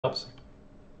Helps.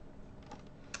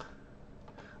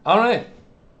 All right.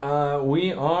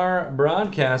 We are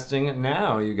broadcasting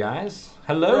now, you guys.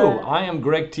 Hello, I am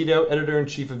Greg Tito,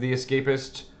 editor-in-chief of The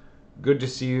Escapist. Good to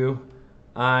see you.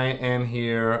 I am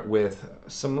here with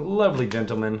some lovely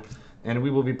gentlemen, and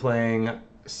we will be playing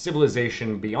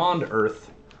Civilization Beyond Earth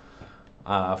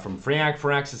from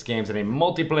Firaxis Games in a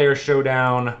multiplayer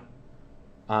showdown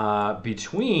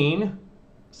between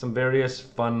some various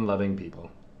fun-loving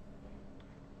people.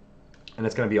 And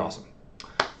it's going to be awesome.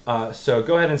 So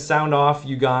go ahead and sound off,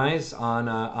 you guys,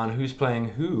 on who's playing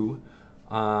who,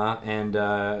 and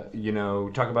you know,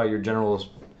 talk about your general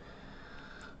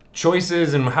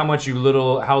choices and how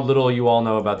little you all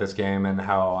know about this game, and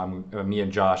how me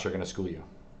and Josh are going to school you.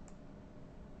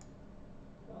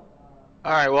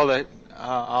 All right. Well,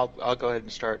 I'll go ahead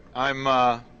and start.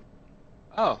 Oh,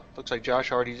 looks like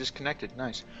Josh already disconnected.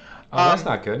 Nice. Oh, that's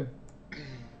not good.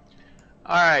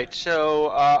 All right.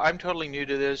 So I'm totally new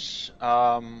to this.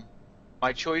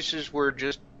 My choices were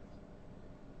just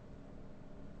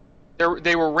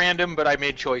they were random, but I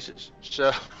made choices.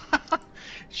 So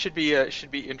should be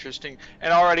interesting.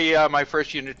 And already my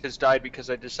first unit has died because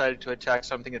I decided to attack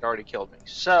something that already killed me.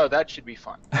 So that should be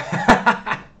fun.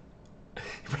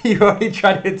 You already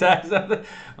tried to attack something?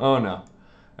 Oh no,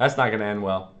 that's not going to end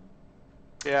well.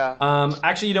 Yeah.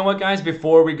 Actually, you know what, guys?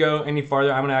 Before we go any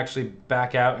farther, I'm going to actually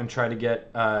back out and try to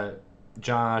get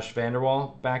Josh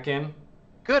Vanderwall back in.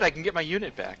 Good. I can get my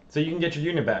unit back. So you can get your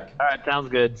unit back. All right, sounds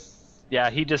good.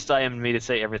 Yeah, he just IM'd me to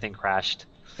say everything crashed.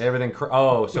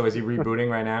 Oh, so is he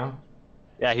rebooting right now?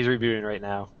 Yeah, he's rebooting right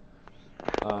now.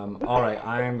 All right,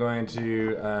 I am going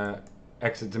to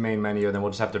exit the main menu, and then we'll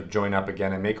just have to join up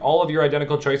again and make all of your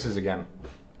identical choices again.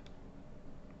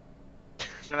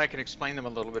 Then I can explain them a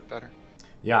little bit better.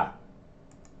 Yeah.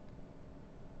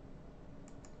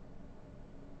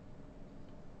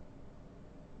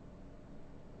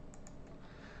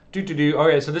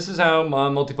 Okay, so this is how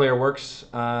multiplayer works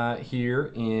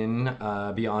here in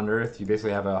Beyond Earth. You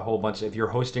basically have a whole bunch. If you're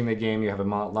hosting the game, you have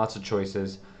lots of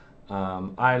choices.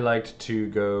 I liked to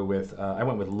go with. I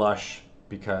went with Lush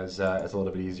because it's a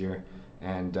little bit easier,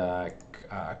 and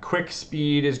quick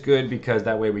speed is good because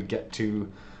that way we get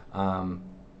to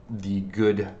the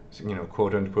good,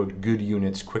 quote unquote, good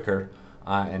units quicker.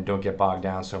 And don't get bogged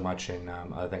down so much in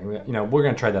other things. We're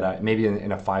going to try that out. Maybe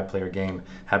in a 5-player game,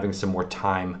 having some more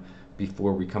time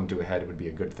before we come to a head would be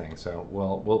a good thing. So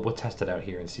we'll test it out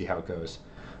here and see how it goes.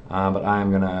 But I'm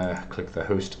going to click the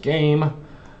host game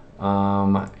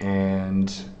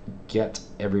and get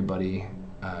everybody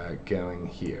going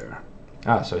here.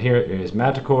 So here is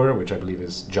Maticore, which I believe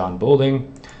is John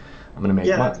Bolding. I'm going to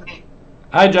make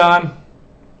Hi, John.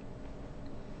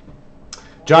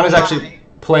 John is actually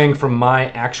playing from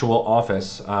my actual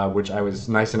office, which I was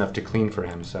nice enough to clean for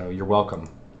him, so you're welcome.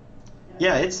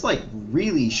 Yeah, it's like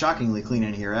really shockingly clean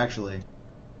in here, actually.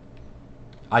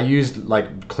 I used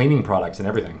like cleaning products and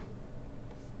everything.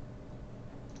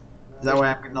 Is that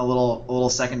why I'm getting a little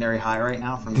secondary high right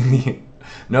now from?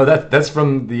 No, that's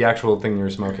from the actual thing you're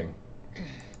smoking.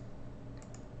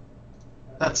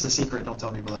 That's the secret. Don't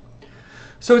tell me about.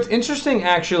 So it's interesting,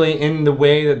 actually, in the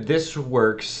way that this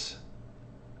works.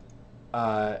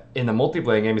 In the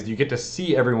multiplayer game is you get to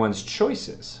see everyone's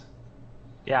choices.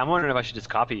 Yeah, I'm wondering if I should just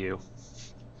copy you.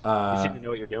 You seem to know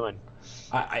what you're doing.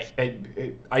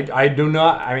 I do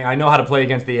not. I mean, I know how to play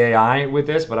against the AI with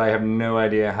this, but I have no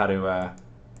idea how to.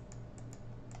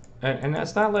 And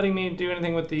that's not letting me do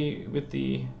anything with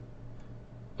the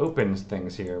open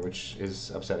things here, which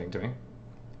is upsetting to me.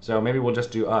 So maybe we'll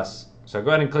just do us. So go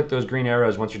ahead and click those green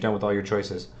arrows once you're done with all your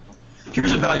choices.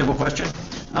 Here's a valuable question.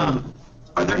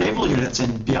 Are there naval units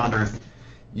in Beyond Earth?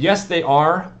 Yes, they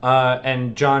are.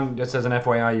 And John, just as an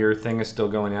FYI, your thing is still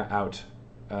going out.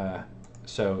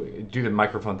 So do the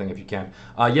microphone thing if you can.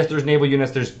 Yes, there's naval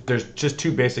units. There's just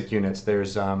 2 basic units.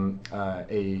 There's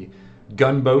a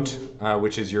gunboat,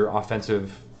 which is your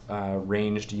offensive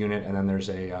ranged unit, and then there's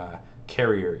a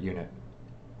carrier unit,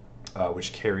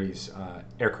 which carries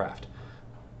aircraft.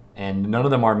 And none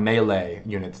of them are melee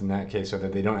units in that case, so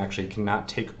that they cannot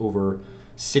take over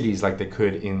cities like they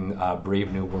could in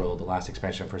Brave New World, the last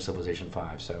expansion for Civilization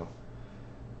 5. So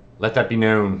let that be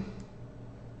known.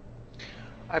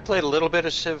 I played a little bit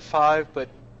of Civ 5, but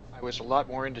I was a lot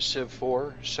more into Civ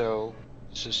 4, so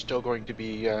this is still going to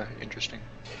be interesting.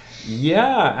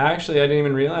 Yeah, actually, I didn't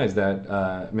even realize that,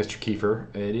 Mr. Keefer.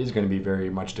 It is going to be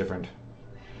very much different.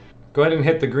 Go ahead and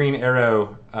hit the green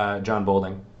arrow, John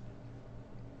Bolding.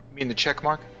 You mean the check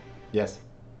mark? Yes.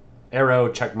 Arrow,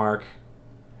 check mark.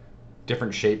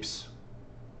 Different shapes.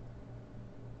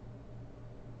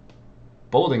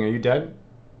 Bolding, are you dead?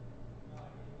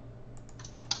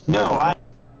 No,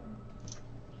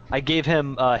 I gave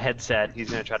him a headset.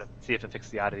 He's gonna try to see if it fixes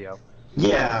the audio.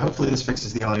 yeah, hopefully this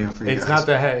fixes the audio for you It's guys.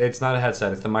 it's not a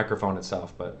headset. It's the microphone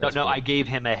itself. But No, it's no, cool. I gave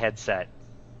him a headset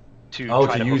to Oh,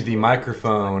 try to to use hook the it.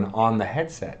 microphone on the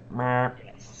headset. Meh.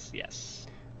 Yes.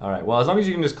 All right. Well, as long as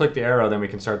you can just click the arrow, then we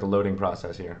can start the loading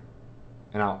process here.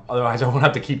 And otherwise, I won't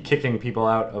have to keep kicking people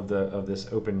out of this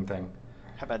open thing.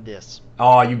 How about this?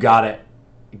 Oh, you got it.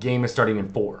 The game is starting in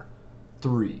 4,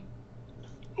 3.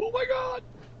 Oh my god.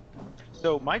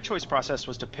 So my choice process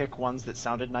was to pick ones that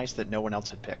sounded nice that no one else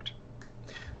had picked.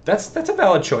 That's a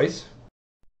valid choice.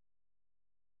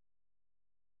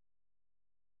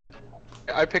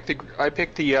 I picked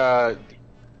the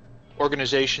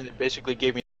organization that basically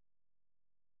gave me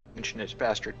this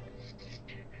bastard.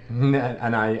 And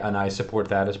I support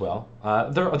that as well.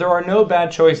 There are no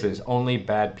bad choices, only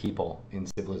bad people in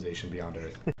Civilization Beyond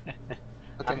Earth.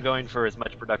 I'm going for as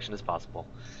much production as possible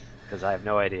because I have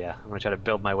no idea. I'm gonna try to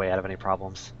build my way out of any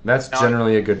problems. That's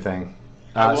generally a good thing.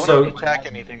 I won't So attack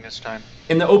anything this time.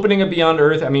 in the opening of Beyond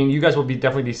Earth, I mean, you guys will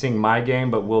definitely be seeing my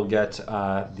game, but we'll get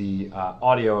the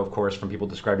audio, of course, from people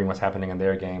describing what's happening in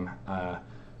their game.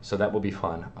 So that will be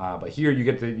fun. But here you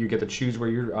get to choose where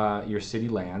your city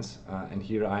lands, and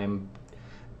here I am,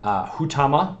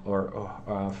 Hutama,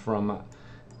 or from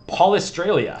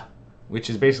Australia, which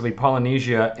is basically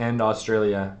Polynesia and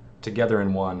Australia together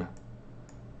in one,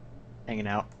 Hanging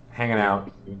out.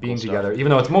 being stuff. together, even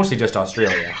though it's mostly just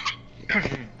Australia.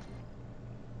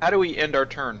 How do we end our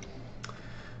turn?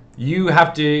 You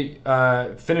have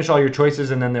to finish all your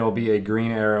choices, and then there will be a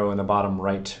green arrow in the bottom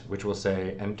right, which will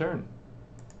say end turn.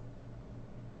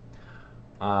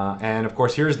 And of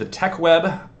course, here's the tech web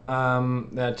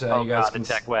that you guys God, can. the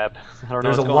tech web. I don't know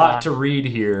There's a what's going lot on. to read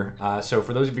here. So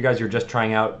for those of you guys who are just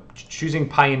trying out, choosing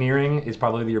pioneering is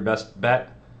probably your best bet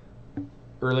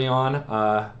early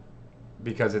on,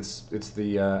 because it's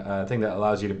the thing that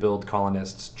allows you to build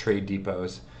colonists, trade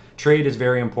depots. Trade is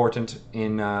very important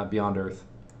in Beyond Earth,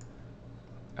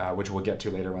 which we'll get to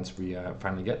later once we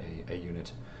finally get a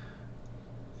unit.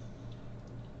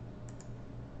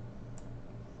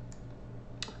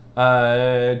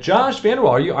 Josh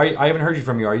Vanderwall, I haven't heard you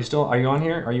from you. Are you on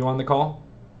here? Are you on the call?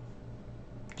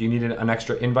 Do you need an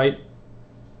extra invite?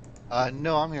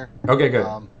 No, I'm here. Okay, good.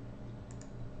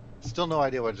 Still no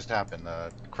idea what just happened.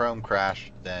 Chrome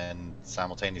crashed, then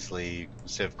simultaneously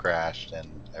Civ crashed, and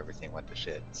everything went to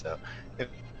shit. So if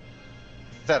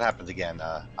that happens again,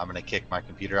 I'm gonna kick my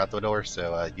computer out the door,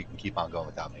 so you can keep on going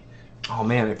without me. Oh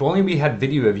man, if only we had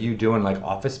video of you doing like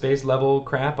Office Space level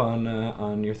crap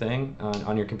on your thing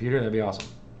on your computer. That'd be awesome.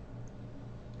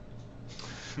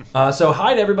 So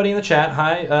hi to everybody in the chat.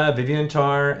 Hi, Vivian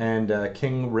Tar and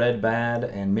King Red Bad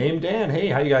and Mame Dan. Hey,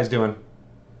 how you guys doing?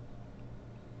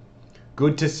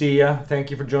 Good to see you.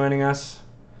 Thank you for joining us.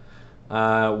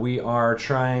 We are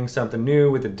trying something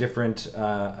new with a different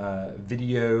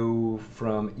video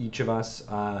from each of us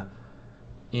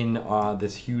in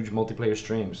this huge multiplayer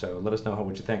stream. So let us know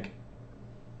what you think.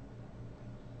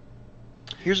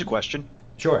 Here's a question.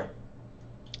 Sure.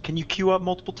 Can you queue up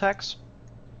multiple techs? Or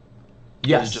is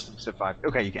Yes. it just Civ 5?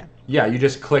 Okay, you can. Yeah, you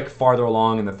just click farther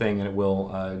along in the thing and it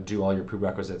will do all your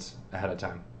prerequisites ahead of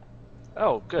time.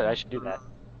 Oh, good. I should do that.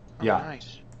 Oh, Yeah.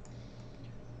 nice.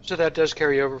 So that does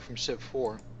carry over from Civ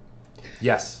 4.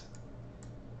 Yes.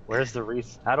 Where's the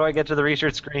How do I get to the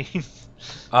research screen?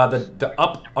 The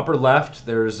upper left,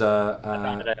 there's I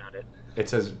found it. it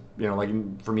says, like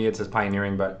for me it says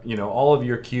pioneering, but all of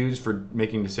your cues for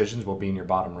making decisions will be in your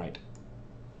bottom right.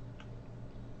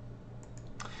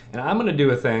 And I'm going to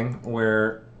do a thing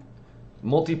where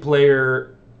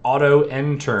multiplayer auto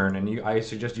end turn, and I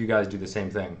suggest you guys do the same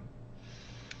thing.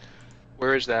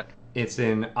 Where is that? It's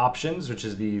in options, which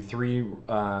is the 3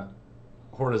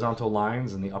 horizontal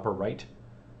lines in the upper right.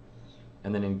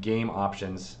 And then in game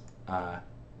options, the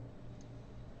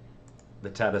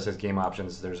tab that says game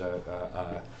options, there's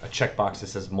a checkbox that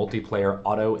says multiplayer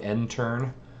auto end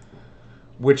turn,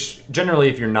 which generally,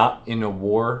 if you're not in a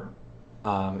war,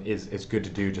 is good to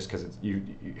do, just because it's you.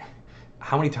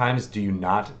 How many times do you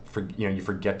not you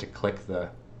forget to click the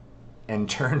end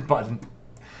turn button,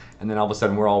 and then all of a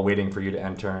sudden we're all waiting for you to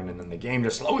end turn, and then the game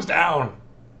just slows down.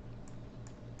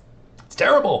 It's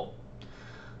terrible.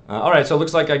 All right, so it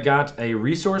looks like I got a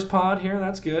resource pod here.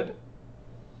 That's good.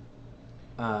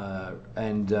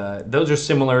 And those are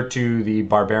similar to the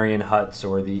barbarian huts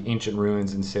or the ancient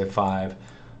ruins in Civ 5,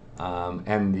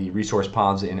 and the resource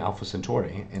pods in Alpha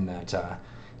Centauri, in that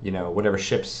whatever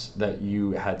ships that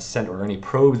you had sent or any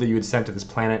probes that you had sent to this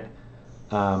planet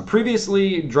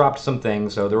previously dropped some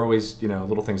things, so there are always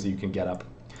little things that you can get up.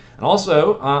 And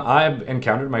also, I've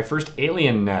encountered my first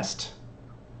alien nest.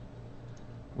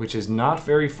 which is not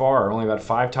very far, only about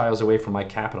 5 tiles away from my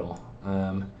capital.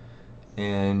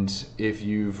 And if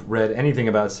you've read anything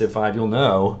about Civ 5, you'll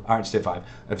know, aren't Civ 5,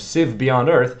 of Civ Beyond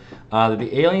Earth, that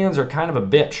the aliens are kind of a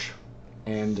bitch.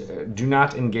 And do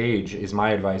not engage is my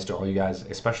advice to all you guys,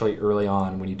 especially early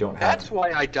on when you don't have... That's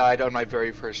why I died on my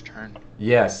very first turn.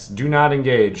 Yes, do not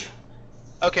engage.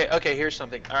 Okay, here's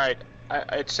something. All right,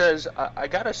 it says, I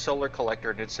got a solar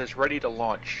collector, and it says ready to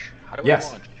launch. How do I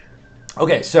launch?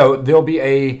 Okay, so there'll be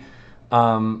a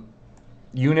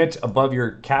unit above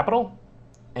your capital,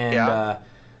 and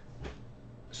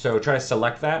so try to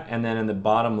select that, and then in the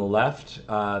bottom left,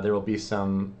 there will be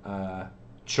some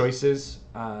choices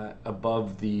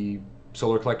above the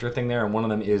solar collector thing there, and one of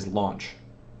them is launch.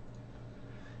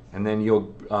 And then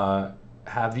you'll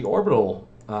have the orbital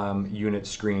unit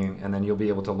screen, and then you'll be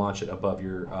able to launch it above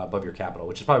your capital,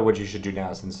 which is probably what you should do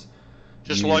now, since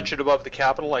just launch it above the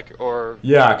capital,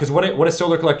 yeah, because what a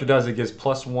solar collector does, it gives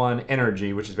 +1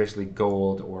 energy, which is basically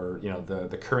gold, or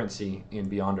the currency in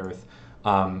Beyond Earth,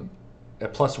 a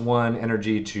 +1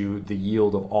 energy to the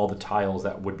yield of all the tiles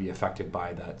that would be affected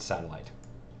by that satellite,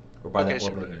 or by that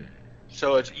orbital unit.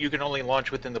 So you can only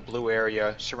launch within the blue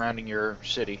area surrounding your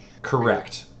city.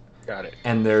 Correct. Got it.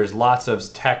 And there's lots of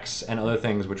techs and other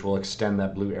things which will extend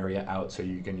that blue area out, so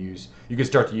you can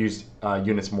start to use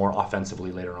units more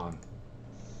offensively later on.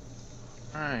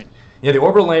 All right. Yeah, the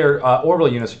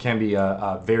orbital units can be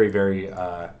very, very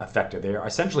effective. They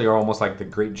essentially are almost like the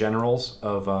great generals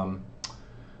of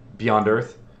Beyond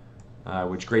Earth,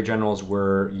 which great generals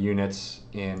were units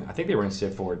in, I think they were in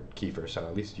Civ 4 Keefer, so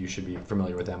at least you should be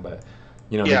familiar with them. But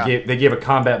they gave a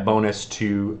combat bonus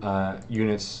to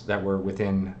units that were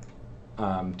within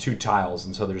 2 tiles,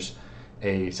 and so there's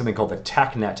something called the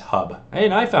TACnet hub. Hey,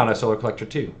 and I found a solar collector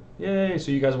too. Yay!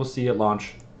 So you guys will see it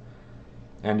launch.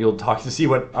 And you'll see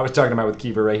what I was talking about with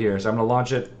Keefer right here. So I'm going to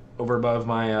launch it over above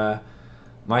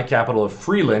my capital of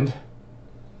Freeland.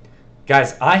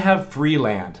 Guys, I have free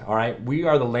land, all right? We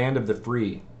are the land of the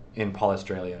free in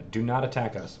Australia. Do not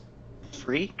attack us.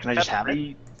 Free? Can I just have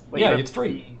it? Wait, yeah, it's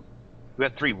free. We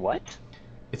have 3 what?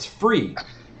 It's free.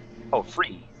 Oh,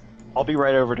 free. I'll be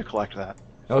right over to collect that.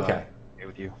 Okay. Okay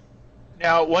with you.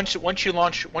 Now, once you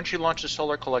launch the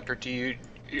solar collector,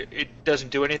 it doesn't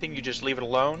do anything? You just leave it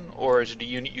alone, or is it a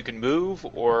unit you can move,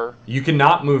 or? You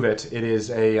cannot move it. It is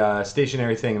a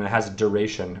stationary thing, and it has a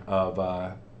duration of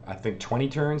I think 20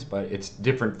 turns, but it's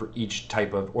different for each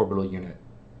type of orbital unit.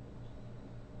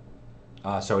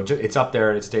 So it's up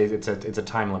there. It stays. It's a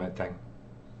time limit thing,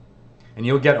 and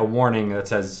you'll get a warning that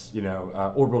says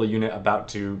orbital unit about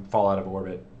to fall out of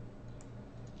orbit,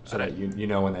 so that you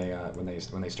know when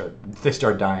they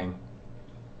start dying.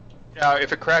 Now,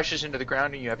 if it crashes into the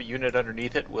ground and you have a unit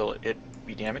underneath it, will it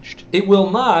be damaged? It will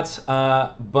not,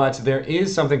 but there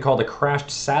is something called a crashed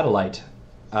satellite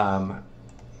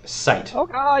site. Oh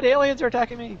god, aliens are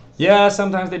attacking me! Yeah,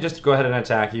 sometimes they just go ahead and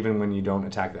attack even when you don't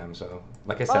attack them. So,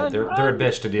 like I said, they're a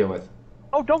bitch to deal with.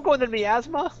 Oh, don't go into the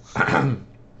miasma!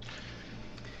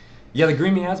 Yeah, the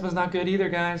green miasma's not good either,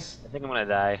 guys. I think I'm gonna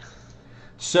die.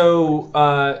 So,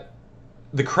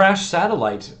 the crashed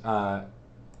satellite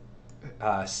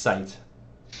site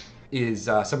is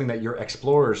something that your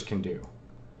explorers can do.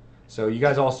 So you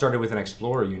guys all started with an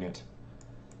explorer unit,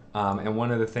 and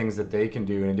one of the things that they can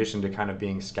do, in addition to kind of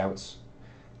being scouts,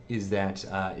 is that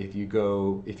if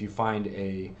you find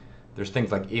there's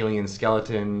things like alien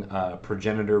skeleton,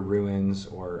 progenitor ruins,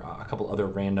 or a couple other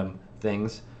random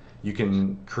things, you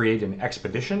can create an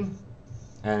expedition,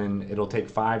 and it'll take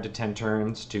 5 to 10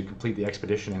 turns to complete the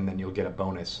expedition, and then you'll get a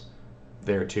bonus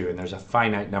there too. And there's a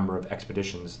finite number of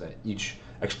expeditions that each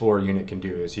explorer unit can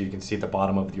do. So you can see at the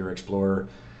bottom of your explorer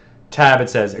tab, it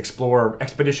says explore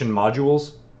expedition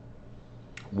modules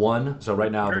 1. So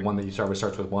right now the one that you start with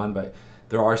starts with 1, but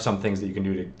there are some things that you can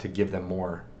do to give them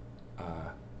more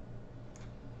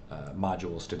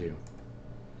modules to do,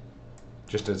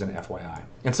 just as an FYI.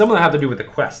 And some of them have to do with the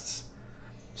quests,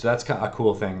 so that's kind of a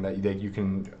cool thing that you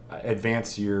can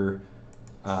advance your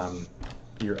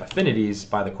affinities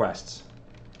by the quests.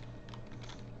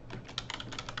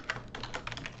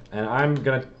 And I'm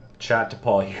gonna chat to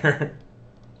Paul here.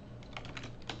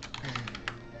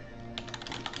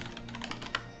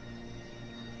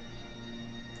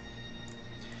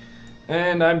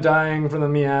 And I'm dying from the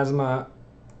miasma.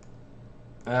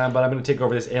 But I'm gonna take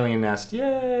over this alien nest.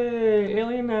 Yay!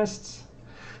 Alien nests!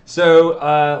 So,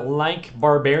 like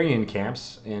barbarian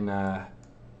camps in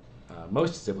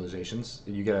most civilizations,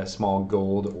 you get a small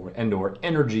gold or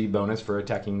energy bonus for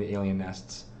attacking the alien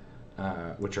nests,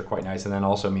 which are quite nice, and then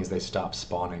also means they stop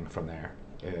spawning from there,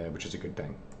 which is a good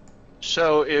thing.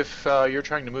 So if you're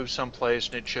trying to move someplace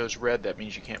and it shows red, that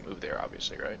means you can't move there,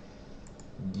 obviously, right?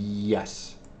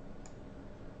 Yes.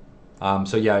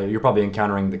 So yeah, you're probably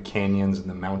encountering the canyons and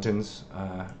the mountains,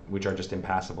 which are just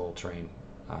impassable terrain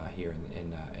here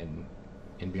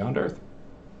in Beyond Earth.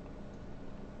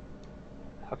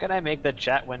 How can I make the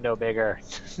chat window bigger?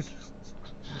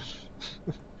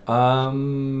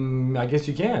 I guess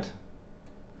you can't.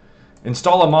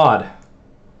 Install a mod.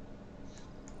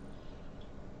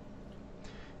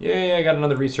 Yay, I got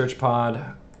another research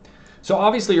pod. So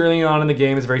obviously early on in the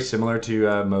game is very similar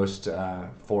to most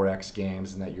 4X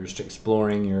games in that you're just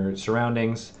exploring your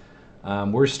surroundings.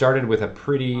 We're started with a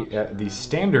pretty, the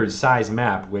standard size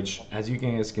map, which as you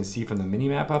guys can see from the mini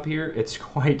map up here, it's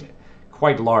quite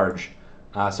large.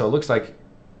 So it looks like,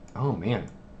 oh man.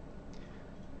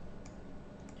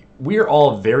 We're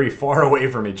all very far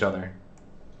away from each other.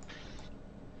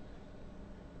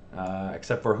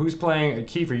 Except for who's playing,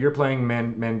 Keefer, you're playing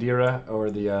Mandira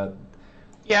or the...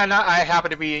 Yeah, and I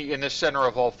happen to be in the center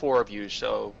of all four of you,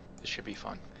 so this should be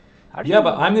fun. Yeah,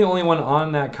 but I'm the only one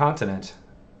on that continent.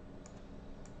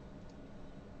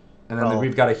 And then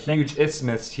we've got a huge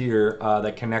isthmus here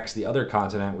that connects the other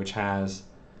continent, which has...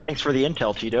 Thanks for the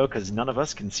intel, Tito, because none of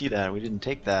us can see that. We didn't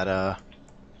take that.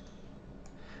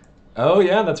 Oh,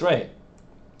 yeah, that's right.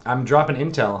 I'm dropping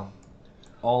intel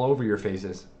all over your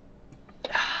faces.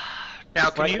 Now,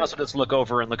 can You you... also just look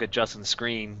over and look at Justin's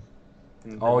screen.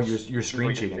 Oh, you're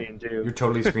screen cheating. You're You're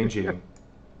totally screen cheating.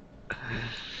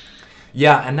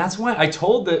 Yeah, and that's why I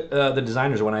told the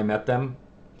designers when I met them.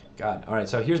 God, all right.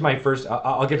 So here's my first.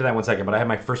 I'll get to that in 1 second, but I have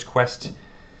my first quest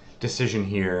decision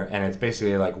here, and it's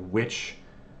basically like which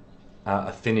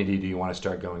affinity do you want to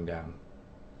start going down?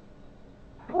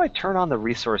 How do I turn on the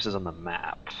resources on the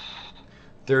map?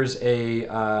 There's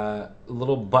a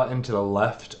little button to the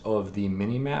left of the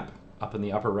mini map up in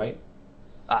the upper right.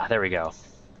 Ah, there we go.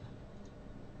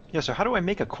 Yeah, so how do I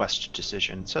make a quest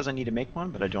decision? It says I need to make one,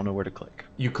 but I don't know where to click.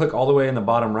 You click all the way in the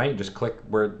bottom right. Just click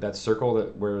where that circle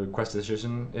where quest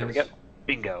decision is. There we go.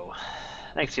 Bingo.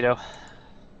 Thanks, Tito.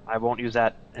 I won't use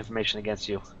that information against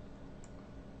you.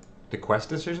 The quest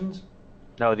decisions?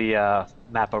 No, the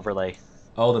map overlay.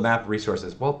 Oh, the map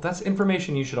resources. Well, that's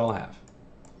information you should all have.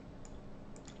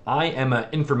 I am an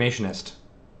informationist.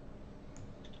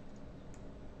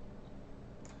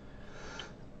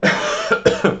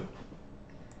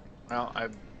 Well,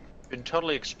 I've been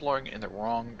totally exploring in the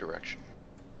wrong direction.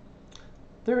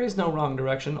 There is no wrong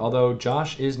direction, although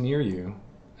Josh is near you,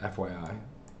 FYI.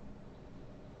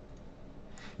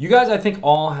 You guys, I think,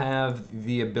 all have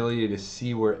the ability to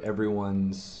see where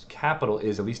everyone's capital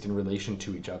is, at least in relation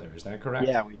to each other. Is that correct?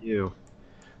 Yeah, we do.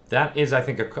 That is, I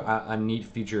think, a neat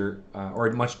feature, or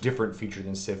a much different feature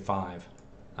than Civ 5,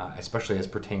 especially as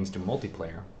pertains to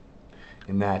multiplayer,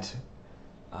 in that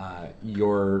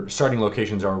your starting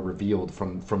locations are revealed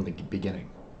from the beginning.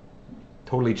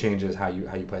 Totally changes how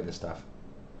you play this stuff.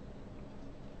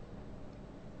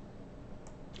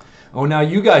 Oh, now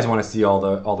you guys want to see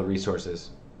all the resources.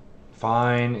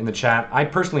 Fine, in the chat. I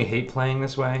personally hate playing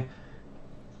this way.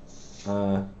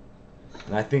 And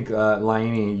I think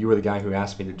Laini, you were the guy who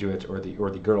asked me to do it, or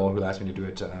the girl who asked me to do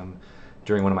it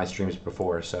during one of my streams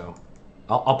before. So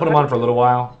I'll put them on for a little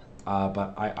while,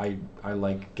 but I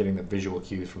like getting the visual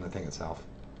cues from the thing itself.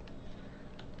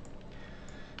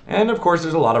 And of course,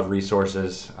 there's a lot of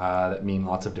resources that mean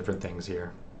lots of different things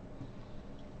here.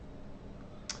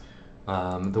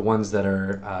 The ones that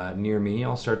are near me,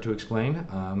 I'll start to explain.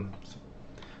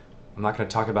 I'm not going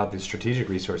to talk about the strategic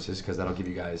resources because that'll give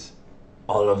you guys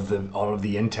all of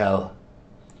the intel.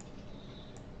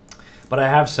 But I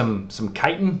have some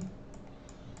chitin.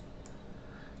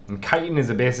 And chitin is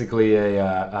basically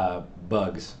a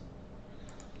bugs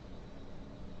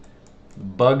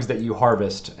that you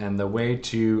harvest, and the way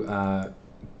to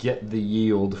get the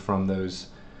yield from this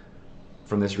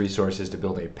resource is to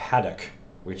build a paddock,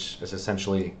 which is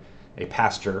essentially a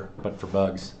pasture but for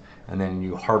bugs, and then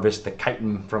you harvest the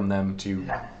chitin from them to,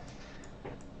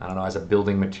 I don't know, as a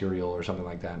building material or something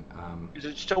like that. Is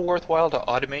it still worthwhile to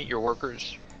automate your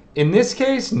workers? In this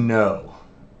case, no.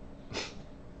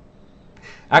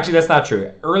 Actually, that's not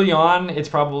true. Early on, it's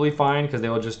probably fine because they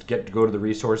will just go to the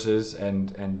resources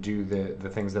and do the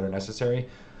things that are necessary.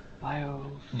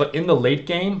 But in the late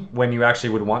game, when you actually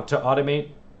would want to automate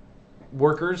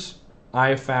workers, I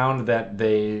have found that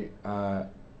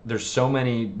there's so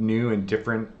many new and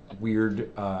different weird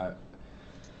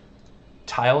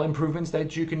tile improvements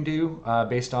that you can do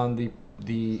based on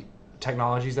the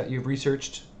technologies that you've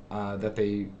researched that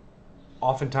they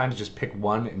oftentimes just pick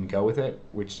one and go with it,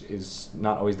 which is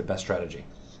not always the best strategy.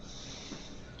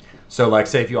 So, like,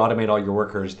 say if you automate all your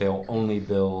workers, they'll only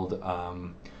build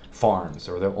farms,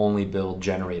 or they'll only build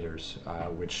generators,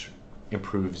 which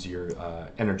improves your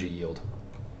energy yield.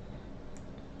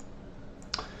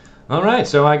 All right,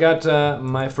 so I got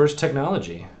my first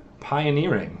technology,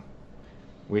 pioneering,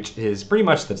 which is pretty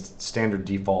much the standard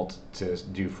default to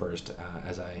do first,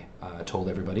 as I told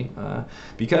everybody,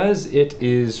 because it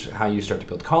is how you start to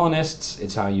build colonists.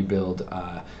 It's how you build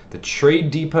the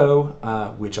trade depot,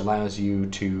 which allows you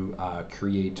to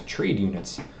create trade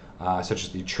units, such as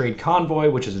the trade convoy,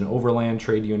 which is an overland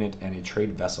trade unit, and a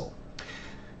trade vessel.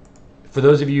 For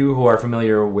those of you who are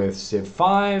familiar with Civ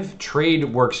 5, trade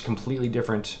works completely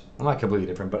different. Well, not completely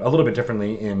different, but a little bit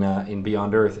differently in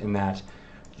Beyond Earth, in that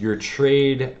your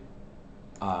trade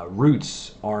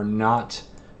routes are not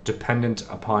dependent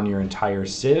upon your entire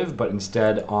civ, but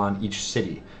instead on each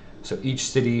city. So each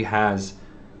city has,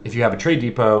 if you have a trade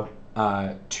depot,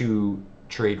 2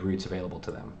 trade routes available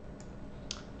to them.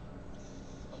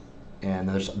 And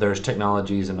there's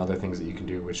technologies and other things that you can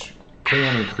do which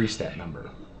can increase that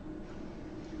number.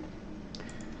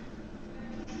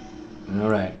 All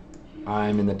right,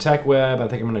 I'm in the tech web. I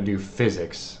think I'm going to do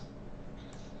physics.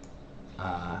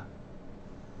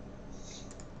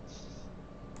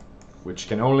 Which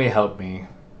can only help me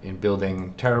in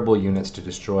building terrible units to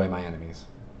destroy my enemies.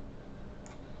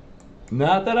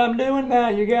 Not that I'm doing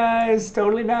that, you guys.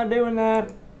 Totally not doing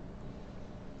that.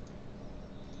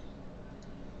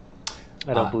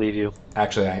 I don't believe you.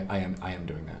 Actually, I am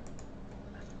doing that.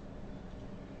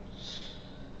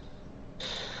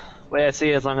 Way I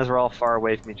see it, as long as we're all far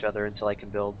away from each other until I can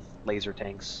build laser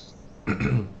tanks.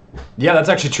 Yeah, that's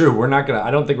actually true. We're not gonna.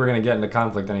 I don't think we're gonna get into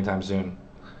conflict anytime soon.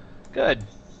 Good.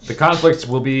 The conflicts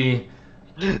will be.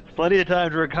 Plenty of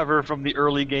time to recover from the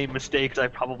early game mistakes I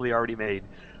probably already made.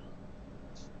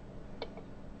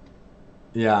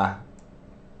 Yeah.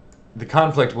 The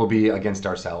conflict will be against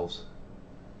ourselves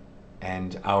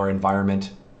and our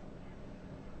environment.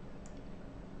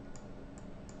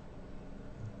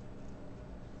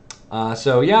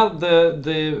 So yeah,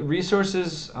 the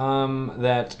resources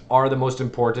that are the most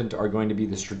important are going to be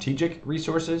the strategic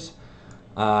resources.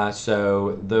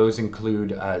 So those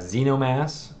include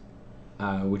xenomass,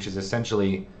 which is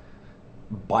essentially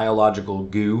biological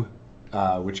goo,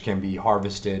 which can be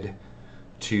harvested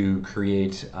to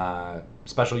create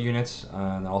special units,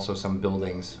 and also some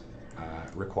buildings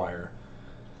require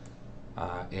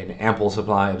an ample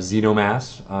supply of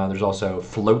xenomass. There's also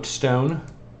float stone,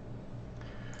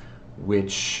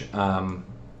 which,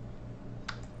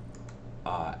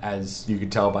 as you can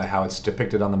tell by how it's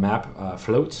depicted on the map,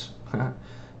 floats,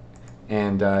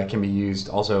 and can be used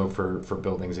also for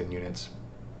buildings and units.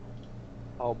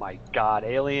 Oh my god,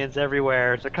 aliens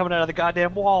everywhere. They're coming out of the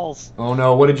goddamn walls. Oh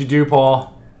no, what did you do,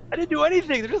 Paul? I didn't do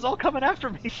anything. They're just all coming after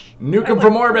me. Nuke them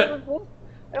from orbit!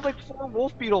 I have like 4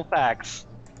 wolf beetle packs.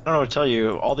 I don't know what to tell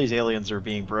you. All these aliens are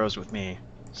being bros with me,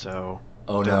 so.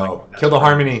 Oh they're no! like, Kill the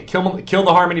Harmony! Kill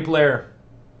the Harmony player!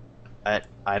 I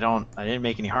didn't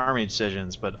make any Harmony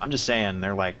decisions, but I'm just saying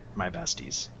they're like my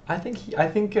besties. I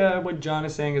think what John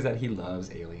is saying is that he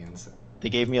loves aliens. They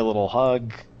gave me a little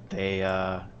hug. They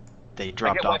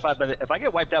dropped off. If I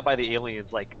get wiped out by the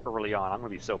aliens like early on, I'm gonna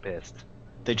be so pissed.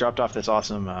 They dropped off this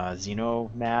awesome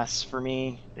xenomass for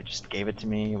me. They just gave it to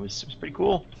me. It was pretty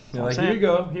cool. They're like, here you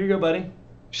go, buddy.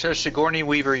 So Sigourney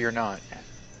Weaver, you're not.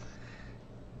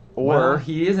 Or well,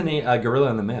 he is a gorilla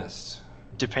in the mist.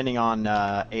 Depending on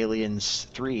Aliens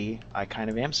 3, I kind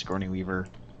of am Sigourney Weaver,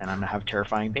 and I'm gonna have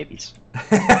terrifying babies.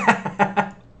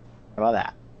 How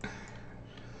about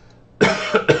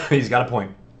that? He's got a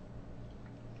point.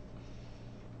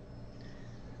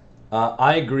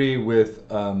 I agree with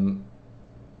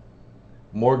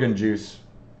Morgan Juice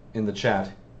in the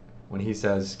chat when he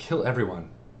says, kill everyone.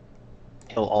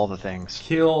 Kill all the things.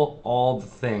 Kill all the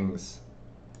things.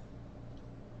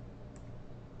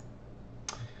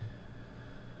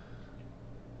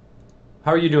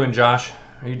 How are you doing, Josh?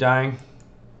 Are you dying?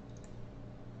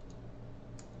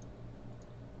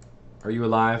 Are you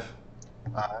alive?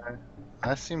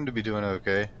 I seem to be doing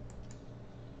okay.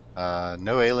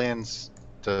 No aliens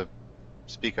to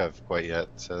speak of quite yet,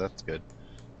 so that's good.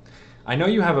 I know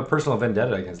you have a personal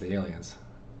vendetta against the aliens.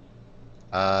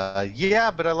 Yeah,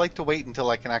 but I like to wait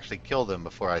until I can actually kill them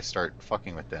before I start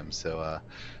fucking with them, so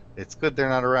it's good they're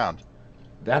not around.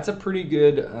 That's a pretty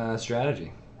good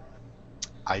strategy.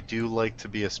 I do like to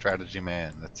be a strategy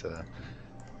man. That's a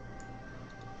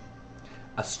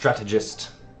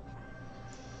strategist.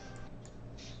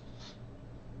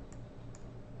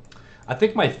 I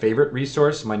think my favorite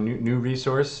resource, my new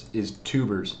resource, is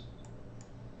tubers.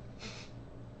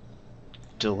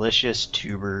 Delicious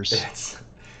tubers.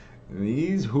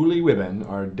 These hooly women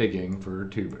are digging for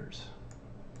tubers.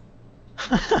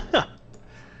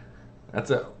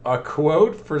 That's a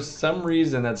quote for some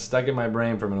reason that's stuck in my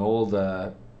brain from an old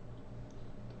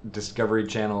Discovery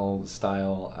Channel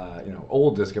style,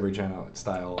 old Discovery Channel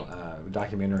style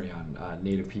documentary on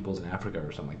native peoples in Africa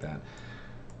or something like that.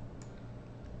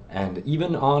 And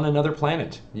even on another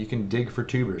planet, you can dig for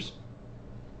tubers.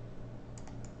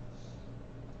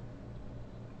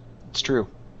 It's true.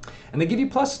 And they give you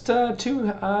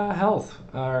 +2 health,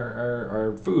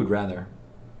 or food, rather.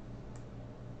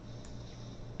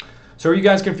 So are you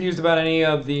guys confused about any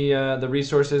of the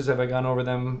resources? Have I gone over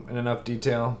them in enough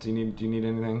detail? Do you need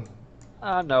anything?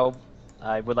 No.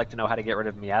 I would like to know how to get rid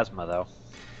of miasma, though.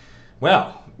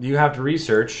 Well, you have to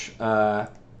research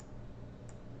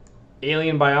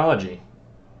alien biology.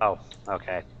 Oh,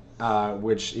 okay.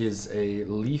 Which is a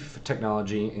leaf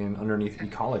technology underneath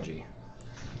ecology.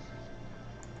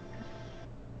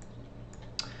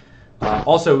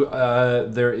 Also,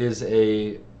 there is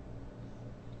a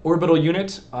orbital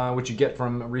unit which you get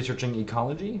from researching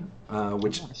ecology,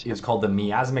 which is called the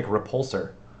miasmic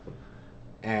repulsor.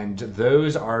 And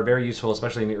those are very useful,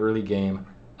 especially in the early game,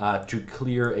 to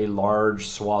clear a large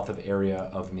swath of area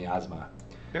of miasma.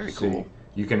 Very cool.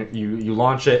 You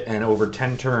launch it, and over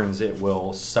 10 turns, it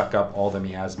will suck up all the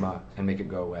miasma and make it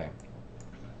go away.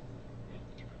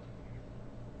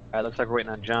 All right, looks like we're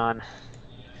waiting on John.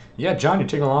 Yeah, John, you're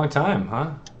taking a long time,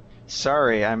 huh?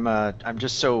 Sorry, I'm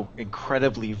just so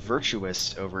incredibly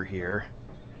virtuous over here.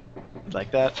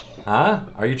 Like that? Huh?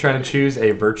 Are you trying to choose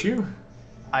a virtue?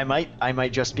 I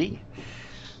might just be.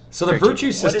 So the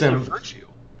virtue system What is a virtue?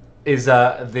 is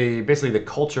basically the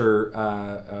culture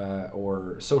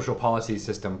or social policy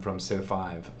system from Civ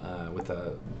 5 with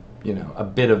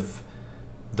a bit of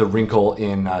the wrinkle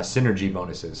in synergy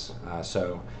bonuses.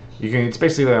 So it's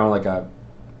basically like a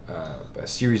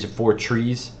series of 4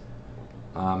 trees,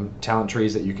 talent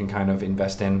trees that you can kind of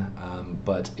invest in.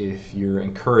 But if you're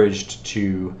encouraged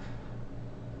to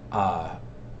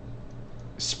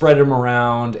spread them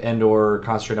around and/or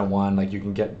concentrate on one, like you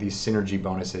can get these synergy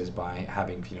bonuses by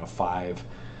having 5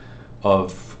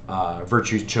 of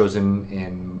virtues chosen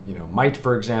in might,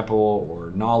 for example, or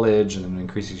knowledge, and then it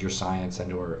increases your science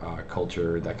and/or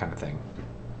culture, that kind of thing.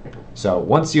 So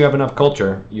once you have enough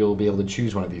culture, you'll be able to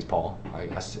choose one of these, Paul.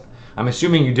 I'm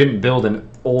assuming you didn't build an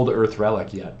old Earth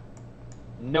relic yet.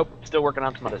 Nope, still working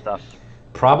on some other stuff.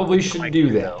 Probably should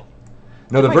do that.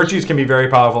 No, the virtues can be very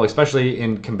powerful, especially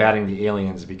in combating the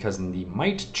aliens, because in the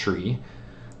might tree,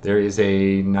 there is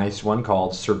a nice one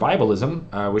called survivalism,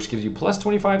 which gives you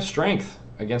 +25 strength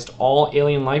against all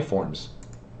alien life forms.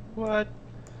 What?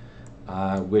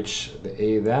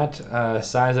 That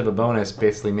size of a bonus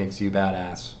basically makes you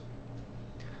badass.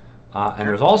 And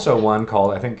there's also one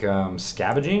called, I think,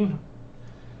 scavenging,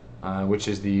 which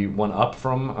is the one up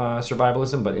from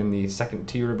survivalism, but in the second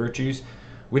tier of virtues,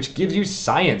 which gives you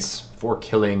science for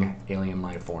killing alien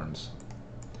life forms.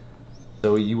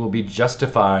 So you will be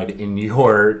justified in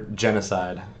your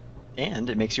genocide. And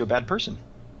it makes you a bad person.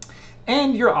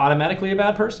 And you're automatically a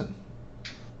bad person.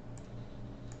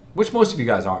 Which most of you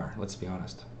guys are, let's be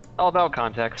honest. All about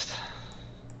context.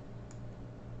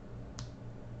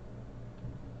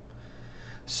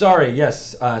 Sorry,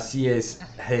 yes, CA's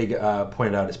Haig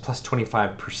pointed out is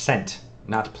 +25%,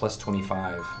 not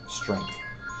 +25 strength.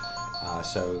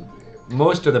 So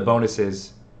most of the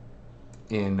bonuses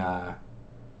in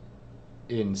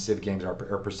Civ games are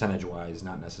percentage-wise,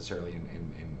 not necessarily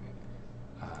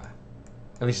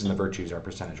at least in the virtues are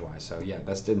percentage-wise. So yeah,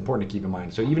 that's important to keep in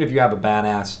mind. So even if you have a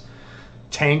badass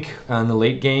tank in the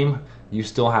late game, you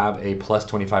still have a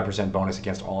 +25% bonus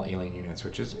against all alien units,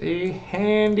 which is a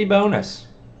handy bonus.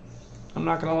 I'm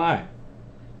not gonna lie.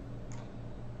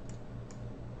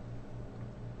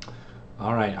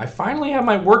 All right, I finally have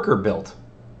my worker built.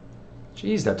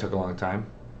 Jeez, that took a long time.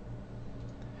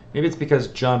 Maybe it's because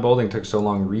John Boulding took so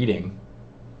long reading.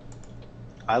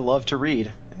 I love to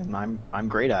read, and I'm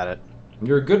great at it.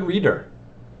 You're a good reader.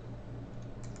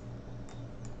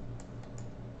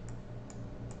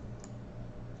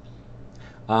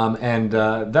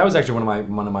 That was actually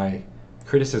one of my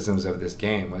criticisms of this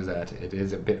game, was that it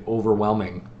is a bit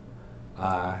overwhelming,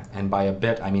 and by a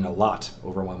bit I mean a lot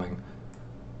overwhelming,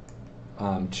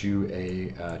 to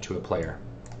a player.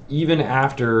 Even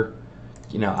after,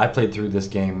 I played through this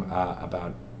game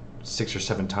about 6 or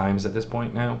 7 times at this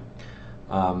point now.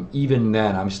 Even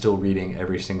then, I'm still reading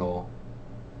every single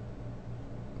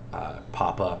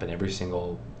pop up and every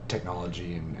single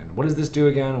technology and what does this do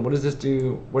again? What does this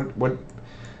do? What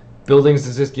buildings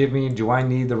does this give me? Do I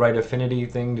need the right affinity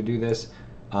thing to do this?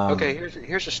 Okay,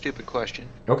 here's a stupid question.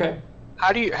 Okay.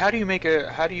 How do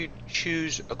you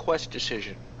choose a quest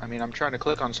decision? I mean, I'm trying to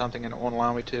click on something and it won't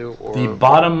allow me to. Or The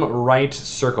bottom right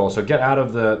circle. So get out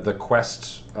of the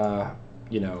quest, got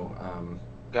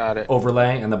it.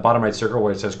 overlay, and the bottom right circle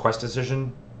where it says quest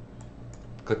decision.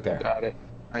 Click there, Got it.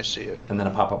 I see it. and then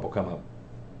a pop-up will come up.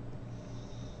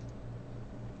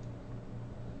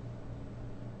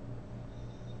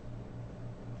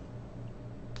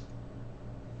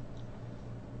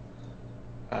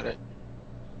 Got it.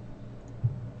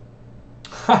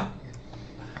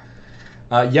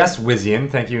 Yes, Wizian,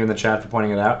 thank you in the chat for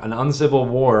pointing it out. An uncivil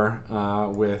war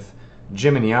with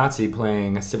Jim and Yahtzee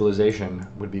playing Civilization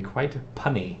would be quite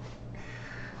punny.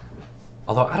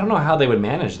 Although I don't know how they would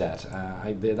manage that.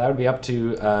 That would be up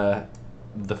to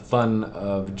the fun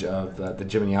of the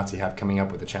Jim and Yahtzee have coming up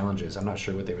with the challenges. I'm not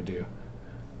sure what they would do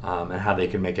and how they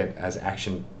could make it as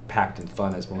action-packed and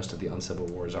fun as most of the uncivil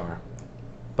wars are.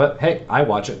 But hey, I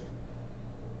watch it.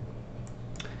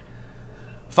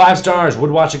 5 stars,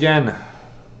 would watch again.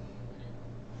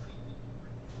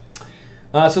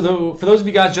 For those of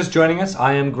you guys just joining us,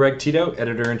 I am Greg Tito,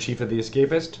 Editor-in-Chief of The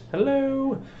Escapist.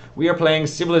 Hello. We are playing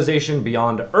Civilization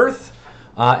Beyond Earth,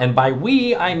 and by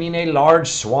we, I mean a large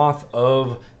swath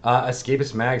of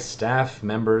Escapist Mag staff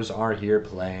members are here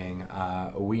playing.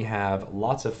 We have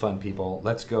lots of fun people.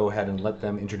 Let's go ahead and let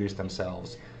them introduce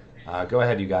themselves. Go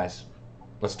ahead, you guys.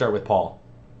 Let's start with Paul.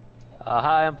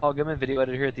 Hi, I'm Paul Goodman, video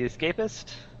editor here at The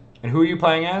Escapist. And who are you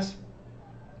playing as?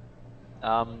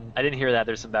 I didn't hear that.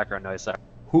 There's some background noise. Sorry.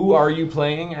 Who are you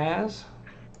playing as?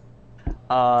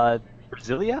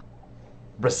 Brasilia?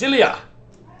 Brasilia!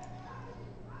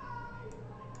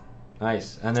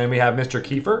 Nice. And then we have Mr.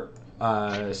 Keefer,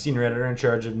 senior editor in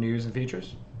charge of news and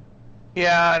features.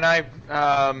 Yeah, and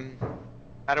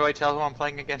how do I tell who I'm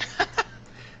playing again?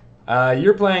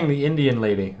 You're playing the Indian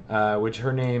lady, which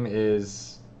her name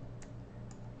is...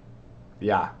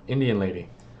 Yeah, Indian lady.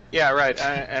 Yeah, right.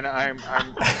 And I'm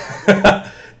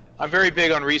I'm very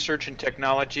big on research and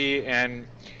technology and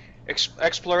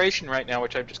exploration right now,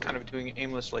 which I'm just kind of doing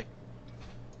aimlessly.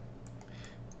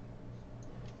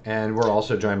 And we're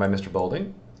also joined by Mr.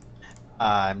 Bolding.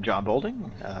 I'm John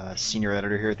Bolding, senior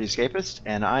editor here at The Escapist,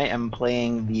 and I am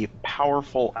playing the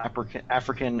powerful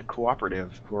African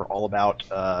cooperative who are all about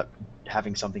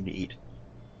having something to eat.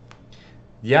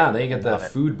 Yeah, they get the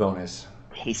food bonus.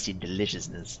 Tasty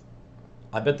deliciousness.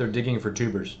 I bet they're digging for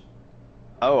tubers.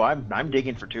 Oh, I'm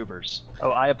digging for tubers.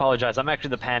 Oh, I apologize. I'm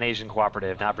actually the Pan-Asian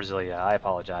Cooperative, not Brasilia. I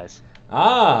apologize.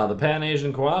 Ah, the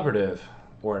Pan-Asian Cooperative,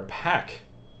 or PAC.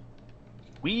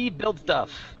 We build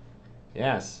stuff.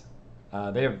 Yes.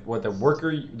 They have what the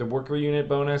worker unit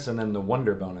bonus and then the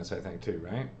wonder bonus, I think, too,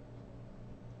 right?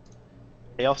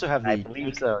 They also have I the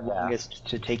believe so, yeah. longest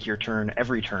to take your turn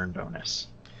every turn bonus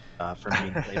from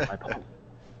being played by Paul.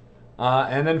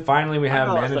 And then finally we have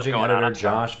I know lots of managing stuff going on, editor I'm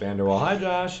sorry. Josh Vanderwall. Hi,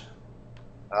 Josh.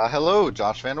 Hello,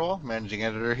 Josh Vanderwall, managing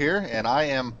editor here, and I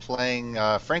am playing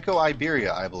Franco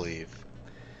Iberia, I believe.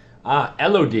 Ah,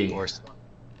 LOD. Or,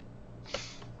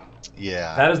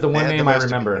 yeah. That is the they one had name I most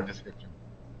remember. appealing description.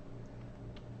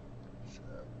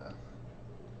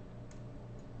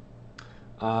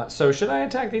 So should I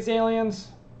attack these aliens?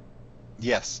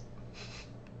 Yes,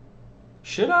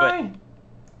 Should I? All right.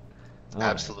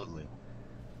 absolutely.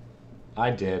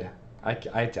 I did. I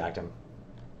attacked him.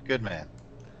 Good man.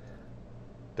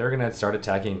 They're gonna start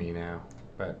attacking me now,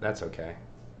 but that's okay.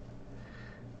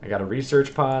 I got a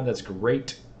research pod. That's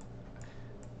great.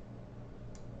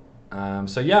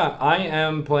 So yeah, I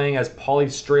am playing as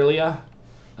Polystralia,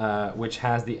 which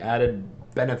has the added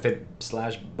benefit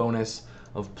 / bonus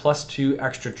of +2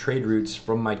 extra trade routes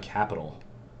from my capital.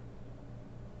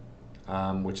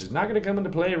 Which is not going to come into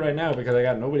play right now because I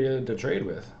got nobody to trade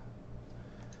with.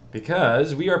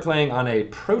 Because we are playing on a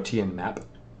Protean map,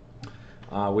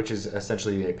 which is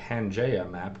essentially a Pangea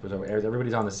map. So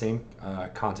everybody's on the same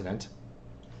continent.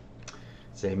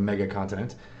 It's a mega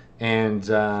continent. And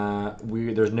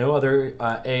there's no other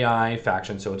AI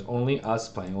faction, so it's only us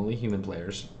playing, only human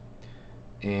players.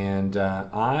 And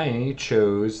I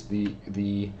chose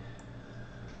the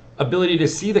ability to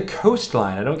see the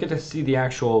coastline. I don't get to see the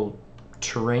actual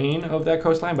terrain of that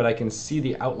coastline, but I can see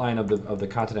the outline of the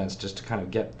continents just to kind of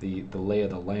get the lay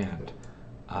of the land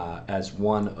as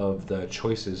one of the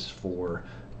choices for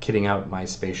kitting out my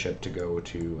spaceship to go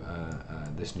to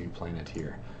this new planet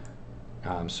here.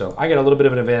 So I get a little bit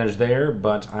of an advantage there,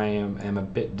 but I am a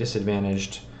bit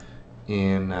disadvantaged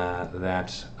in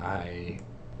that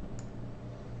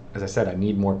as I said, I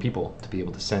need more people to be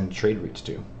able to send trade routes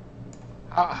to.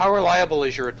 How reliable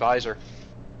is your advisor?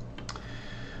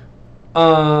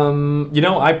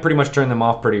 I pretty much turned them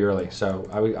off pretty early, so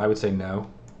I would say no.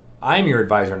 I'm your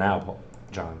advisor now, Paul.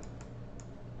 John.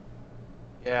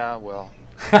 Yeah, well.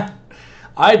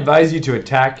 I advise you to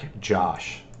attack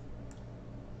Josh.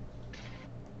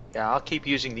 Yeah, I'll keep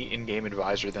using the in-game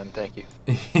advisor then, thank you.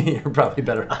 You're probably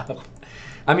better off.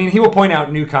 I mean, he will point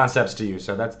out new concepts to you,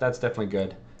 so that's definitely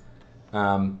good.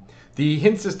 The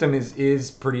hint system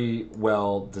is pretty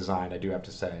well designed, I do have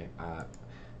to say.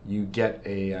 You get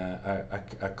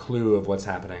a clue of what's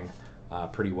happening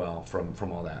pretty well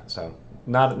from all that, so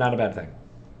not a bad thing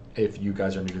if you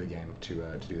guys are new to the game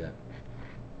to do that.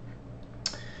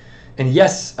 And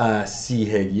yes, C.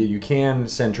 Hig, you can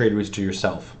send trade routes to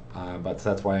yourself, but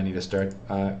that's why I need to start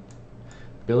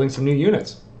building some new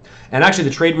units. And actually,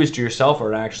 the trade routes to yourself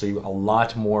are actually a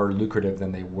lot more lucrative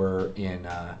than they were in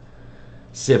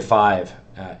Civ 5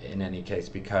 in any case,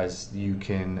 because you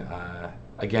can,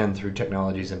 again, through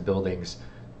technologies and buildings,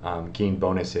 gain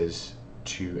bonuses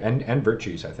to, and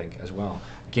virtues, I think, as well,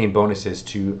 gain bonuses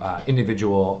to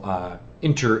individual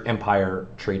inter-empire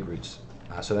trade routes.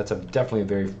 So that's definitely a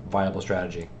very viable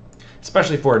strategy,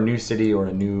 especially for a new city or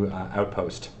a new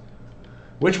outpost,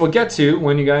 which we'll get to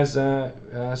when you guys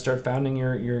start founding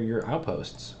your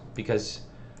outposts, because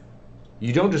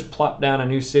you don't just plop down a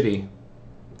new city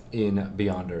in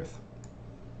Beyond Earth.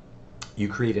 You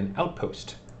create an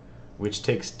outpost, which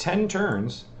takes 10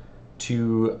 turns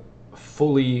to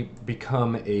fully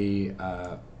become a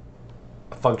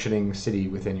functioning city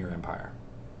within your empire.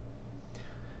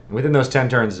 And within those 10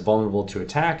 turns, it's vulnerable to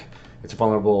attack. It's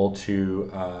vulnerable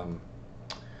to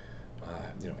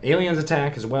aliens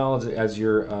attack as well as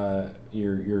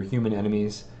your human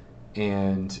enemies,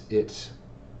 and it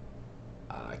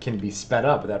can be sped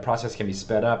up. That process can be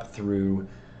sped up through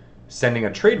sending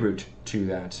a trade route to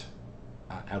that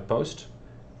outpost.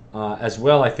 As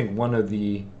well, I think one of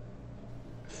the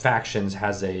factions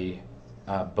has a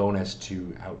bonus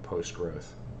to outpost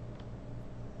growth,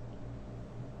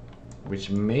 which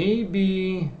may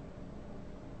be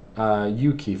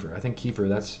you, Keefer. I think, Keefer,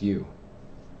 that's you.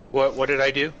 What did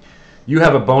I do? You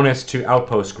have a bonus to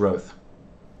outpost growth.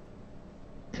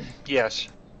 Yes,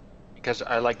 because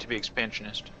I like to be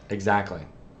expansionist. Exactly.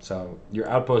 So your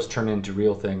outposts turn into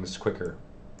real things quicker.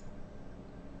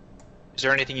 Is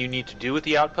there anything you need to do with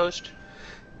the outpost?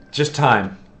 Just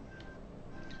time.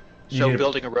 So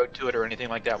building a road to it or anything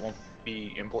like that won't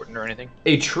be important or anything?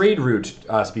 A trade route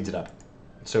speeds it up.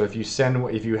 So if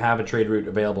you have a trade route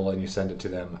available and you send it to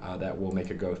them, that will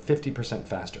make it go 50%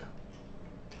 faster.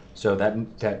 So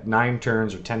that 9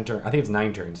 turns or 10 turns, I think it's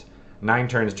 9 turns. 9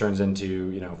 turns turns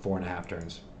into 4.5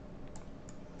 turns.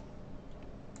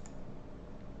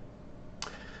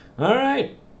 All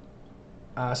right.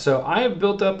 So I have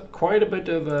built up quite a bit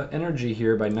of energy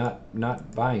here by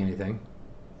not buying anything,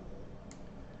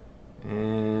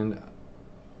 and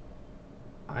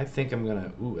I think I'm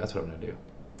gonna. Ooh, that's what I'm gonna do.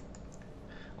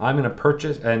 I'm gonna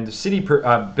purchase, and city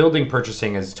building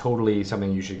purchasing is totally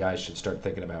something you guys should start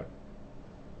thinking about.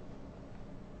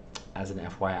 As an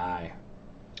FYI.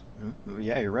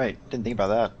 Yeah, you're right. Didn't think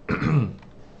about that.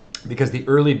 Because the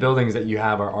early buildings that you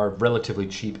have are relatively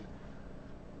cheap.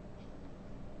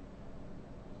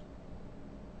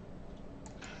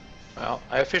 Well,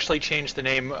 I officially changed the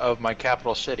name of my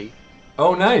capital city.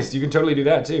 Oh, nice. You can totally do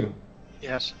that, too.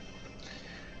 Yes.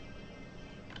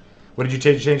 What did you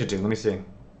change it to? Let me see.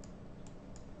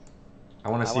 I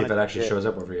want to see if it actually shows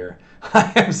up over here.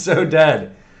 I am so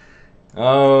dead.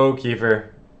 Oh,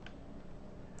 Keefer.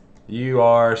 You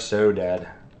are so dead.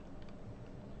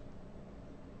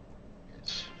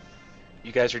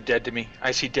 You guys are dead to me.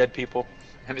 I see dead people,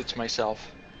 and it's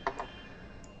myself.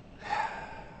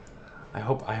 I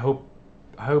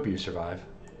hope you survive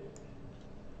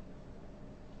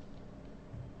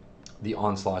the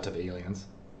onslaught of aliens.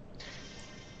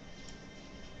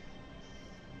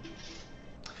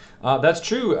 That's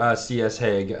true, C.S.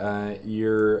 Haig.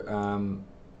 Your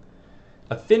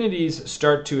affinities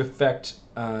start to affect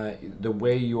the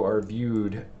way you are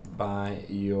viewed by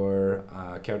your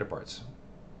counterparts,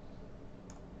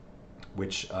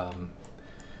 which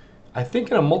I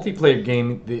think in a multiplayer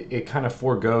game it kind of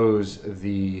foregoes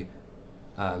the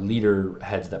leader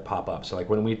heads that pop up. So like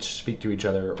when we speak to each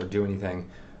other or do anything,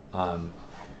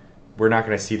 we're not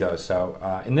going to see those. So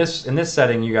in this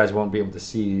setting, you guys won't be able to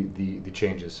see the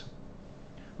changes,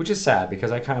 which is sad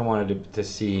because I kind of wanted to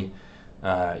see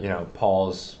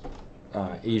Paul's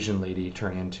Asian lady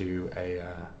turn into a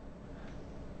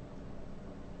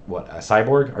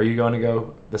cyborg? Are you going to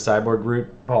go the cyborg route,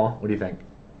 Paul? What do you think?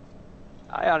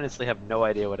 I honestly have no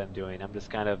idea what I'm doing. I'm just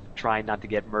kind of trying not to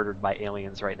get murdered by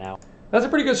aliens right now. That's a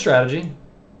pretty good strategy.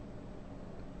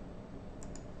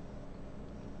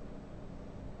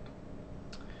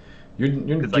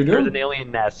 Because like there's an alien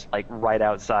nest like right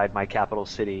outside my capital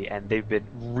city, and they've been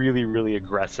really, really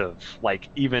aggressive. Like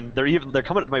they're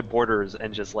coming to my borders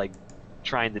and just like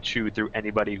trying to chew through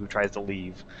anybody who tries to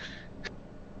leave.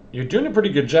 You're doing a pretty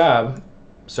good job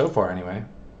so far, anyway.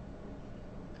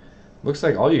 Looks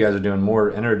like all you guys are doing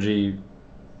more energy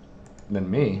than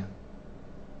me.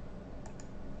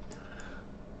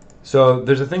 So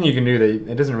there's a thing you can do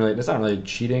that it's not really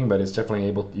cheating, but it's definitely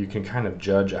you can kind of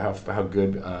judge how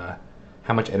good,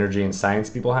 how much energy and science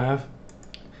people have.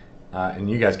 And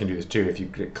you guys can do this too. If you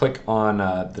click on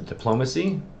the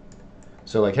diplomacy,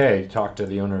 so like, hey, talk to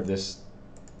the owner of this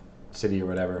city or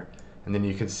whatever, and then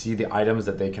you can see the items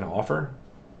that they can offer.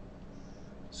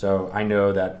 So I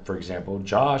know that, for example,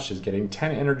 Josh is getting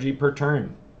 10 energy per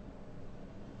turn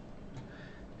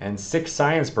and 6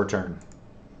 science per turn.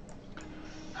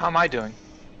 How am I doing?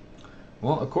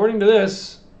 Well, according to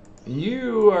this,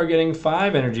 you are getting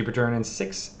 5 energy per turn and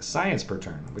 6 science per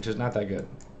turn, which is not that good.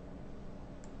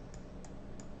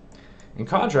 In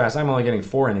contrast, I'm only getting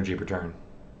 4 energy per turn,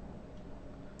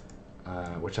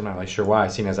 which I'm not really sure why,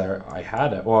 seeing as I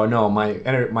had it. Well, no,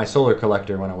 my solar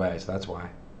collector went away, so that's why.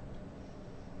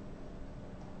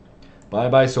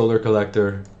 Bye-bye, solar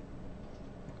collector.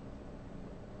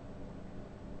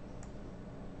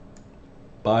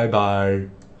 Bye-bye.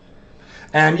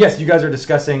 And yes, you guys are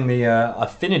discussing the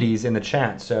affinities in the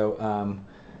chat. So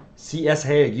CS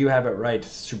Haig, you have it right.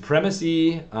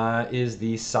 Supremacy is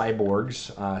the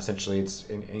cyborgs. Essentially, it's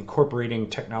incorporating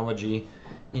technology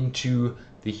into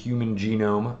the human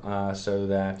genome so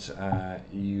that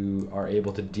you are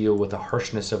able to deal with the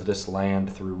harshness of this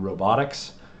land through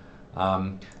robotics.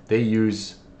 They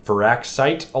use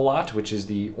Firaxite a lot, which is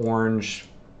the orange,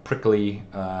 prickly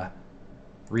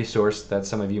resource that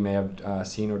some of you may have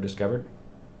seen or discovered.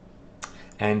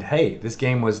 And hey, this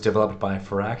game was developed by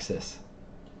Firaxis.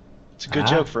 It's a good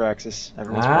joke, Firaxis.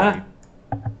 Everyone's proud.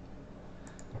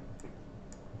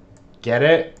 Get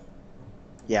it?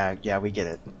 Yeah, we get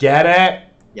it. Get it?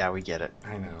 Yeah, we get it.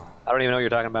 I know. I don't even know what you're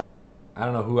talking about. I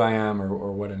don't know who I am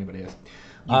or what anybody is.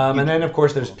 And then, of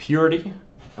course, there's Purity,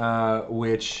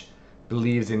 which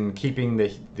believes in keeping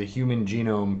the human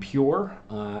genome pure,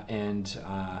 and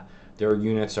their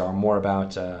units are more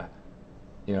about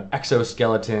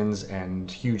exoskeletons and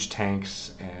huge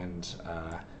tanks and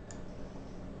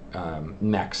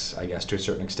mechs, I guess, to a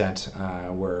certain extent,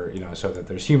 where so that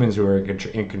there's humans who are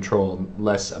in control,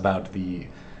 less about the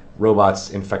robots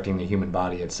infecting the human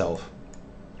body itself.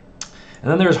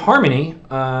 And then there's Harmony,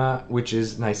 which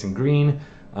is nice and green,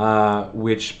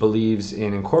 which believes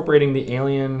in incorporating the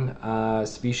alien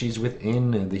species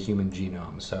within the human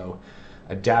genome. So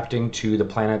adapting to the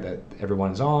planet that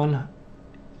everyone's on,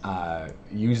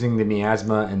 using the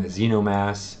miasma and the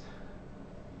xenomass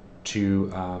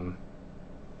to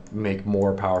make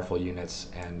more powerful units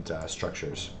and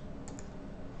structures.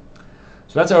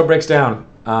 So that's how it breaks down.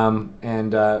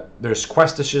 And there's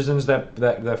quest decisions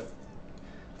that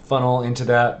funnel into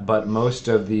that, but most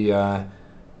of the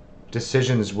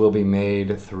decisions will be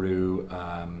made through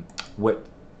what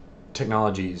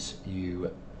technologies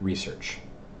you research.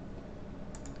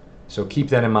 So keep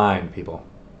that in mind, people.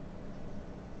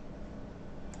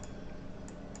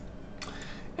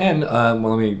 And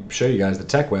well, let me show you guys the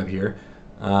tech web here.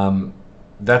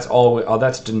 That's all.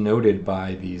 That's denoted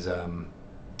by these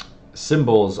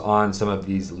symbols on some of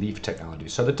these leaf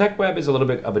technologies. So the tech web is a little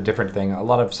bit of a different thing. A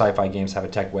lot of sci-fi games have a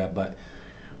tech web, but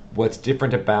what's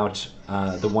different about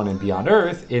the one in Beyond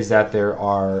Earth is that there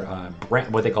are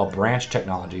what they call branch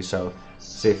technologies. So,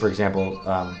 say for example,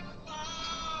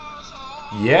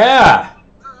 yeah,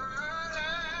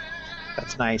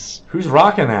 that's nice. Who's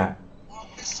rocking that?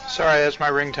 Sorry, that's my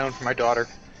ringtone for my daughter.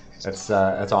 That's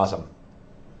awesome.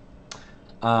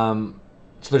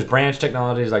 So there's branch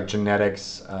technologies like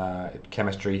genetics,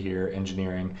 chemistry here,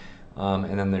 engineering,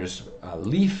 and then there's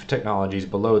leaf technologies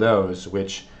below those,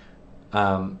 which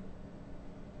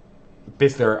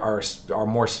basically are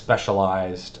more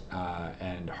specialized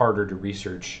and harder to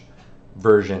research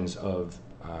versions of,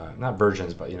 not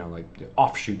versions, but like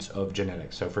offshoots of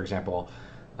genetics. So for example,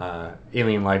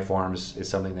 alien life forms is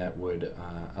something that would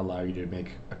allow you to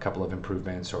make a couple of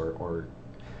improvements or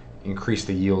increase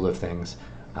the yield of things.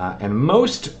 And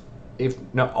most, if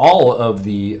not all, of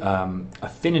the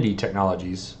affinity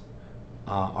technologies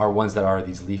are ones that are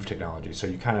these leaf technologies. So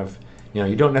you kind of,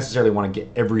 you don't necessarily want to get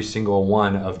every single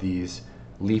one of these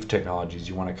leaf technologies.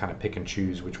 You want to kind of pick and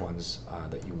choose which ones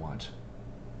that you want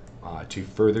to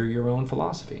further your own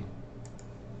philosophy.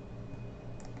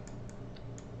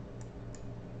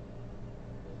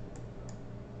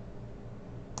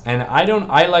 And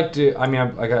I like to, I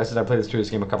mean, like I said, I played through this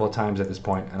game a couple of times at this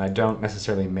point, and I don't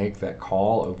necessarily make that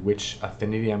call of which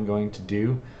affinity I'm going to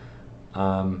do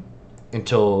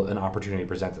until an opportunity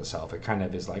presents itself. It kind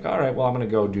of is like, all right, well, I'm going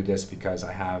to go do this because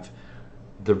I have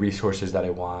the resources that I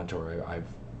want, or I've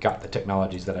got the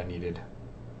technologies that I needed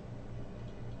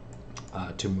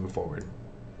to move forward.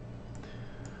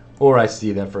 Or I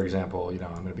see that, for example, you know,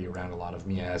 I'm going to be around a lot of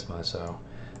miasma, so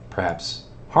perhaps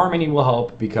Harmony will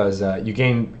help because you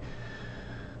gain.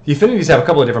 The affinities have a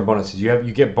couple of different bonuses.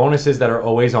 You get bonuses that are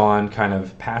always on, kind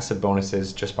of passive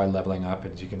bonuses just by leveling up,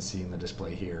 as you can see in the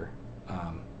display here.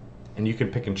 And you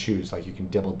can pick and choose, like you can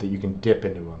dip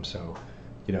into them. So,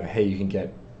 you know, hey, you can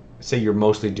get, say you're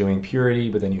mostly doing purity,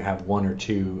 but then you have 1 or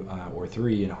 2 or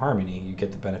 3 in harmony. You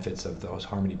get the benefits of those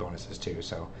harmony bonuses too.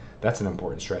 So that's an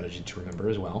important strategy to remember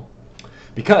as well,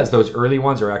 because those early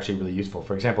ones are actually really useful.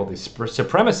 For example, the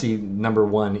supremacy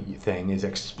 #1 thing is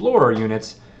explorer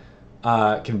units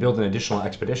can build an additional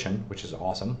expedition, which is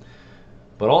awesome.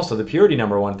 But also the purity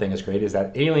 #1 thing is great, is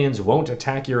that aliens won't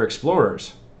attack your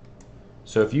explorers.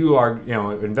 So if you are, you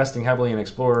know, investing heavily in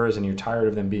explorers and you're tired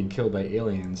of them being killed by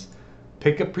aliens,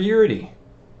 pick up purity.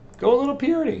 Go a little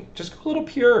purity. Just go a little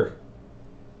pure.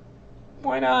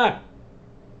 Why not?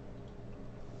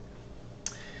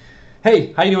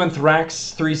 Hey, how you doing,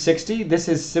 Thrax360? This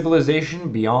is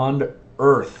Civilization Beyond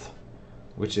Earth,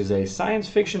 which is a science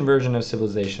fiction version of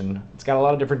Civilization. It's got a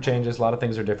lot of different changes. A lot of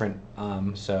things are different.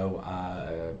 So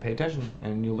pay attention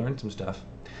and you'll learn some stuff.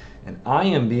 And I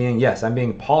am being, yes, I'm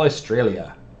being Paul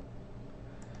Australia,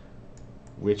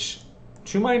 which,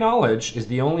 to my knowledge, is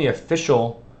the only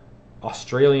official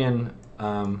Australian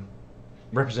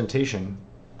representation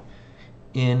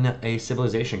in a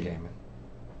Civilization game.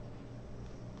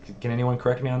 Can anyone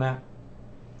correct me on that?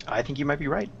 I think you might be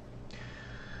right.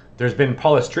 There's been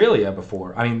Paul Australia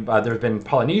before. I mean, there's been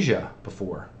Polynesia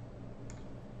before,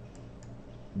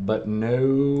 but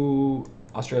no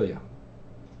Australia,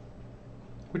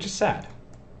 which is sad,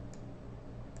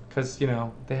 because, you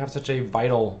know, they have such a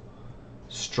vital,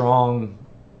 strong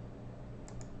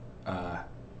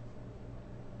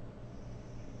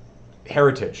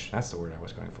heritage. That's the word I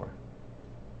was going for.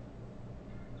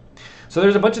 So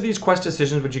there's a bunch of these quest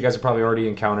decisions, which you guys have probably already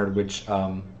encountered, which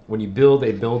when you build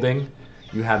a building,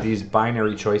 you have these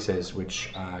binary choices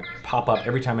which pop up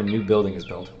every time a new building is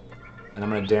built. And I'm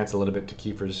going to dance a little bit to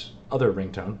Keefer's other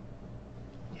ringtone.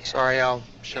 Sorry, I'll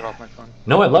shut off my phone.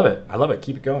 No, I love it. I love it.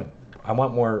 Keep it going. I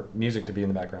want more music to be in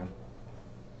the background.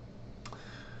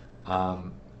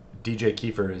 DJ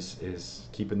Keefer is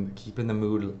keeping the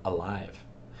mood alive.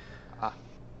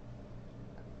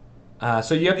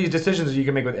 So you have these decisions that you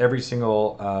can make with every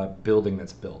single building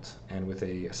that's built. And with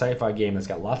a sci-fi game that's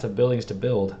got lots of buildings to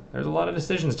build, there's a lot of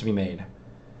decisions to be made.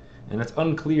 And it's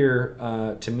unclear,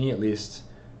 to me at least,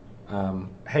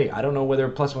 hey, I don't know whether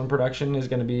 +1 production is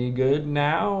going to be good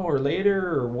now or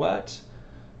later or what.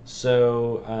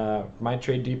 So my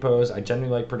trade depots, I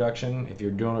generally like production. If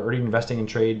you're already investing in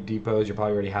trade depots, you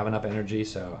probably already have enough energy.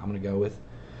 So I'm going to go with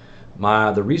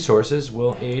the resources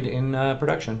will aid in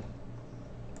production.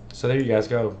 So there you guys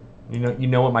go. You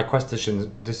know what my quest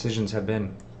decisions have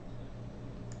been.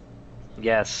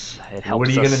 Yes, it helps. What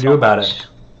are you us going to so do about much. it?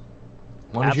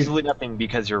 Why don't Absolutely nothing,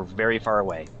 because you're very far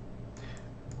away.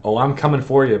 Oh, I'm coming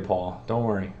for you, Paul. Don't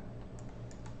worry.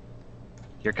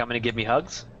 You're coming to give me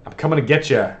hugs? I'm coming to get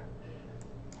you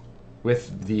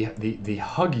with the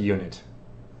hug unit.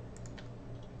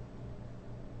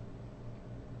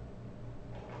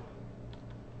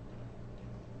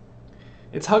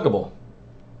 It's huggable.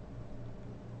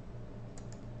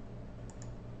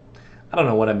 I don't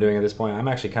know what I'm doing at this point. I'm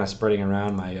actually kind of spreading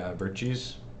around my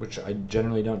virtues, which I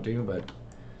generally don't do, but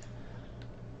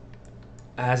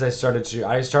as I started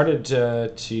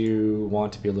to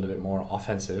want to be a little bit more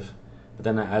offensive. But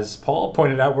then, as Paul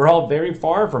pointed out, we're all very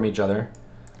far from each other,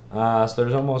 so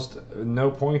there's almost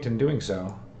no point in doing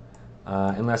so,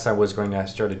 unless I was going to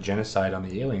start a genocide on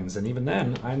the aliens. And even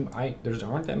then, there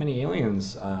aren't that many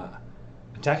aliens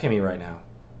attacking me right now.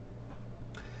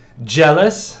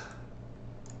 Jealous?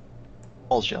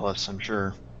 Paul's jealous, I'm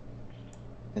sure,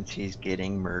 since he's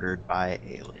getting murdered by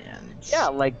aliens. Yeah,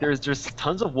 like there's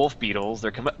tons of wolf beetles.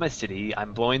 They're coming up my city.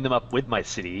 I'm blowing them up with my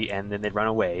city, and then they run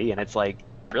away. And it's like,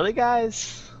 really,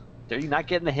 guys? Are you not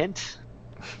getting the hint?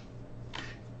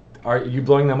 Are you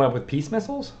blowing them up with peace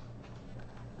missiles?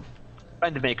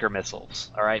 Trying to make her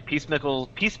missiles. All right, peace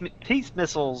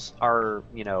missiles are,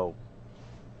 you know,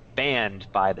 banned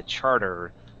by the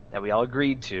charter that we all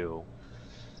agreed to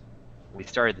when we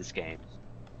started this game.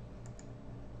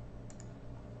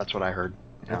 That's what I heard.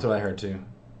 That's what I heard too.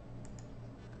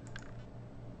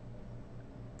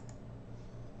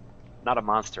 not a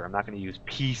monster. I'm not going to use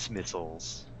peace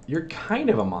missiles. You're kind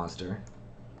of a monster.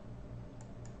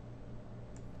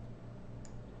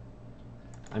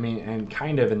 I mean, and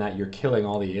kind of in that you're killing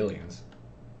all the aliens.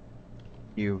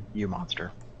 You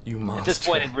monster. You monster. At this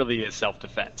point, it really is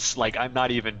self-defense. Like, I'm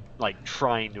not even like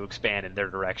trying to expand in their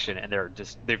direction, and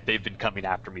they've been coming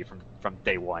after me from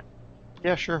day one.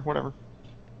 Yeah, sure, whatever.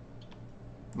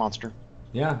 Monster.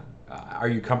 Yeah. Are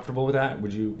you comfortable with that?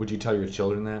 Would you tell your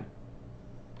children that?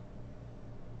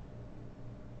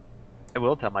 I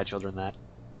will tell my children that.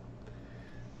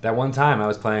 That one time I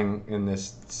was playing in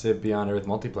this Civ Beyond Earth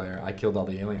multiplayer, I killed all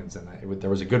the aliens, and there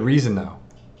was a good reason though.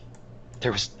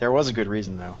 There was a good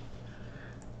reason though.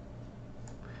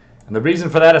 And the reason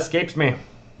for that escapes me.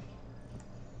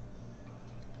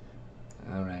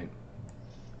 All right.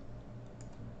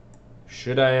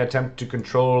 Should I attempt to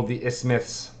control the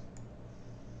isthmus?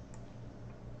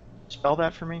 Spell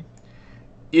that for me.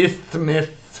 Isthmus.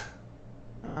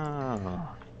 Oh.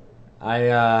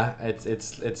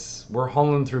 We're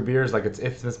hauling through beers like it's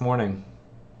Isthmus morning.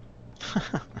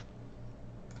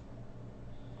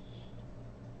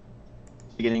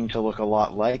 Beginning to look a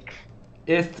lot like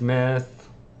Isthmus.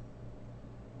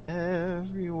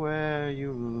 everywhere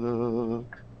you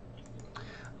look.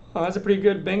 Oh, that's a pretty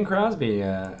good Bing Crosby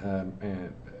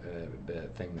thing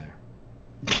there.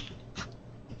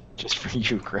 Just for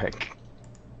you, Greg.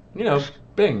 You know,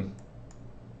 Bing.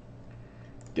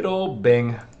 Good old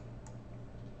Bing.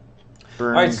 All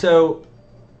right, so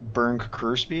Bern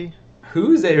Crosby.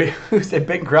 who's a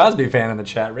Bing Crosby fan in the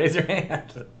chat? Raise your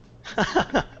hand.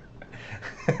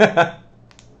 That's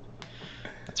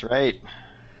right.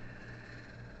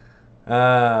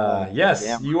 Yes,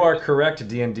 damn you are correct,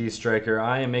 D&D Striker.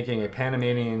 I am making a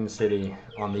Panamanian city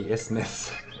on the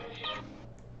isthmus.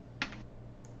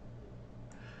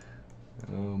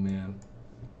 Oh, man.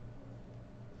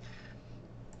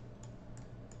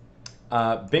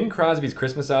 Bing Crosby's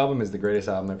Christmas album is the greatest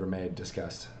album ever made,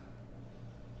 discussed.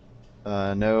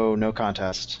 No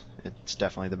contest. It's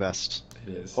definitely the best.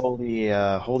 It is.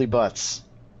 Holy butts.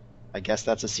 I guess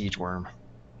that's a siege worm.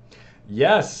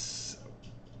 Yes!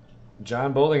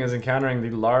 John Bowling is encountering the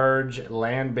large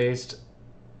land-based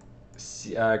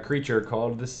creature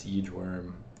called the siege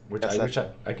worm, which Yes, I wish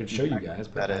I could show you guys,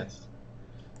 but That I is.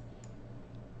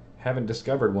 haven't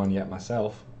discovered one yet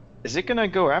myself. Is it gonna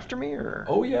go after me or?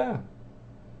 Oh, yeah.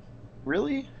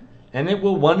 Really? And it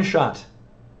will one-shot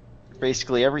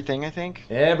Basically everything, I think.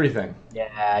 everything.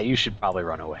 Yeah, you should probably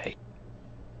run away.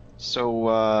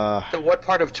 So So what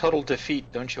part of total defeat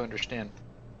don't you understand?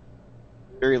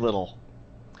 very little.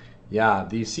 Yeah,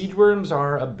 the siege worms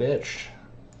are a bitch.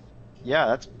 Yeah,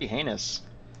 that's pretty heinous.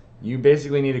 You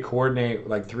basically need to coordinate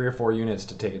like 3 or 4 units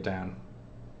to take it down.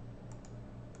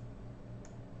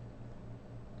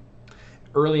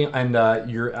 Early and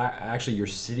actually your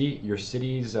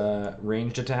city's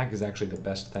ranged attack is actually the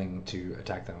best thing to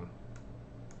attack them.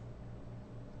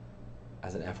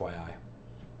 As an FYI.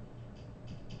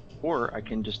 Or I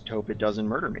can just hope it doesn't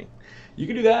murder me. You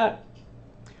can do that.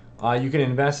 You can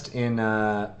invest in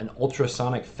an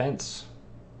ultrasonic fence.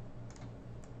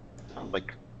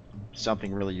 Like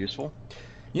something really useful.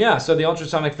 Yeah, so the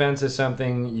ultrasonic fence is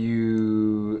something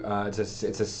it's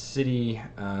a city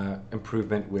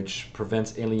improvement which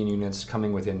prevents alien units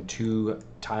coming within 2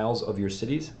 tiles of your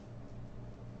cities.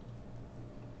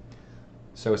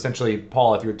 So essentially,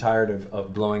 Paul, if you're tired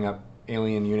of blowing up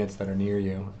alien units that are near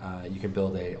you, you can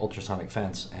build a ultrasonic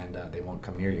fence and they won't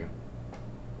come near you.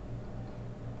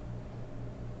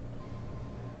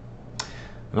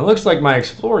 And it looks like my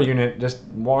Explorer unit just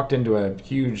walked into a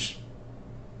huge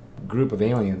group of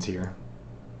aliens here.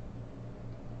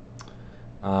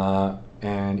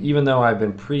 And even though I've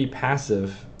been pretty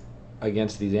passive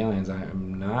against these aliens, I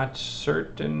am not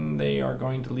certain they are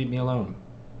going to leave me alone.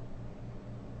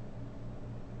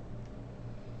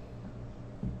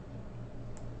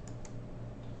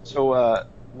 So,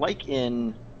 like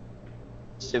in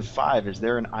Civ 5, is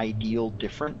there an ideal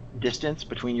different distance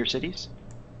between your cities?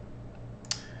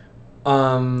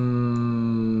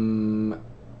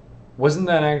 Wasn't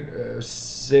that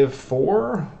Civ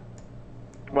 4?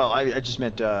 Well, I just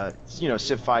meant,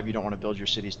 Civ 5, you don't want to build your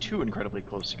cities too incredibly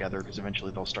close together because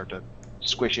eventually they'll start to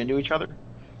squish into each other.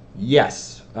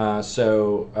 Yes.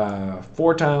 So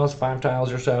 4 tiles, 5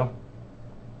 tiles or so.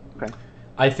 Okay.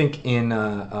 I think in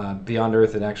Beyond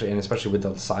Earth, it actually, and especially with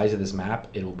the size of this map,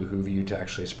 it'll behoove you to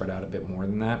actually spread out a bit more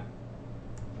than that.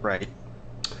 Right.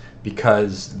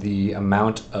 Because the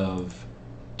amount of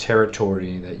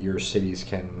territory that your cities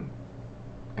can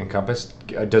encompass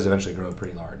does eventually grow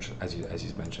pretty large, as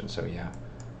he's mentioned. So yeah,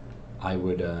 I'd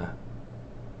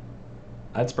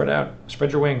spread out,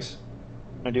 spread your wings.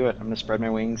 gonna do it. I'm gonna spread my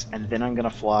wings, and then I'm gonna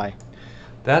fly.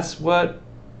 That's what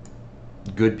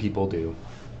good people do.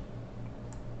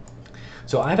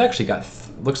 So I've actually got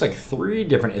looks like 3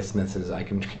 different isthmuses I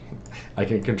can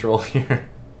control here.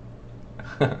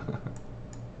 I'm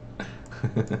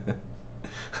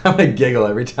gonna giggle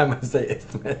every time I say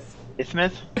isthmus.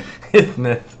 Isthmus?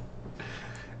 Isthmus.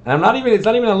 And I'm not even. It's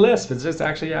not even a lisp. It's just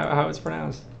actually how it's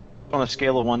pronounced. On a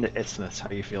scale of 1 to isthmus, how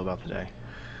do you feel about today?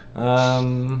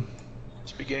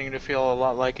 It's beginning to feel a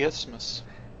lot like Isthmus.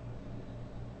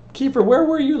 Keefer, where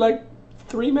were you like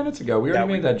 3 minutes ago? We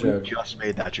already made that joke. We just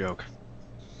made that joke.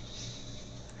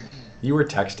 You were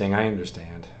texting. I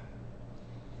understand.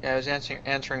 Yeah, I was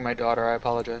answering my daughter. I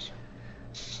apologize.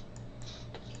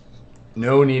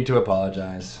 No need to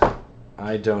apologize.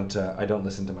 I don't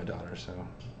listen to my daughter, so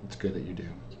it's good that you do. You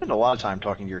spend a lot of time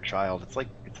talking to your child. It's like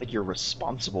you're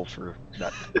responsible for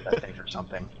that thing or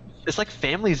something. It's like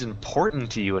family's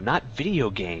important to you and not video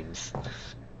games.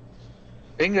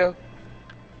 Bingo.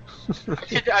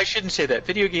 I shouldn't say that.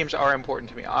 Video games are important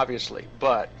to me, obviously,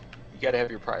 but you got to have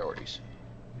your priorities.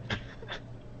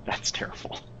 That's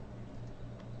terrible.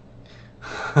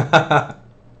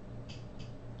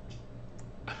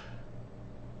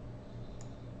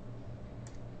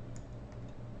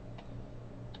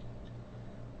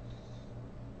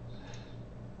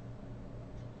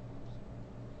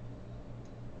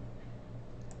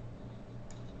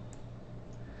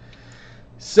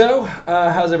 So,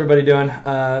 how's everybody doing?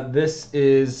 This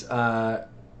is The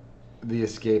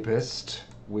Escapist.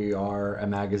 We are a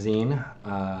magazine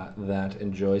that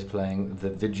enjoys playing the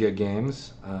video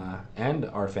games and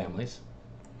our families.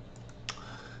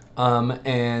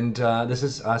 This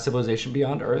is Civilization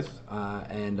Beyond Earth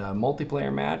and a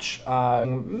multiplayer match.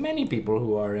 Many people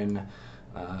who are in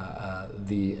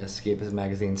the Escapist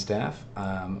magazine staff,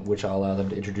 which I'll allow them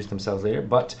to introduce themselves later.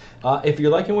 But if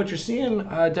you're liking what you're seeing,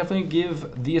 definitely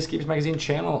give the Escapist magazine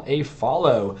channel a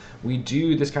follow. We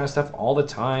do this kind of stuff all the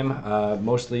time.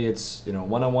 Mostly it's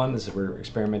one-on-one. We're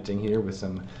experimenting here with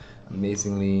some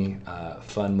amazingly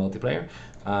fun multiplayer,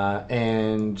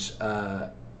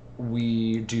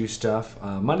 we do stuff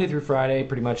Monday through Friday,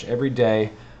 pretty much every day.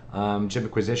 Gym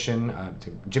Acquisition,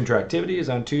 Gym Tour Activity is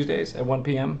on Tuesdays at 1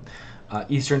 p.m.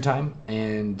 Eastern Time,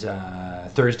 and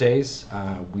Thursdays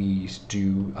we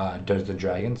do Dungeons and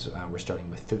Dragons. We're starting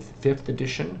with 5th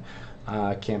edition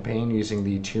campaign using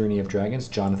the Tyranny of Dragons.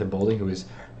 Jonathan Boulding, who is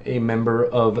a member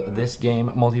of this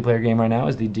multiplayer game right now,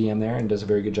 is the DM there and does a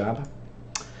very good job.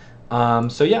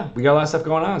 So yeah, we got a lot of stuff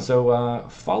going on, so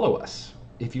follow us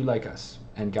if you like us.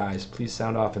 And guys, please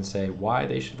sound off and say why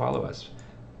they should follow us.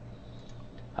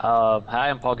 Hi,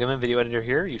 I'm Paul Goodman, video editor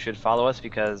here. You should follow us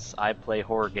because I play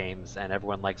horror games and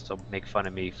everyone likes to make fun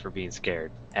of me for being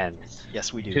scared. And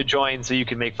yes, we do. To join so you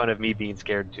can make fun of me being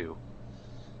scared too.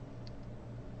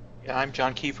 Yeah, I'm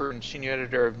John Keefer, and senior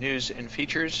editor of News and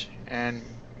Features, and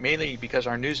mainly because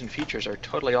our news and features are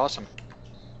totally awesome.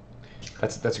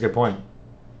 That's a good point.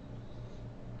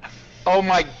 Oh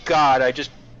my God!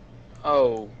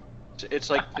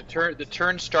 It's like the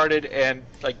turn started and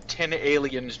like 10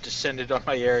 aliens descended on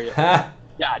my area.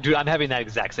 Yeah, dude, I'm having that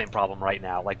exact same problem right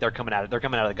now. Like they're coming out of the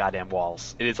goddamn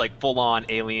walls. It is like full on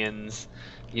aliens.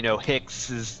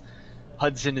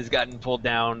 Hudson has gotten pulled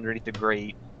down underneath the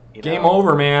grate. Game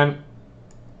over, man.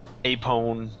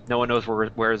 Apone. No one knows where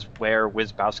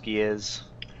Wizbowski is.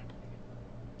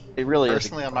 It really is.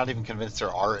 Personally, I'm not even convinced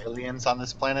there are aliens on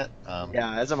this planet.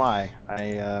 Yeah, as am I.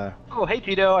 Oh, hey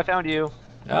Tito, I found you.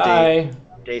 Hi.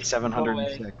 Day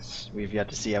 706. We've yet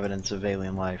to see evidence of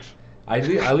alien life. I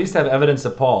at least have evidence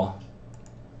of Paul.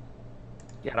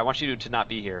 Yeah, I want you to not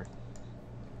be here.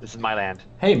 This is my land.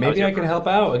 Hey, maybe I can help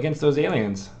out against those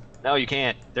aliens. No, you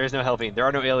can't. There's no helping. There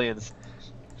are no aliens.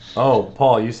 Oh,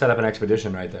 Paul, you set up an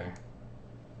expedition right there.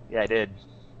 Yeah, I did.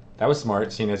 That was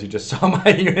smart, seeing as you just saw my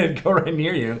unit go right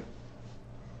near you.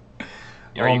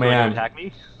 Are you going to attack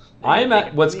me? I am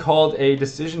at what's called a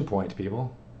decision point,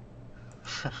 people.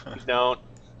 Don't.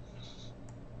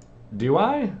 Do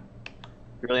I? It'd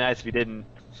be really nice if you didn't.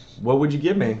 What would you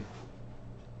give me?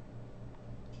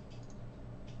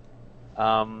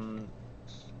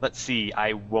 Let's see.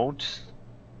 I won't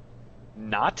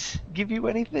not give you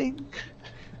anything.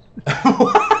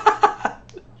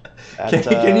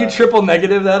 Can you triple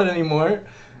negative that anymore?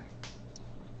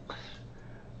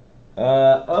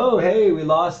 Oh, hey, we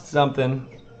lost something.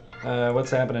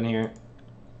 What's happening here?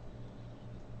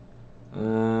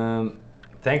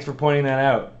 Thanks for pointing that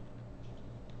out.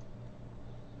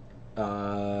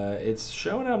 It's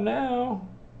showing up now,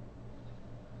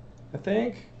 I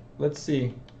think. Let's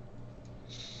see.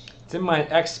 It's in my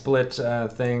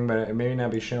XSplit thing, but it may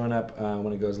not be showing up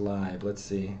when it goes live. Let's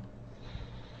see.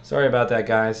 Sorry about that,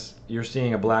 guys. You're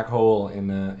seeing a black hole in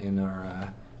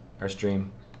our stream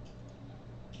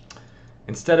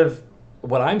instead of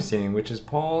what I'm seeing, which is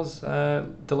Paul's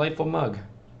delightful mug,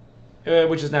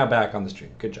 which is now back on the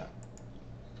stream. Good job.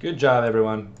 Good job,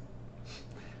 everyone.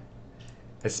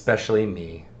 Especially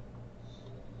me.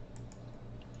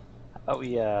 Oh,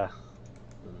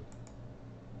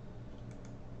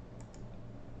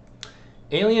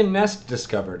 Alien nest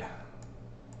discovered.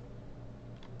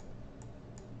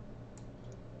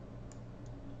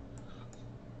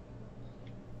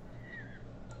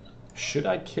 Should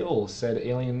I kill said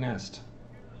alien nest?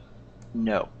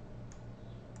 No.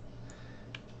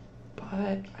 But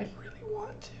I really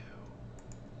want to.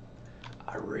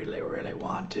 I really, really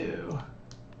want to.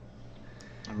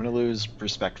 I'm going to lose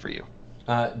respect for you.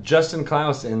 Justin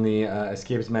Klaus in the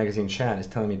Escapist magazine chat is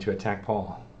telling me to attack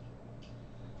Paul.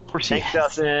 Of course Thanks,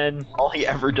 Justin. All he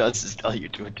ever does is tell you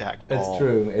to attack Paul. It's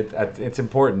true. It's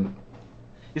important.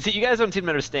 You see, you guys don't seem to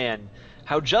understand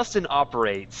how Justin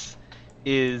operates.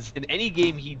 Is in any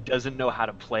game he doesn't know how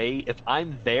to play, if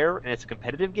I'm there and it's a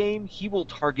competitive game, he will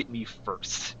target me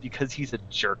first because he's a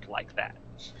jerk like that.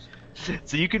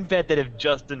 So you can bet that if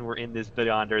Justin were in this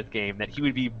Beyond Earth game, that he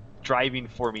would be driving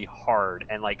for me hard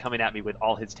and like coming at me with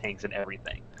all his tanks and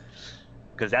everything.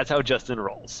 Because that's how Justin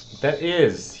rolls. That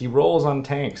is. He rolls on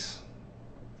tanks.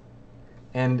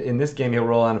 And in this game he'll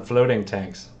roll on floating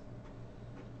tanks.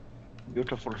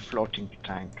 Beautiful floating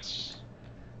tanks.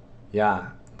 Yeah.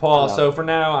 Paul, so for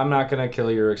now, I'm not going to kill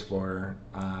your explorer.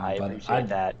 I but appreciate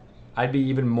that. I'd be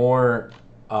even more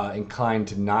inclined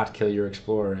to not kill your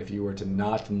explorer if you were to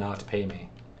not pay me.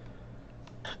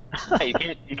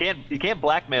 You can't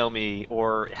blackmail me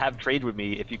or have trade with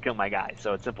me if you kill my guy.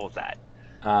 So it's simple as that.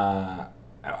 I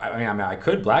mean, I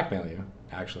could blackmail you,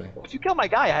 actually. If you kill my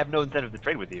guy, I have no incentive to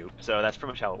trade with you. So that's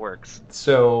pretty much how it works.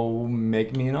 So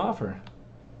make me an offer.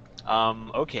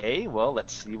 Okay, well,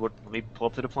 let's see. Let me pull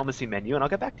up the diplomacy menu, and I'll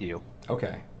get back to you.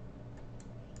 Okay.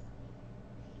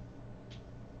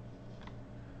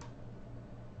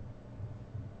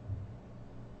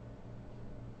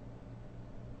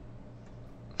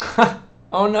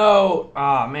 Oh no!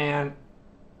 Ah, man.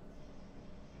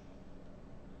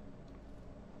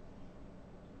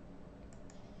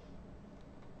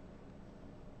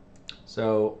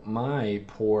 So my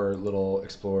poor little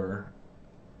explorer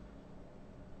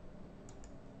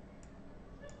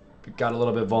got a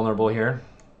little bit vulnerable here.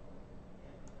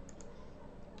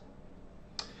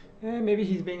 And maybe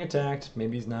he's being attacked,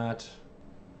 maybe he's not.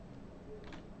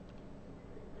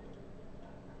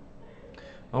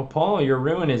 Oh, Paul, your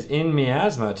ruin is in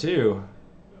miasma too.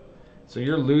 So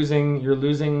you're losing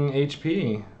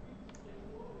HP.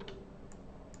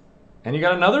 And you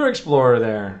got another explorer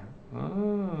there.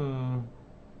 Oh.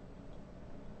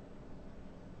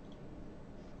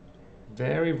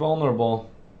 Very vulnerable.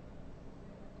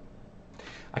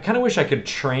 I kind of wish I could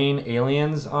train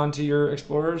aliens onto your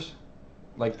explorers,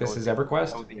 like this is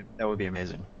EverQuest. That would be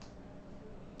amazing.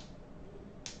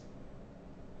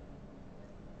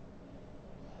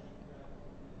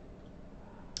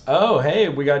 Oh, hey,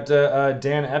 we got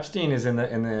Dan Epstein is in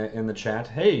the chat.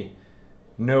 Hey,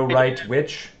 no right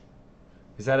witch.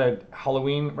 Is that a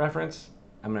Halloween reference?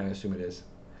 I'm gonna assume it is.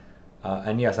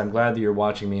 And yes, I'm glad that you're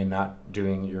watching me and not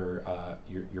doing your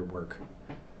work.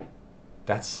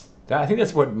 I think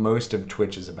that's what most of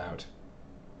Twitch is about.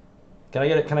 Can I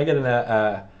get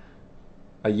a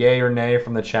yay or nay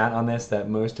from the chat on this? That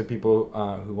most of people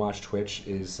who watch Twitch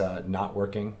is not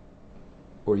working,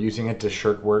 or using it to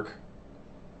shirk work,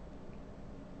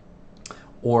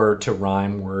 or to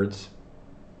rhyme words.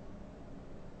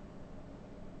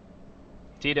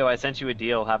 Tito, I sent you a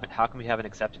deal. How come you haven't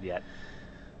accepted yet?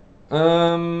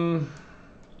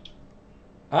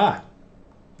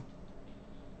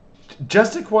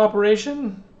 Just a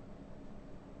cooperation?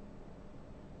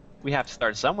 We have to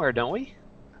start somewhere, don't we?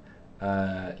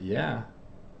 Yeah.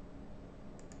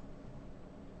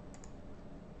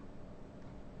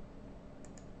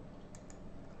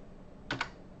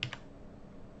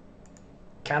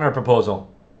 Counter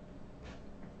proposal.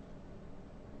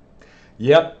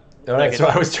 Yep. All right, so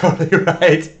I was totally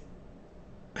right.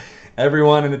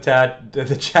 Everyone in the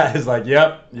chat is like,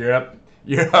 yep.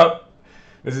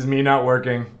 This is me not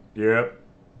working. Yep.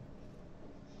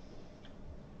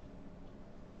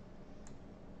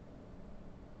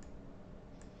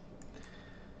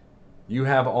 You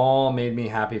have all made me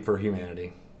happy for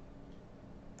humanity.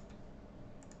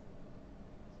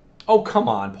 Oh, come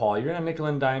on, Paul. You're gonna nickel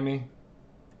and dime me?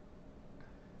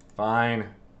 Fine.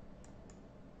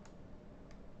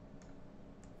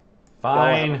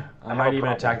 Fine. I might even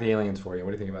attack the aliens for you.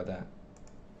 What do you think about that?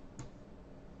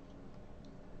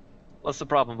 What's the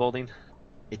problem, Bolding?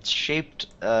 It's shaped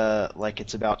like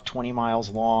it's about 20 miles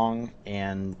long,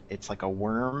 and it's like a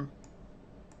worm.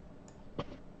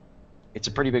 It's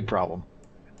a pretty big problem.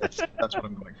 That's what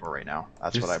I'm going for right now.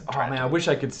 That's what I'm trying Oh man, to I do. wish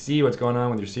I could see what's going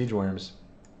on with your siege worms.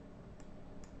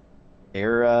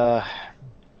 They're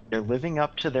living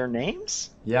up to their names?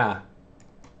 Yeah,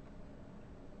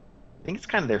 I think it's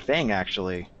kind of their thing,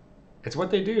 actually. it's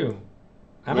what they do.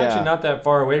 I'm Yeah. actually not that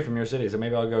far away from your city, so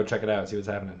maybe I'll go check it out, see what's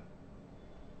happening.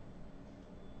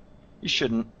 You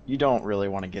shouldn't. You don't really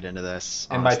want to get into this.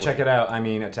 And by honestly. check it out, I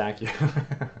mean attack you.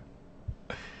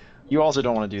 You also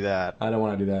don't want to do that, I don't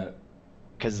want to do that.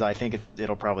 because I think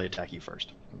it'll probably attack you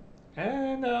first.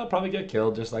 And I'll probably get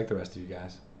killed just like the rest of you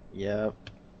guys. Yep.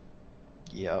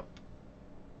 Yep.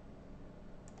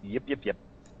 Yep.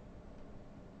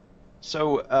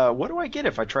 So, what do I get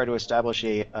if I try to establish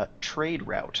a trade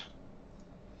route?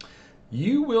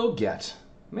 You will get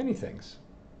many things.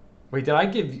 Wait, did I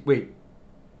give you... Wait.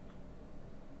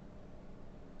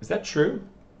 Is that true?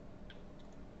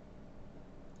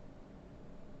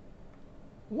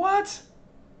 What? What's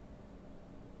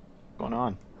going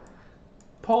on?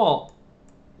 Paul.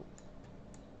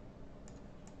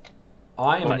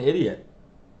 I am What? an idiot.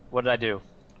 What did I do?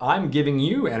 I'm giving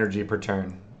you energy per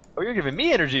turn. Oh, you're giving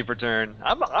me energy per turn.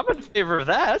 I'm in favor of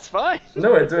that. That's fine.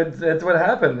 No, it's what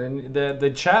happened. And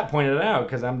the chat pointed it out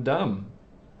because I'm dumb.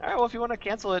 All right. Well, if you want to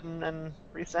cancel it and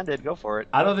resend it, go for it.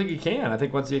 I don't think you can. I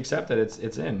think once you accept it,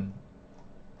 it's in.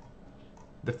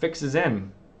 The fix is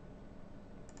in.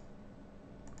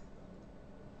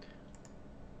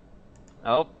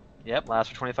 Oh, yep.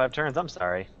 Lasts for 25 turns. I'm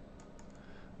sorry.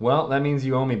 Well, that means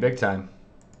you owe me big time.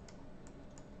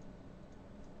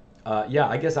 Yeah,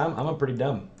 I guess I'm a pretty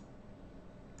dumb.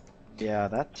 Yeah,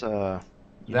 that's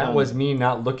That was me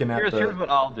not looking at Here's what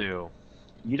I'll do.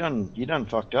 you done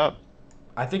fucked up.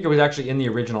 I think it was actually in the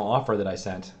original offer that I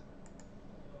sent.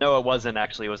 No, it wasn't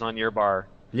actually. It was on your bar.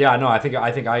 Yeah, no, I think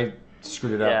I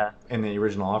screwed it up Yeah. in the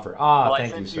original offer. Ah, Well, I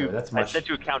thank sent you, sir. That's much. I sent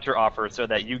you a counter offer so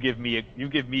that you give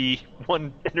me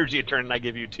one energy a turn and I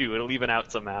give you two. It'll even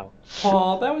out somehow.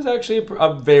 Paul, that was actually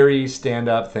a very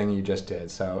stand-up thing you just did.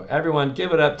 So everyone,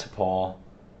 give it up to Paul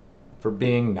for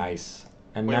being nice.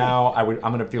 And now I'm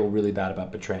gonna feel really bad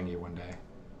about betraying you one day.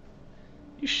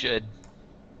 You should.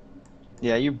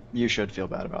 Yeah, you should feel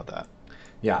bad about that.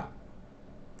 Yeah.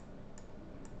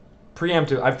 I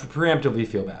preemptively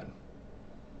feel bad.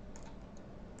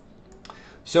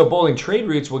 So bowling trade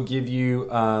routes will give you,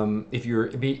 if you're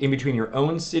in between your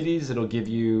own cities, it'll give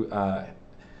you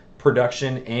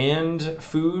production and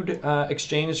food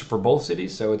exchange for both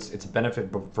cities. So it's a benefit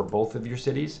for both of your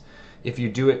cities. If you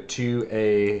do it to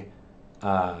a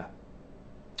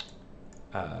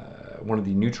one of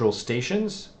the neutral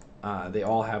stations, they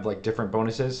all have like different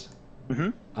bonuses.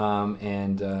 Mm-hmm.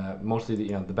 And mostly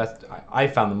the best I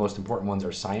found the most important ones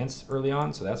are science early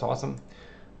on, so that's awesome.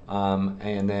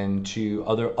 And then to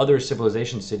other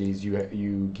civilization cities,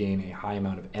 you gain a high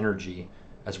amount of energy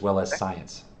as well as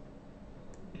science.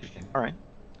 All right.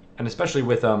 And especially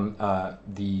with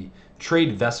the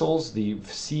trade vessels, the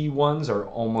sea ones are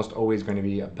almost always going to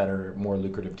be a better, more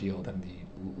lucrative deal than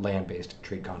the land-based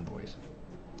trade convoys.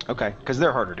 Okay, because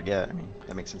they're harder to get. I mean,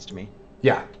 that makes sense to me.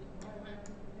 Yeah.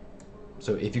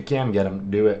 So if you can get them,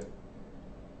 do it.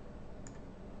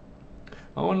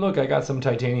 Oh, and look, I got some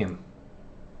titanium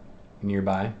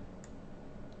nearby.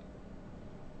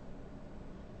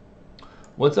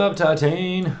 What's up,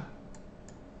 Titane?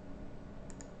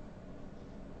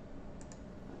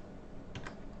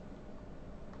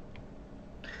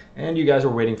 And you guys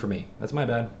were waiting for me. That's my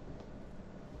bad.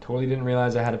 Totally didn't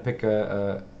realize I had to pick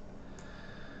a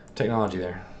technology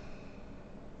there.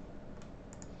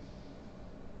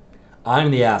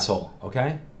 I'm the asshole,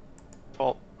 okay?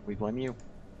 Fault. We blame you.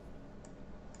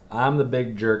 I'm the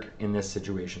big jerk in this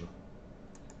situation.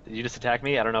 Did you just attack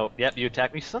me? I don't know. Yep, you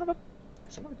attacked me. Son of a.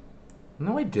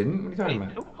 No, I didn't. What are you talking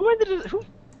Wait, about? who ended it? Who?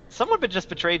 Someone just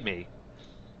betrayed me.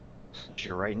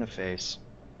 You're right in the face.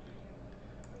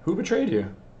 Who betrayed you?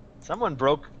 Someone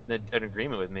broke an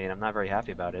agreement with me, and I'm not very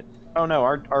happy about it. Oh no,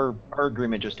 our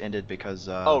agreement just ended because.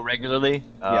 Oh, regularly?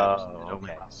 Yeah. Oh, it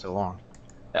only okay. lasts so long.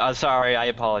 Sorry, I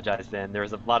apologize then. There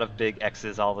was a lot of big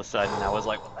X's all of a sudden, and I was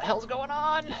like, what the hell's going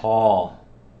on? Paul.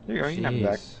 There you go. You can have it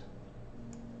back. Jeez.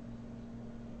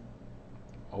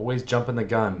 Always jumping the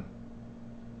gun.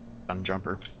 Gun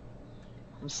jumper.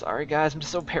 I'm sorry, guys. I'm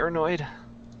just so paranoid.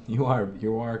 You are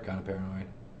kind of paranoid.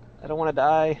 I don't want to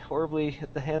die horribly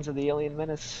at the hands of the alien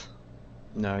menace.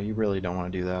 No, you really don't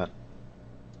want to do that.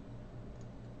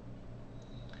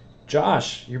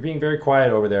 Josh, you're being very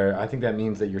quiet over there. I think that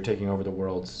means that you're taking over the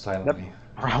world silently.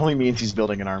 probably means he's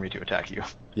building an army to attack you.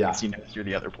 Yeah. He knows you're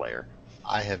the other player.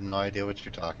 I have no idea what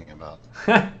you're talking about.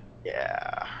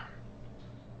 Yeah.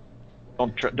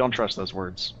 Don't trust those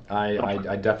words. I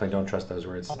definitely don't trust those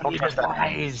words. Don't trust that.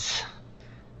 Eyes.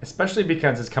 Especially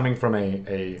because it's coming from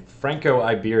a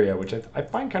Franco-Iberia, which I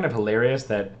find kind of hilarious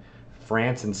that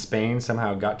France and Spain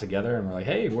somehow got together and were like,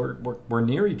 hey, we're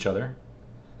near each other.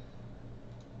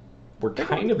 We're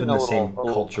kind of in the same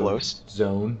culture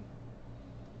zone.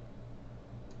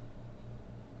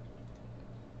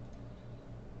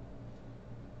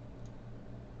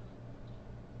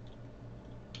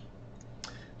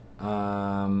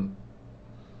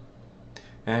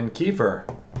 And Keefer,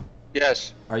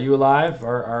 Yes. are you alive?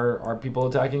 Are people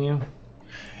attacking you?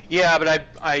 Yeah, but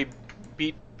I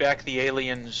beat back the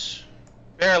aliens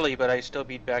barely, but I still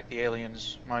beat back the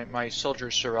aliens. My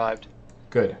soldiers survived.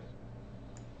 Good.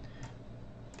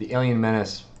 The alien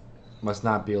menace must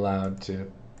not be allowed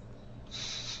to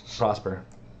prosper.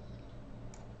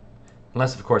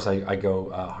 Unless, of course, I go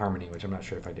Harmony, which I'm not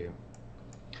sure if I do.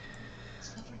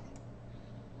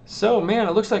 So, man,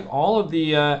 it looks like all of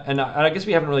the... and I guess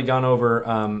we haven't really gone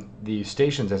over the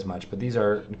stations as much, but these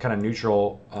are kind of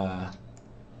neutral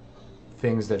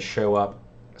things that show up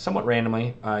somewhat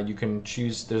randomly. You can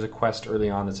choose... There's a quest early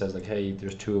on that says, like, hey,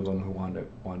 there's 2 of them who want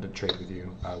to trade with you.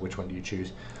 Which one do you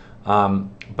choose?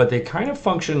 But they kind of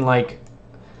function like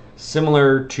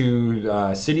similar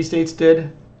to city-states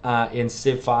did in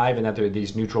Civ 5, in that there are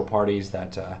these neutral parties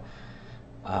that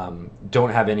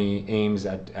don't have any aims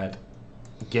at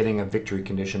getting a victory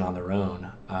condition on their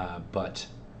own, but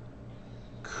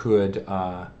could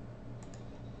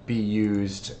be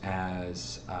used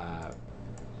as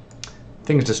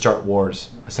things to start wars,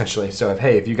 essentially. So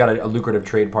if you got a lucrative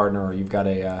trade partner, or you've got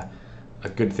a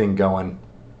good thing going,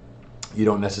 you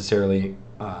don't necessarily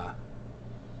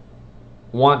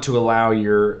want to allow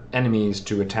your enemies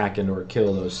to attack and or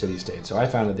kill those city-states. So I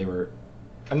found that they were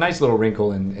a nice little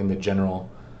wrinkle in the general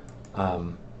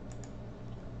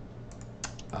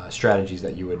strategies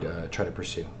that you would try to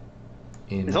pursue.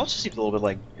 It also seems a little bit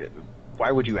like,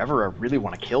 why would you ever really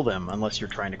want to kill them unless you're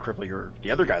trying to cripple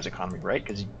the other guy's economy, right?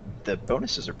 Because the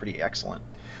bonuses are pretty excellent.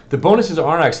 The bonuses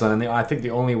are excellent, and I think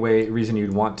the only reason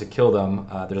you'd want to kill them,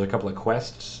 there's a couple of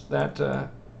quests that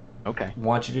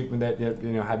want you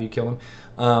to have you kill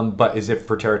them, but is it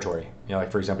for territory?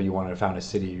 Like for example, you wanted to found a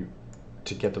city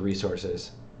to get the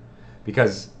resources,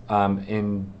 because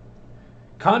in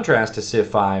contrast to Civ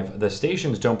 5, the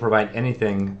stations don't provide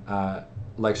anything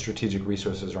like strategic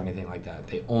resources or anything like that.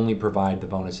 They only provide the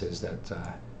bonuses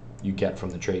that you get from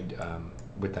the trade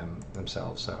with them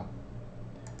themselves. So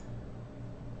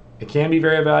it can be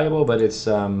very valuable, but it's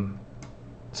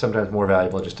sometimes more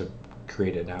valuable just to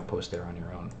create an outpost there on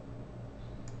your own.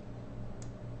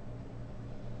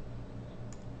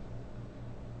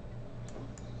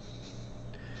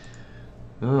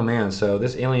 Oh man, so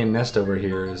this alien nest over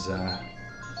here is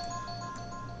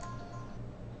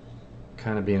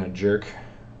kind of being a jerk.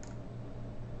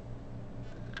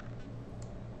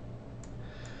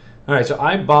 Alright, so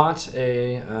I bought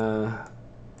a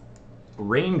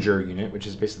ranger unit, which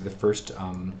is basically the first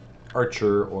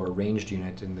archer or ranged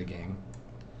unit in the game.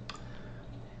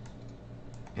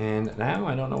 And now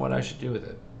I don't know what I should do with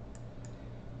it.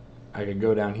 I could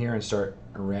go down here and start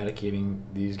eradicating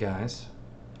these guys.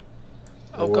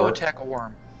 Oh, go attack a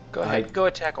worm. Go ahead, go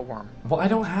attack a worm. Well, I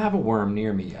don't have a worm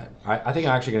near me yet. I think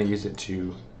I'm actually going to use it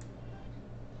to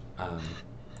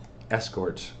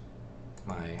escort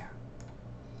my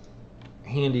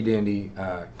handy-dandy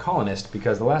colonist,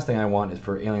 because the last thing I want is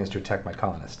for aliens to attack my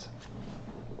colonists.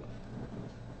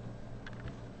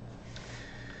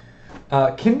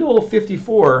 Kindle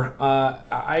 54,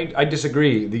 I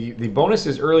disagree. The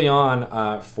bonuses early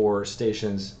on for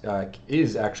stations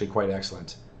is actually quite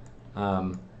excellent.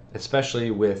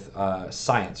 Especially with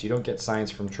science. You don't get science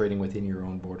from trading within your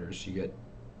own borders. You get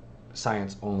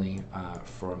science only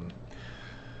from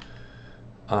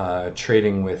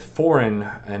trading with foreign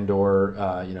and or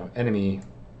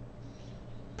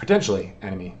potentially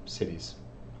enemy cities.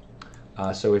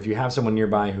 So if you have someone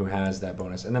nearby who has that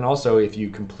bonus, and then also if you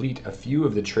complete a few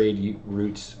of the trade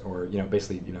routes, or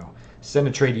basically send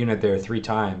a trade unit there 3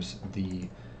 times, the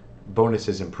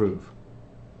bonuses improve.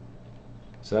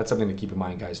 So that's something to keep in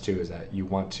mind, guys, too, is that you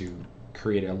want to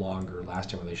create a longer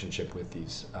lasting relationship with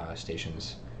these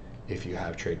stations if you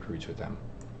have trade routes with them.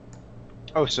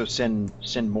 Oh, so send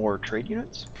more trade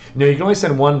units? No, you can only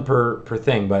send 1 per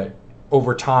thing, but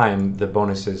over time the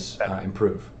bonuses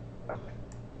improve. Okay.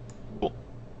 Cool.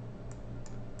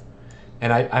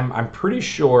 And I'm pretty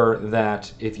sure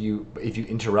that if you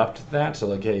interrupt that, so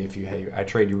like, hey, I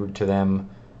trade you to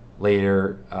them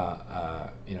later,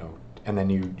 and then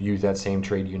you use that same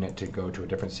trade unit to go to a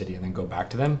different city and then go back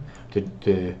to them,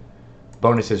 the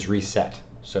bonuses reset.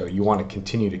 So you want to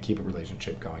continue to keep a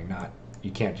relationship going.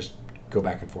 You can't just go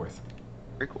back and forth.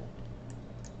 Very cool.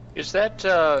 Is that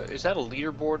a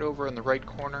leaderboard over in the right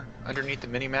corner underneath the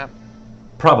minimap?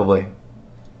 Probably.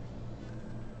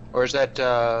 Or is that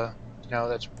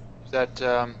no? Is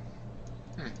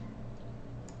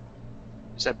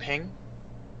that ping?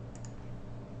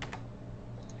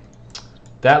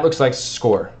 That looks like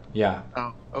score. Yeah.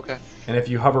 Oh, okay. And if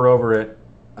you hover over it,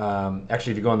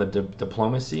 actually, if you go in the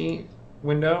diplomacy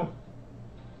window,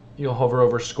 you'll hover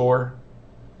over score,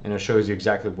 and it shows you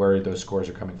exactly where those scores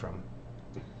are coming from.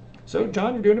 So,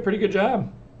 John, you're doing a pretty good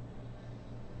job.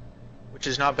 Which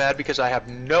is not bad because I have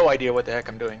no idea what the heck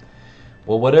I'm doing.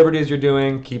 Well, whatever it is you're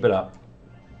doing, keep it up.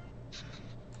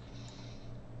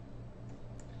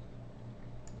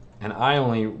 And I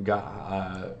only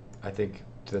got, I think,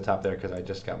 to the top there because I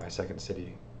just got my second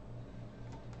city.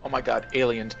 Oh my god,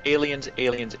 aliens, aliens,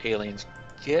 aliens, aliens.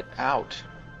 Get out.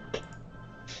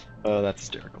 Oh, that's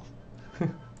hysterical.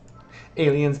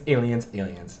 Aliens, aliens,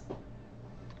 aliens.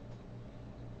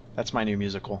 That's my new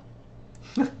musical.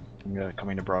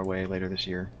 Coming to Broadway later this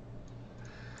year.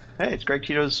 Hey, it's Greg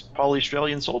Tito's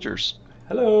Poly-Australian Soldiers.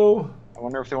 Hello. I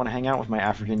wonder if they want to hang out with my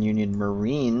African Union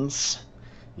Marines.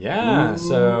 Yeah,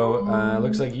 so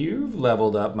looks like you've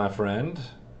leveled up, my friend.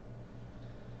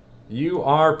 You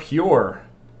are pure.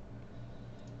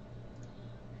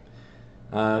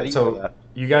 So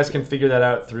you guys can figure that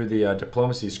out through the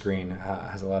diplomacy screen.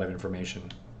 Has a lot of information.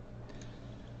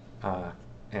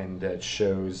 And it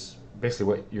shows basically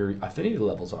what your affinity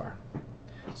levels are.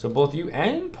 So both you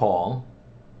and Paul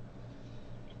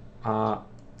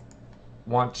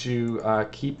want to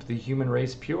keep the human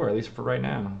race pure, at least for right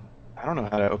now. I don't know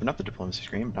how to open up the diplomacy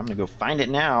screen, but I'm going to go find it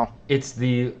now. It's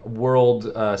the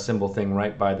world symbol thing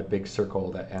right by the big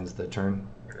circle that ends the turn.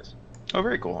 There it is. Oh,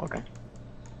 very cool. Okay.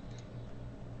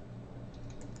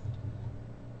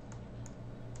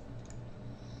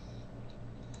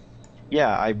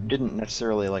 Yeah, I didn't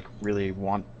necessarily really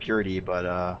want purity,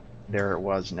 but there it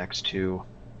was next to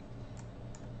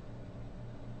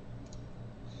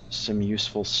some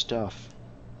useful stuff.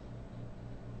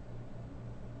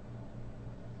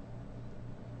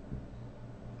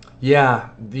 Yeah,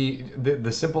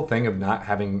 the simple thing of not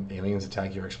having aliens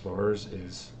attack your explorers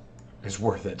is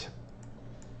worth it.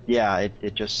 Yeah,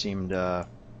 it just seemed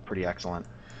pretty excellent.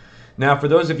 Now, for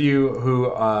those of you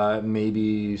who may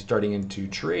be starting into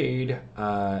trade,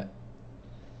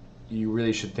 you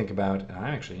really should think about, and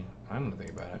I'm going to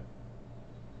think about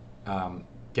it,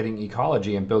 getting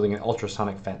ecology and building an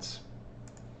ultrasonic fence.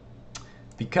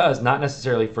 Because, not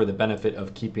necessarily for the benefit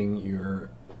of keeping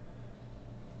your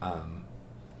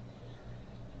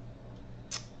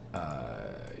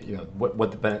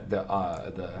what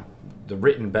the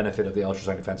written benefit of the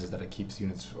ultrasonic fence is that it keeps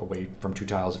units away from 2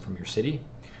 tiles from your city.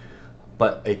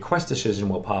 But a quest decision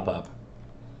will pop up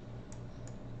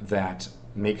that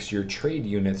makes your trade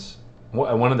units.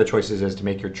 One of the choices is to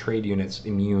make your trade units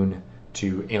immune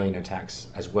to alien attacks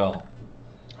as well.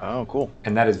 Oh, cool.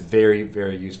 And that is very,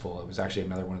 very useful. It was actually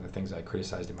another one of the things I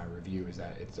criticized in my review is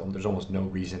that there's almost no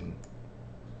reason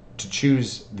to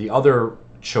choose the other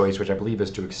choice, which I believe is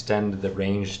to extend the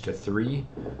range to 3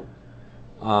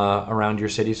 around your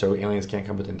city, so aliens can't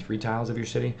come within 3 tiles of your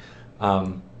city.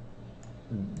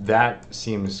 That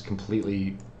seems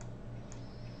completely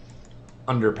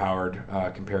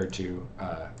underpowered compared to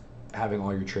having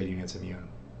all your trade units immune.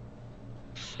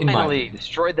 Finally,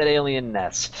 destroyed that alien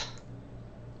nest.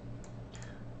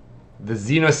 The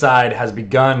xenocide has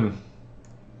begun.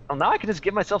 Well, now I can just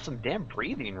give myself some damn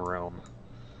breathing room.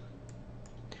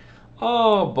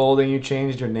 Oh, Bolding, you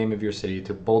changed your name of your city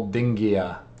to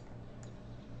Boldingia.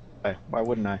 Why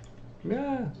wouldn't I?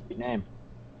 Yeah. Good name.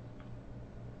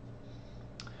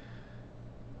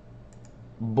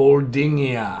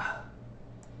 Boldingia.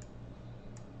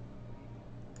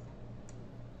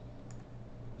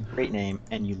 Great name,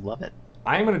 and you love it.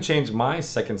 I'm going to change my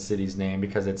second city's name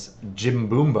because it's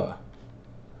Jimboomba.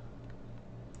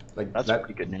 That's a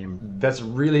pretty good name. That's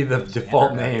really the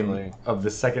default name of the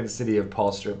second city of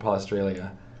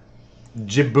Australia.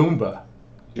 Jimboomba.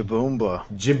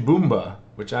 Jimboomba,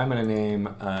 which I'm going to name...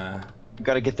 you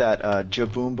got to get that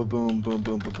Jaboomba boom boom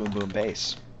boom boom boom boom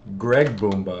bass. Greg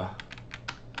Boomba.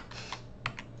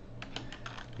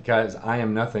 Because I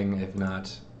am nothing if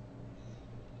not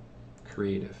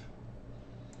creative.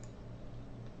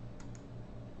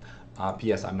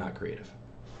 P.S. I'm not creative.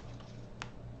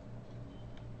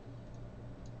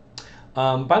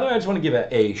 By the way, I just want to give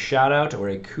a shout out or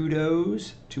a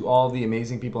kudos to all the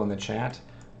amazing people in the chat.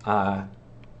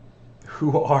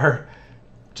 who are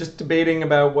just debating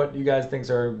about what you guys think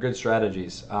are good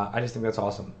strategies. I just think that's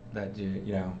awesome. That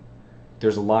you know,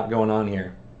 there's a lot going on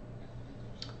here,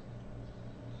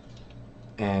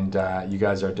 and you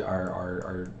guys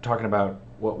are talking about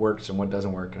what works and what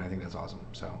doesn't work, and I think that's awesome.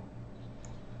 So,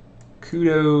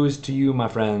 kudos to you, my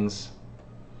friends.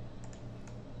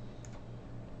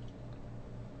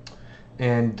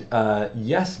 And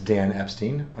yes, Dan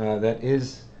Epstein, that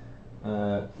is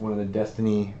one of the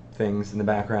Destiny things in the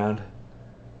background.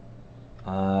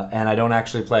 And I don't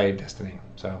actually play Destiny,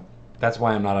 so that's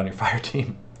why I'm not on your fire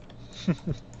team.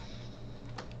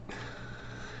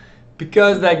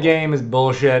 Because that game is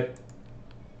bullshit.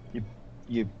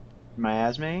 You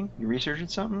miasmaing? You researching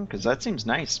something? Because that seems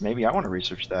nice. Maybe I want to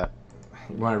research that.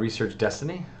 You want to research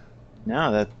Destiny?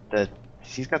 No, that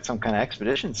he's got some kind of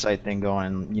expedition site thing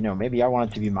going. You know, maybe I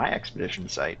want it to be my expedition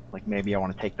site. Like maybe I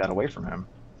want to take that away from him.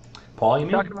 Paul, you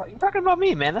mean? You're talking about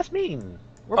me, man. That's mean.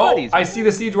 We're Oh, buddies. I see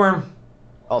the siege worm.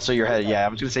 Also, you're headed. Yeah, I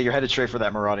was gonna say you're headed straight for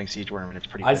that marauding siege worm, and it's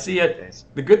pretty. I see it.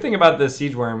 The good thing about the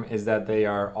siege worm is that they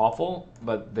are awful,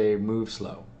 but they move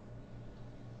slow.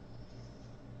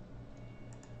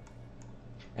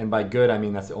 And by good, I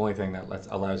mean that's the only thing that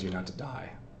allows you not to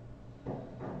die.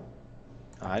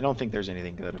 I don't think there's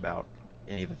anything good about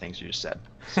any of the things you just said.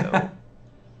 So I'm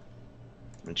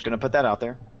just gonna put that out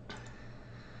there.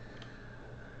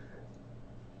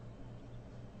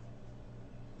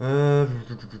 All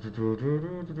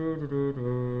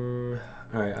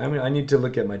right, I need to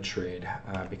look at my trade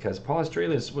because Paul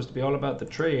Australia is supposed to be all about the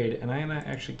trade, and I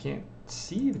actually can't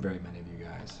see very many of you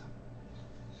guys.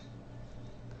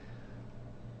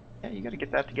 Yeah, you got to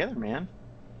get that together, man.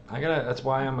 That's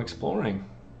why I'm exploring.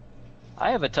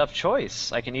 I have a tough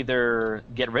choice. I can either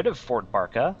get rid of Fort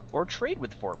Barca or trade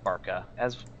with Fort Barca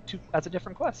as a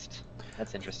different quest.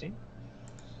 That's interesting.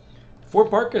 Fort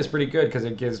Barca is pretty good because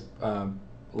it gives a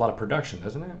lot of production,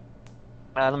 doesn't it?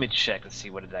 Let me check and see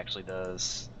what it actually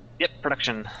does. Yep,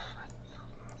 production.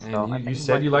 And So you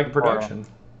said you like production.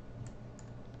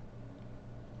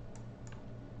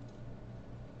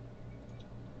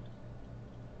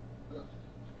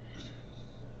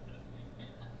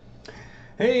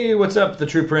 Hey, what's up, the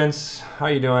True Prince? How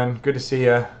you doing? Good to see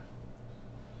ya.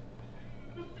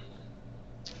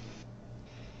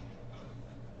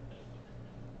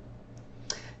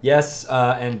 Yes,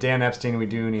 and Dan Epstein, we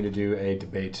do need to do a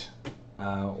debate.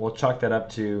 We'll chalk that up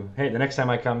to, hey, the next time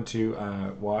I come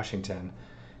to Washington,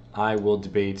 I will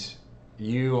debate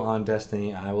you on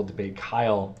Destiny. I will debate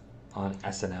Kyle on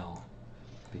SNL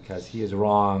because he is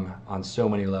wrong on so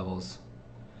many levels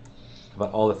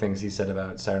about all the things he said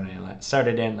about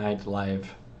Saturday Night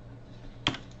Live.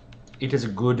 It is a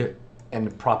good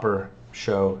and proper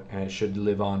show, and it should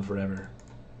live on forever.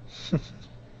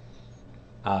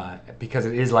 Because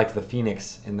it is like the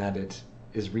Phoenix in that it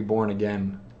is reborn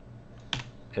again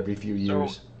every few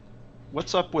years. So,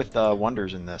 what's up with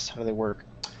wonders in this? How do they work?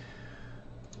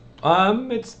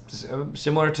 It's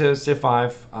similar to Civ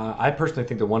 5. I personally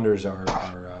think the wonders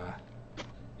are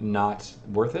not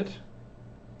worth it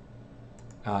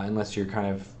unless you're kind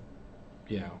of,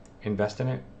 invest in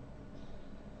it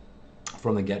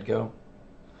from the get-go,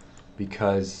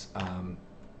 because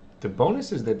the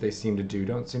bonuses that they seem to do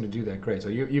don't seem to do that great. So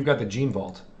you've got the Gene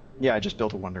Vault. Yeah, I just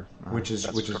built a wonder. Which is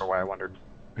sort of why I wondered.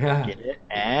 Yeah. Get it?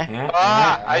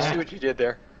 I see what you did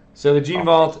there. So the Gene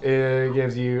Vault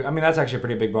gives you. I mean, that's actually a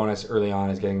pretty big bonus early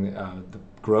on, is getting the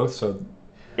growth. So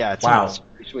yeah, it's wow, nice.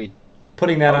 Pretty sweet.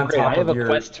 Putting that on Great. top I have of a your.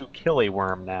 quest to kill a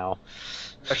worm now.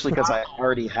 Especially because I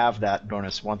already have that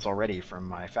bonus once already from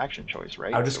my faction choice,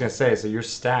 right? I was just gonna say, so you're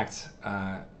stacked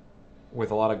with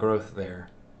a lot of growth there,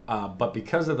 but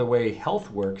because of the way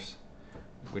health works,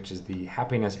 which is the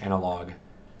happiness analog,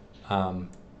 you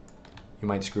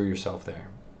might screw yourself there.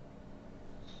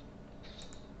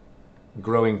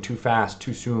 Growing too fast,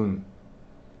 too soon.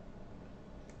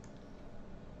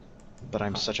 But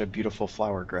I'm such a beautiful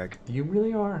flower, Greg. You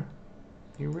really are.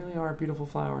 You really are a beautiful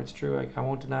flower. It's true. I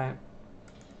won't deny it.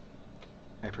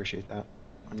 I appreciate that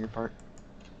on your part.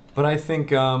 But I think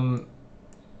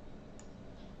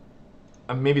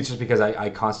maybe it's just because I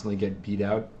constantly get beat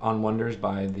out on wonders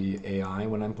by the AI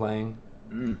when I'm playing,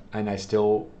 and I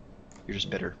still. You're just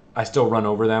bitter. I still run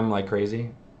over them like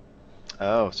crazy.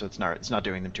 Oh, so it's not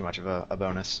doing them too much of a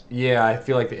bonus. Yeah, I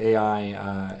feel like the AI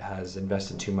has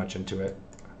invested too much into it.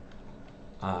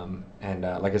 And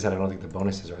like I said, I don't think the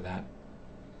bonuses are that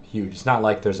huge. It's not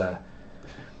like there's a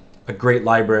great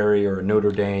library or a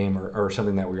Notre Dame or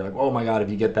something that where you're like, oh my god, if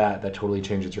you get that totally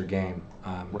changes your game.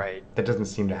 Right. That doesn't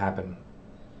seem to happen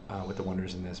with the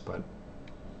wonders in this, but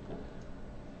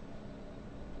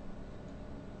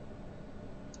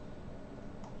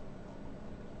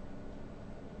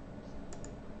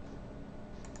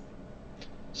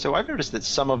So I've noticed that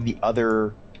some of the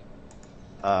other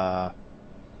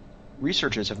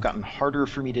researches have gotten harder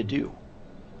for me to do.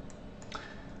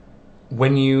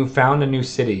 When you found a new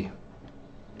city,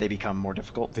 They become more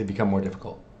difficult. they become more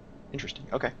difficult. Interesting.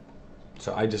 Okay.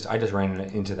 So I just ran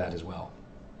into that as well.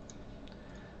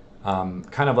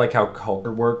 Kind of like how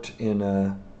culture worked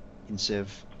in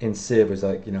Civ. in Civ, was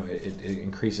like, you know, it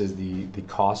increases the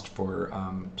cost for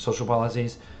social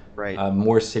policies. Right.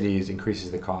 More cities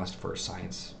increases the cost for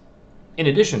science, in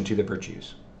addition to the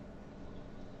virtues.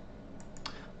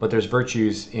 But there's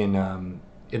virtues in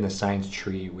the science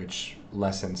tree which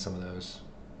lessen some of those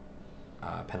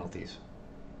penalties.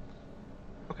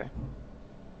 Okay.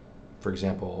 For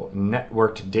example,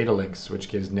 networked data links, which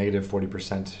gives negative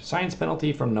 40% science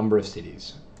penalty from number of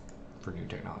cities for new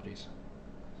technologies.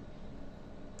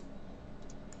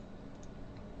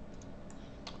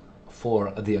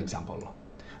 For the example.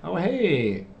 Oh,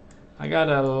 hey, I got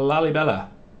a Lalibela.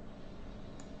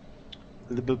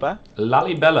 The Booba?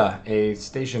 Lalibela, a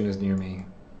station is near me,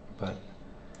 but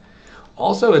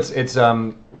also it's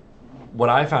what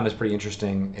I found is pretty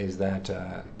interesting is that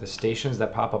the stations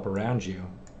that pop up around you,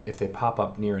 if they pop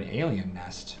up near an alien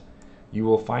nest, you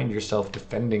will find yourself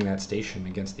defending that station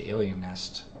against the alien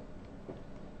nest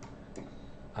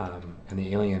and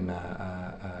the alien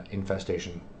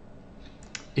infestation,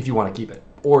 if you want to keep it.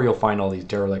 Or you'll find all these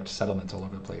derelict settlements all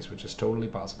over the place, which is totally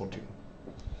possible too.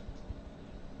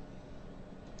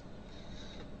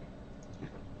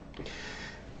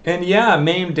 And yeah,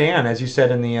 Mame Dan, as you said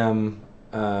in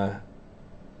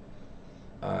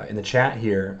the chat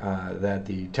here, that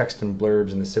the text and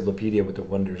blurbs in the Civlopedia with the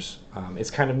wonders, it's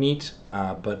kind of neat,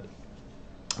 but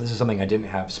this is something I didn't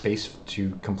have space to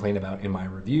complain about in my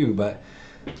review,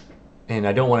 and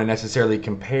I don't want to necessarily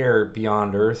compare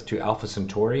Beyond Earth to Alpha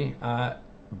Centauri,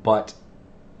 but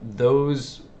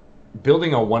those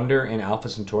building a wonder in Alpha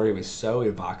Centauri was so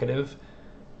evocative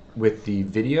with the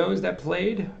videos that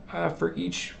played for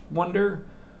each wonder.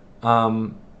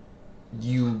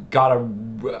 You got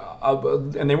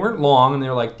and they weren't long, and they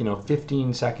were like,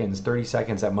 15 seconds, 30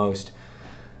 seconds at most,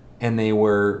 and they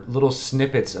were little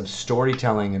snippets of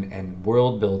storytelling and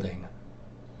world building,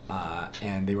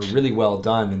 and they were really well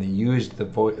done, and they used the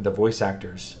voice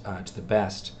actors to the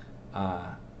best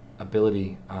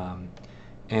ability.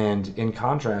 And in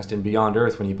contrast, in Beyond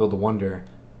Earth, when you build a wonder,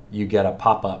 you get a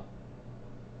pop-up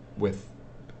with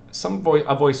a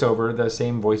voiceover, the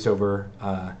same voiceover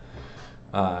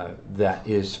that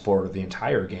is for the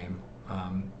entire game,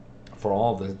 for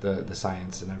all the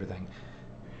science and everything.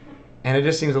 And it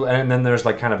just seems, and then there's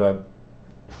like kind of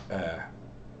a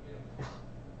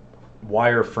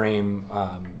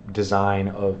wireframe design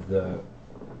of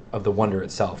the wonder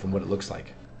itself and what it looks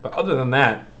like. But other than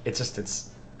that, it's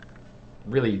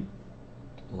really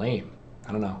lame.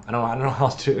 I don't know how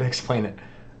else to explain it.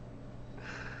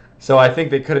 So I think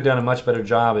they could have done a much better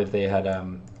job if they had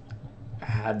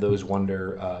had those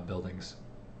wonder buildings,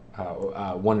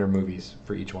 wonder movies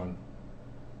for each one.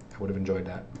 I would have enjoyed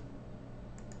that.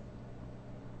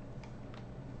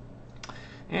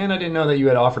 And I didn't know that you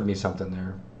had offered me something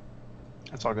there.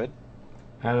 That's all good.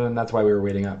 And that's why we were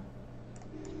waiting up.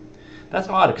 That's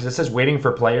odd, because it says waiting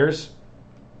for players. It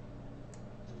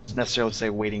doesn't necessarily say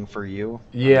waiting for you.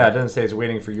 Yeah, it doesn't say it's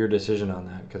waiting for your decision on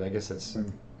that, because I guess it's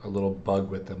a little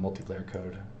bug with the multiplayer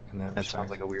code. In that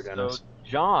Sounds like a weird So, NS.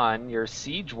 John, your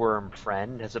siege worm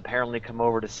friend, has apparently come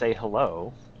over to say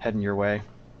hello. Heading your way.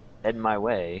 Heading my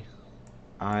way.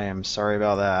 I am sorry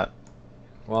about that.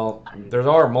 Well, there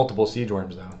are multiple siege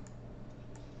worms, though.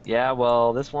 Yeah,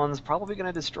 well, this one's probably going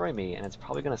to destroy me, and it's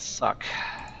probably going to suck.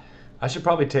 I should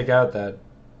probably take out that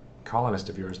colonist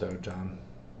of yours, though, John.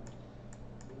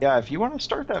 Yeah, if you want to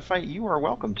start that fight, you are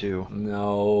welcome to.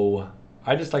 No.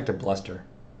 I just like to bluster.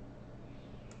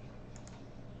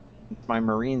 My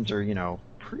Marines are,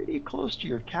 pretty close to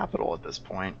your capital at this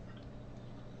point.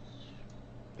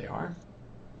 They are?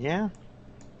 Yeah.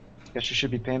 Guess you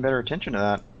should be paying better attention to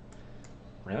that.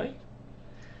 Really?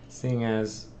 Seeing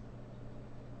as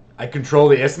I control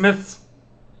the isthmus?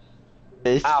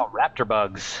 Wow, raptor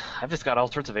bugs. I've just got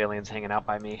all sorts of aliens hanging out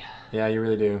by me. Yeah, you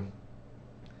really do.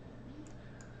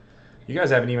 You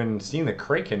guys haven't even seen the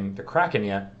Kraken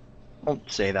yet.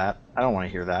 Don't say that. I don't want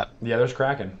to hear that. Yeah, there's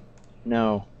Kraken.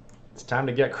 No. It's time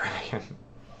to get Kraken.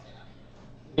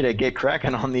 Need to get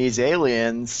cracking on these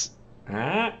aliens.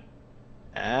 Huh?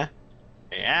 Yeah.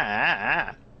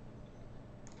 I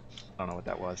don't know what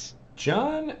that was.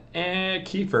 John and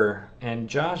Keefer and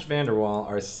Josh Vanderwall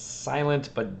are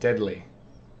silent but deadly.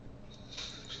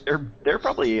 They're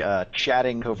probably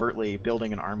chatting covertly,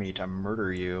 building an army to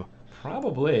murder you.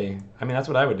 Probably. I mean, that's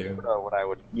what I would do. What I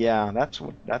would. Yeah, that's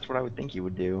what I would think you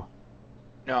would do.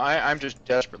 No, I'm just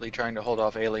desperately trying to hold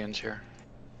off aliens here.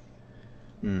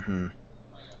 Mm-hmm.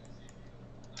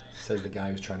 Says the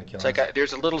guy who's trying to kill It's us. like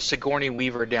there's a little Sigourney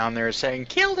Weaver down there saying,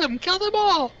 kill them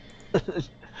all!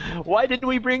 Why didn't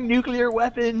we bring nuclear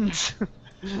weapons?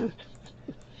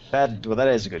 That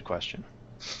is a good question.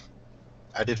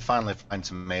 I did finally find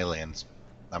some aliens.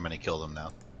 I'm gonna kill them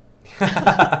now.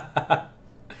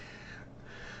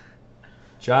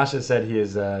 Josh has said he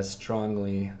is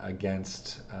strongly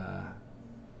against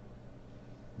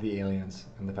the aliens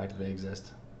and the fact that they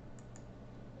exist.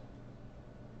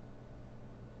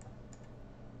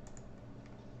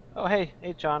 Oh, hey,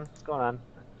 John, what's going on?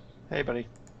 Hey, buddy.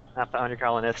 Not found your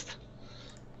colonist.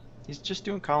 He's just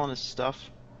doing colonist stuff.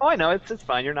 Oh, I know, it's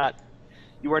fine.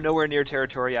 You are nowhere near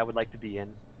territory I would like to be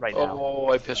in right now.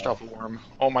 Oh, I pissed off a worm.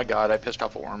 Oh my god, I pissed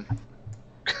off a worm.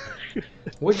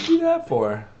 What'd you do that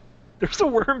for? There's a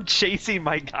worm chasing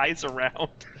my guys around.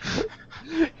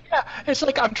 Yeah, it's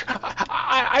like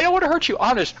I don't want to hurt you.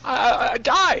 Honest, I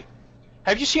die.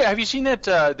 Have you seen that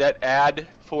that ad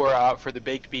for the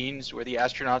baked beans where the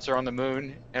astronauts are on the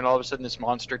moon and all of a sudden this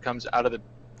monster comes out of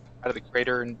the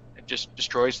crater and just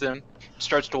destroys them?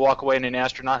 Starts to walk away and an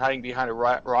astronaut hiding behind a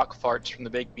rock farts from the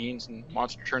baked beans and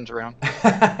monster turns around.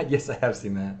 Yes, I have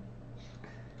seen that.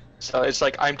 So it's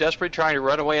like I'm desperately trying to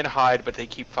run away and hide, but they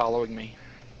keep following me.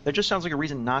 That just sounds like a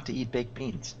reason not to eat baked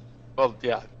beans. Well,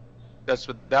 yeah,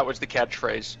 that was the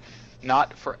catchphrase.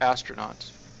 Not for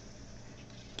astronauts.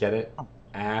 Get it?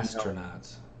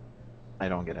 Astronauts. I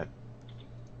don't get it.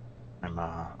 I'm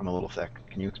a little thick.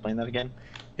 Can you explain that again?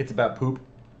 It's about poop.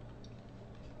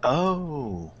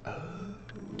 Oh.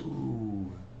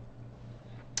 Ooh.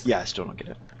 Yeah, I still don't get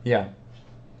it. Yeah.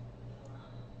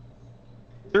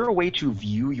 Is there a way to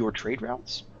view your trade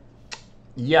routes?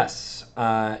 Yes.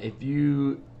 If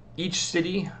you each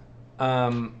city,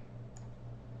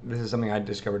 this is something I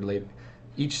discovered late.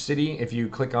 Each city, if you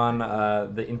click on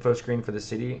the info screen for the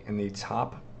city in the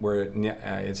top where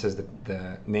it says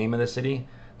the name of the city,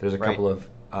 there's a couple of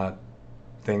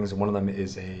things. One of them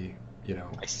is a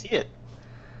I see it.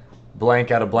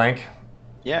 blank out of blank.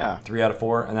 Yeah. 3 out of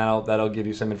 4, and that'll give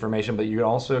you some information. But you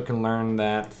also can learn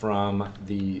that from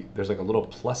there's like a little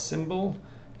plus symbol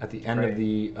at the end of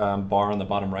the bar on the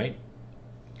bottom right.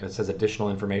 It says additional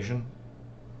information.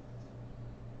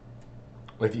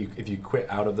 If you quit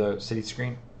out of the city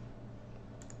screen.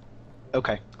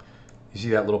 Okay. You see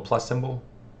that little plus symbol?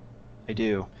 I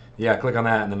do. Yeah, click on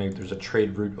that, and then there's a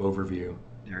trade route overview.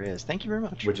 There is. Thank you very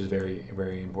much. Which is very,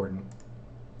 very important.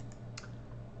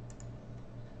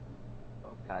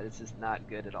 Oh god, this is not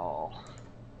good at all.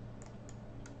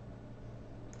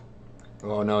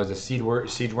 Oh no, is a siege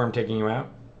worm taking you out?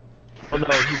 Oh no,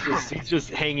 he's just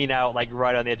hanging out like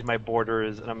right on the edge of my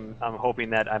borders, and I'm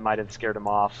hoping that I might have scared him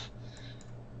off.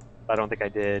 I don't think I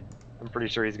did. I'm pretty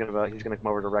sure he's gonna come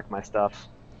over to wreck my stuff.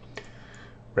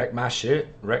 Wreck my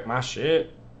shit. Wreck my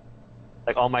shit.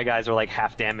 Like all my guys are like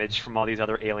half damaged from all these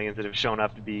other aliens that have shown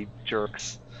up to be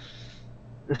jerks.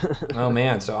 Oh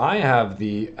man, so I have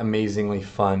the amazingly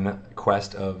fun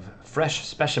quest of fresh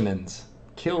specimens.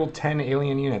 Kill 10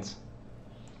 alien units.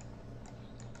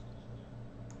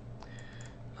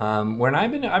 When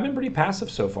I've been pretty passive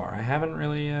so far. I haven't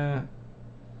really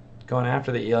gone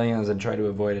after the aliens and tried to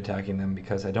avoid attacking them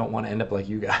because I don't want to end up like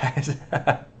you guys.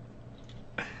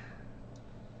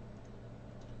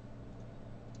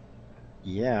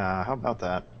 Yeah, how about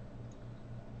that?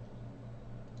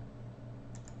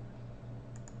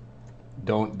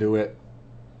 Don't do it.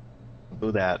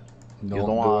 Do that. Don't you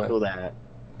don't want to do that.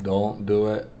 Don't do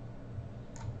it.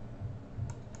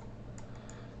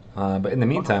 But in the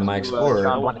meantime, my explorer.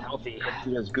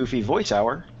 He has Goofy Voice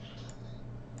Hour.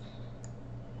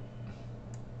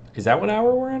 Is that what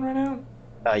hour we're in right now?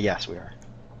 Yes, we are.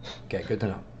 Okay, good to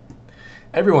know.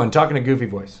 Everyone talking to Goofy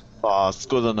voice. It's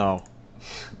good to know.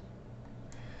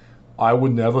 I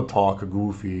would never talk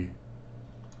Goofy.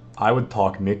 I would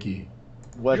talk Mickey.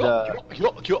 What?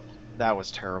 That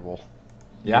was terrible.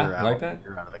 Yeah, You're you out. like that?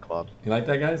 You're out of the club. You like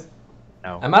that, guys?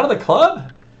 No. I'm out of the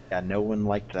club? Yeah, no one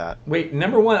liked that. Wait,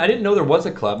 number one, I didn't know there was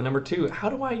a club. Number two, how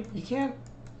do I... You can't...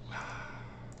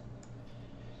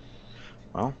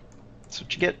 Well, that's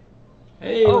what you get.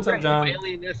 Hey, what's up, great, John?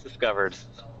 alien nest discovered.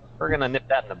 We're gonna nip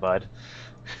that in the bud.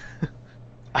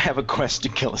 I have a quest to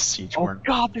kill a siege Oh worm.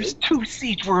 god, there's 2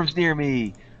 siege worms near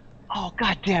me! Oh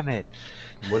god damn it!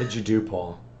 What did you do,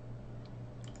 Paul?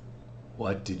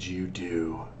 What did you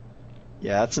do?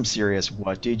 Yeah, that's some serious.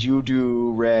 What did you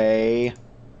do, Ray?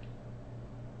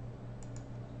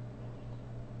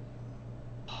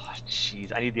 Oh,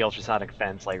 jeez, I need the ultrasonic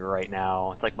fence like right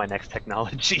now. It's like my next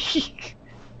technology.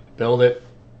 Build it.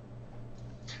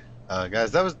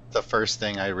 Guys, that was the first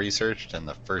thing I researched and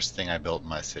the first thing I built in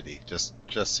my city. Just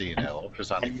so you know,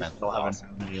 ultrasonic fence is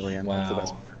awesome. Alien. Wow. That's the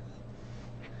best.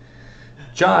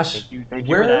 Josh, Thank you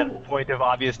where? for that point of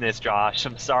obviousness, Josh.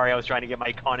 I'm sorry, I was trying to get my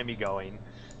economy going.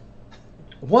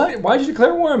 What? Why'd you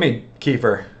declare war on me,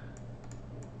 Keefer?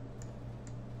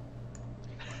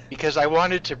 Because I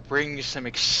wanted to bring some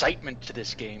excitement to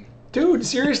this game. Dude,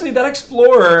 seriously, that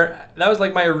Explorer, that was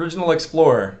like my original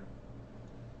Explorer.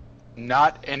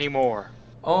 Not anymore.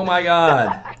 Oh my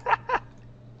god.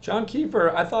 John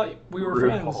Keefer, I thought we were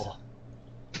Brutal.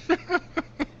 friends.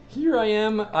 Here I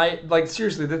am.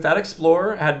 Seriously, that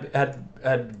Explorer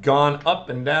had gone up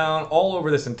and down all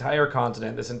over this entire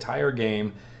continent, this entire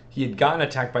game. He had gotten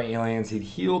attacked by aliens. He'd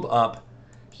healed up.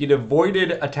 He'd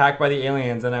avoided attack by the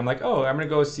aliens, and I'm like, oh, I'm gonna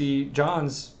go see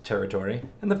John's territory.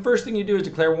 And the first thing you do is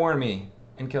declare war on me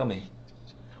and kill me.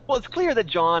 Well, it's clear that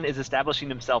John is establishing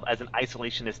himself as an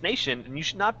isolationist nation, and you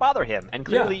should not bother him. And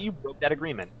clearly, you broke that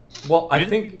agreement. Well, You I didn't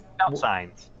think give out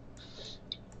signs.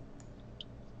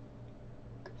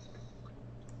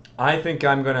 I'm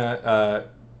gonna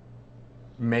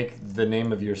make the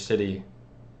name of your city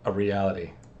a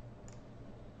reality.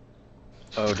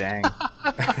 Oh dang,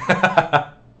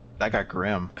 that got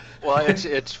grim. Well,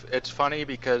 it's funny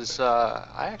because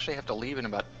I actually have to leave in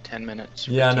about 10 minutes.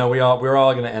 Yeah, no, we're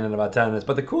all gonna end in about 10 minutes.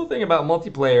 But the cool thing about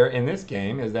multiplayer in this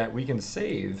game is that we can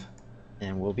save.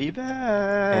 And we'll be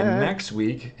back. And next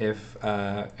week, if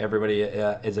everybody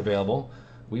is available,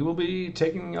 we will be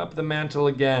taking up the mantle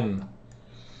again.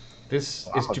 This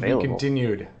is to available. be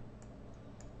continued.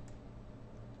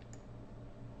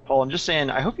 Paul, I'm just saying,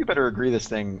 I hope you better agree this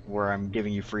thing where I'm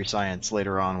giving you free science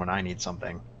later on when I need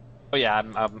something. Oh yeah,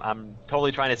 I'm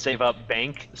totally trying to save up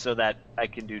bank so that I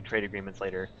can do trade agreements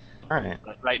later. All right.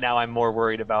 But right now, I'm more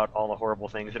worried about all the horrible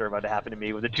things that are about to happen to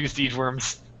me with the 2 siege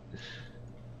worms.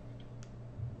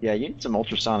 Yeah, you need some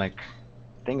ultrasonic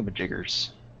thingamajiggers.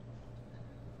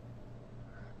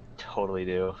 Totally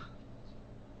do.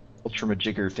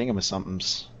 Ultramajigger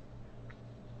thingamasomethings.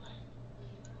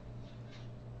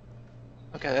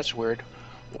 Okay, that's weird.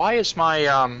 Why is my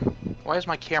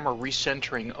camera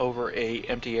recentering over a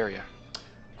empty area?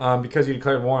 Because you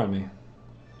declared war on me.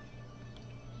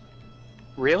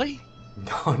 Really?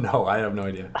 No, I have no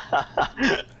idea.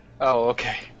 Oh,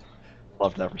 okay.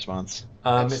 Loved that response.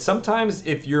 Sometimes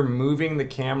if you're moving the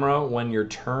camera when your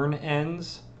turn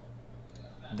ends,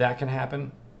 that can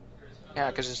happen. Yeah,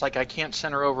 because it's like I can't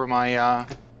center over my.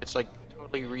 It's like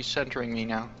totally recentering me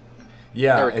now.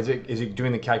 Yeah, There we is it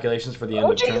doing the calculations for the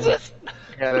end of turn?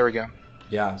 Yeah, there we go.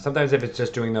 Yeah, sometimes if it's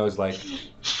just doing those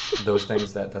those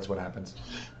things, that's what happens.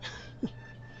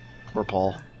 Poor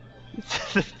Paul.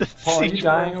 The Paul, are you siege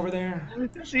dying worm- over there?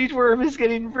 The siege worm is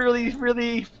getting really,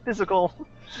 really physical.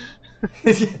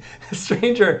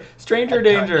 Stranger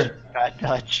danger. Bad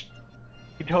touch.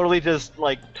 He totally just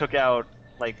took out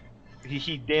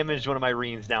he damaged one of my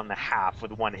reens down the half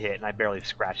with one hit, and I barely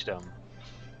scratched him.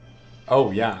 Oh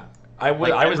yeah, I was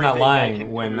not Everything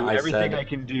lying when I everything said I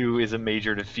can do is a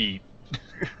major defeat.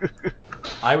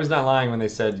 I was not lying when they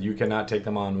said you cannot take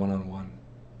them on one-on-one.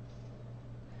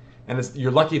 And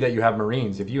you're lucky that you have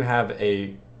Marines. If you have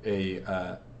a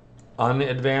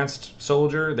unadvanced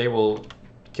soldier, they will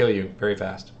kill you very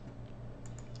fast.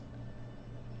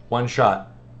 One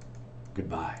shot.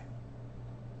 Goodbye.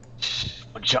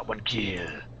 One shot, one kill.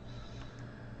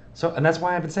 So, and that's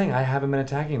why I've been saying I haven't been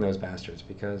attacking those bastards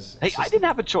because. Hey, it's I just- didn't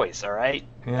have a choice, all right?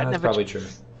 I Yeah, didn't that's have a probably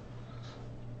choice. true.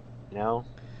 You know,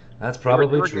 That's They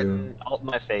probably were true. getting all in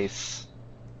my face.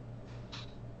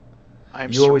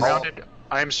 I'm You always-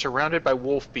 surrounded by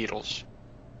wolf beetles.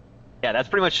 Yeah, that's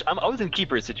pretty much. I was in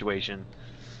Keeper's situation.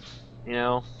 You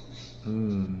know,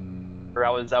 where I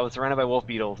was surrounded by wolf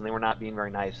beetles, and they were not being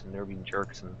very nice, and they were being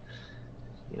jerks, and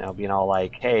being all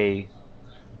like, "Hey,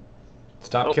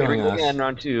 Stop here we killing go us. again,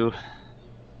 round 2."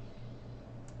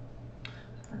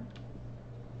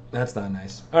 That's not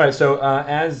nice. All right, so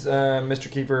as Mr.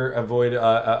 Keeper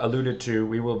alluded to,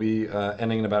 we will be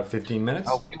ending in about 15 minutes.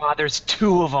 Oh God, there's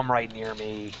 2 of them right near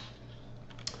me.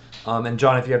 And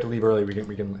John, if you have to leave early,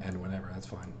 we can end whenever. That's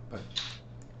fine. But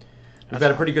we've had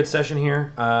a pretty good session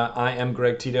here. I am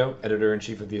Greg Tito,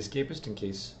 editor-in-chief of The Escapist, in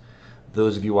case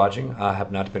those of you watching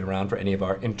have not been around for any of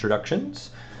our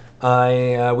introductions. We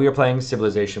are playing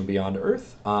Civilization Beyond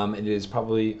Earth. It is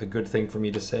probably a good thing for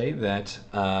me to say that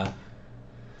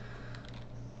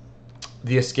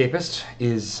The Escapist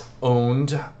is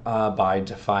owned by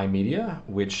Defy Media,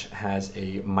 which has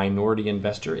a minority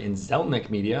investor in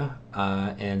Zelnick Media,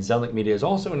 and Zelnick Media is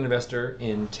also an investor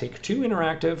in Take-Two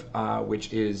Interactive,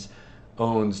 which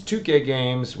owns 2K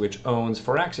Games, which owns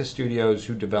Firaxis Studios,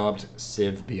 who developed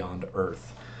Civ Beyond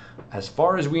Earth. As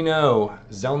far as we know,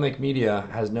 Zelnick Media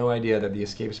has no idea that the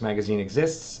Escapist magazine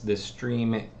exists. This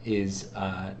stream is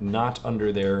not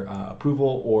under their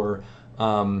approval or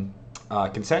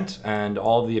consent, and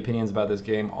all of the opinions about this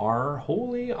game are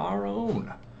wholly our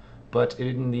own. But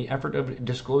in the effort of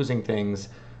disclosing things,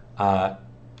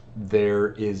 there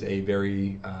is a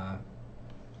very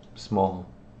small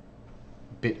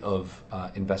bit of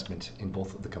investment in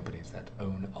both of the companies that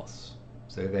own us.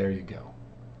 So there you go.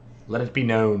 Let it be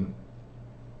known.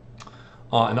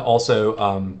 And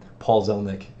also, Paul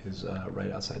Zelnick is right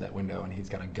outside that window, and he's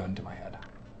got a gun to my head.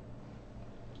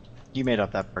 You made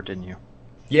up that part, didn't you?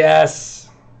 Yes,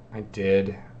 I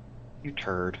did. You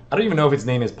turd. I don't even know if his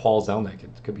name is Paul Zelnick. It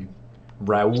could be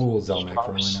Raoul Zelnick for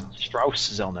all I know.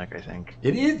 Strauss Zelnick, I think.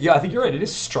 It is. Yeah, I think you're right. It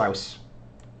is Strauss.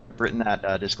 I've written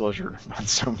that disclosure on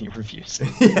so many reviews.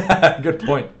 Yeah, good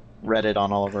point. Read it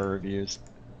on all of our reviews.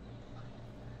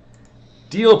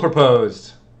 Deal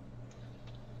proposed.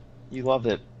 You loved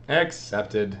it.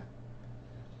 Accepted.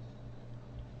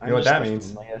 You know what that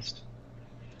means?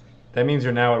 That means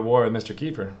you're now at war with Mr.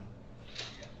 Keefer.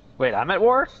 Wait, I'm at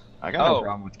war? I got no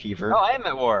problem with Keefer. Oh, I am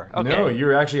at war. Okay. No,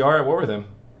 you actually are at war with him.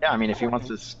 Yeah, I mean, if he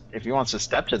wants to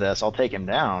step to this, I'll take him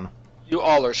down. You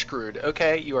all are screwed.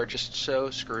 Okay, you are just so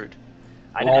screwed.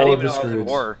 I didn't even know I was at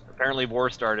war. Apparently,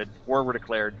 war started. War were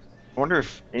declared. I wonder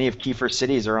if any of Keefer's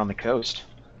cities are on the coast.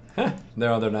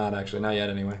 No, they're not actually. Not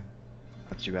yet, anyway.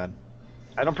 That's too bad.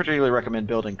 I don't particularly recommend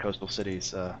building coastal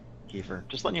cities, Keefer.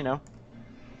 Just letting you know.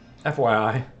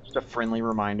 FYI. Just a friendly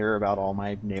reminder about all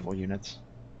my naval units.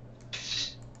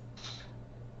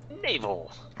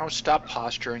 Naval. Oh, stop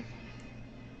posturing.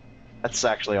 That's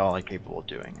actually all I'm capable of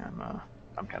doing.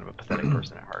 I'm kind of a pathetic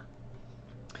person at heart.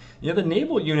 Yeah, the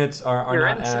naval units are You're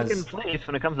not in as... second place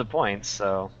when it comes to points,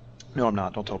 so... No, I'm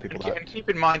not. Don't tell people that. And keep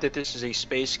in mind that this is a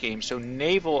space game, so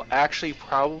naval actually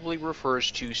probably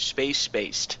refers to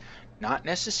space-based, not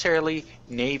necessarily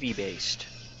Navy-based.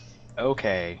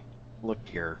 Okay, look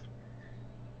here.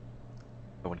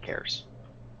 No one cares.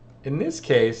 In this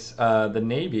case, the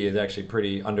Navy is actually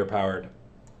pretty underpowered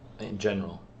in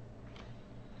general.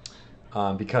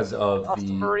 Because of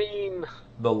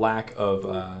the lack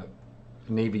of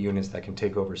Navy units that can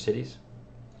take over cities.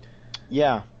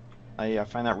 Yeah, I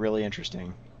find that really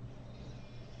interesting.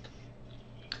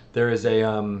 There is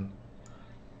a,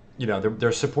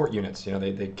 they're support units. You know,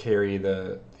 they carry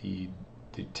the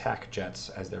TAC jets,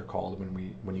 as they're called,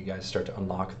 when you guys start to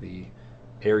unlock the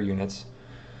air units.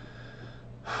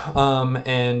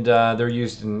 And they're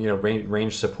used in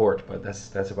range support, but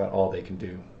that's about all they can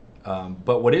do.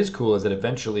 But what is cool is that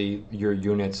eventually your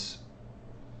units,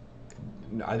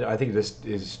 I think this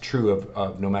is true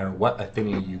of no matter what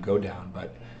affinity you go down,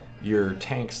 but your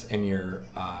tanks and your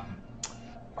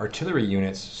artillery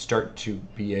units start to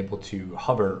be able to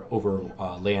hover over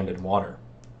land and water.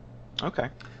 Okay.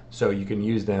 So you can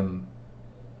use them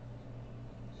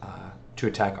to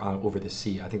attack over the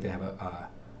sea. I think they have a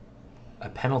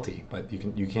penalty, but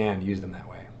you can use them that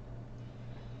way.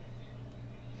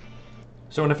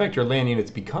 So in effect, your land units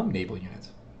become naval units.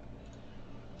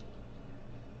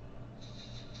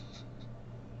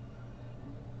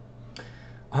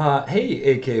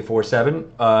 Hey,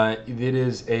 AK47. It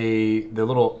is the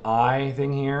little eye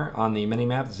thing here on the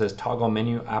mini-map that says toggle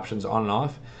menu options on and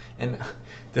off. And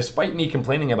despite me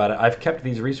complaining about it, I've kept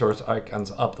these resource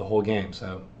icons up the whole game.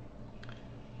 So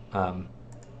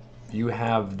you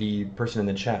have the person in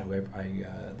the chat, who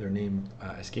their name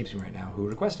escapes me right now, who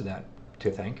requested that, to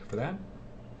thank for that.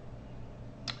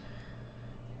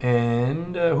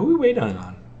 And who are we waiting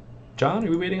on? John,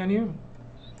 are we waiting on you?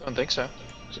 I don't think so.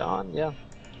 John, yeah.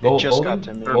 It just got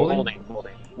to me. Holding.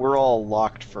 We're all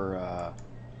locked for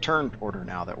turn order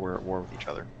now that we're at war with each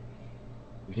other.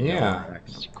 Yeah.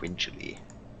 Sequentially.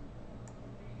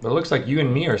 But it looks like you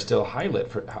and me are still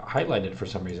highlighted for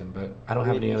some reason, but I don't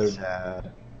have any other...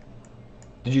 Sad.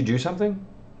 Did you do something?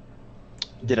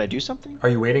 Did I do something? Are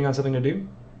you waiting on something to do?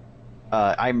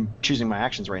 I'm choosing my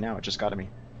actions right now. It just got to me.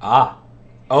 Ah.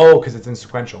 Oh, because it's in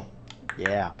sequential.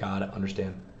 Yeah. Got it.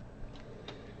 Understand.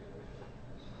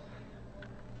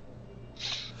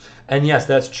 And yes,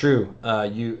 that's true.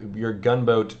 Your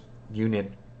gunboat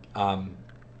unit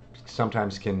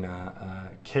sometimes can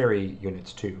carry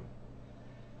units too,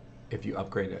 if you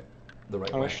upgrade it the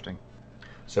right way. Oh, interesting.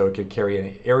 So it could carry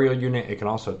an aerial unit. It can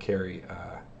also carry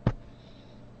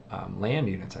land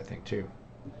units, I think, too.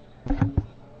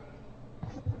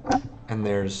 And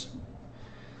there's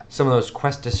some of those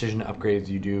quest decision upgrades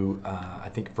you do, I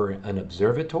think, for an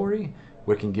observatory,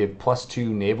 which can give +2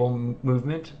 naval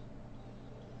movement,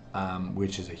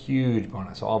 which is a huge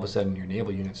bonus. So all of a sudden, your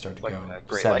naval units start to Like go a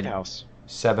great lighthouse.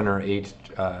 7 or 8.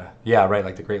 Yeah, right,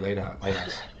 like the Great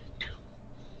Lighthouse.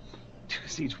 2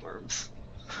 siege worms.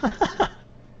 Are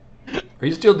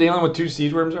you still dealing with 2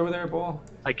 siege worms over there, Paul?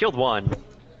 I killed one,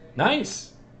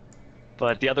 Nice.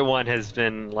 but the other one has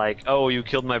been like, "Oh, you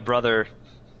killed my brother."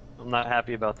 I'm not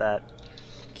happy about that.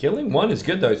 Killing one is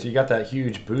good though, so you got that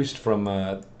huge boost from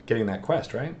getting that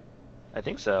quest, right? I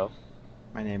think so.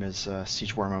 My name is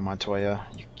Siege Worma Montoya.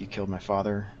 You killed my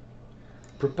father.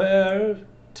 Prepare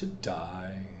to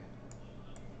die.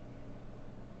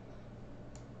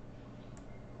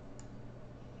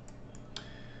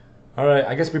 All right,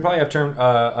 I guess we probably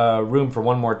have room for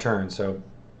one more turn. So,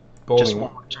 bowling. Just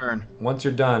one more turn. Once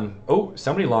you're done. Oh,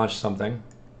 somebody launched something.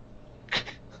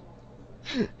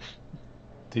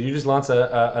 Did you just launch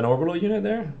an orbital unit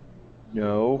there?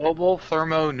 No. Global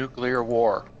thermonuclear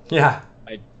war. Yeah.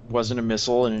 I wasn't a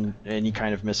missile and any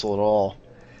kind of missile at all.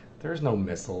 There's no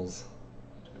missiles.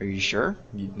 Are you sure?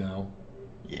 No.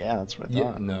 Yeah, that's what I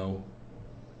Yeah, thought. no.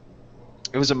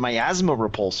 It was a miasma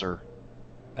repulsor.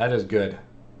 That is good.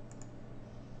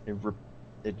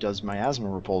 It does miasma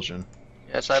repulsion.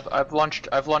 Yes, I've launched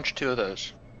 2 of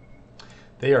those.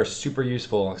 They are super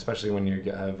useful, especially when you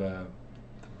have the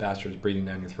bastards breathing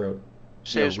down your throat.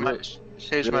 Saves Yeah, my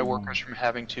really workers from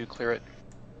having to clear it.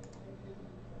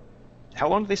 How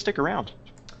long do they stick around?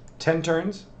 10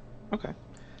 turns, Okay.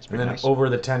 That's and pretty then nice. over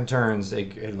the 10 turns,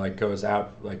 it like goes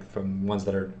out like from ones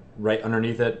that are right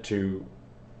underneath it to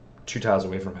 2 tiles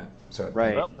away from it. So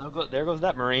Right. Well, there goes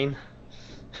that Marine.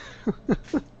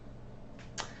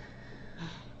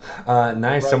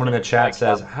 Nice. Someone in the chat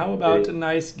says, "How about a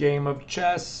nice game of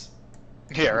chess?"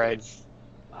 Yeah, right.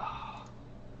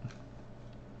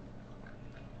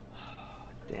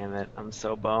 Damn it, I'm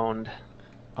so boned.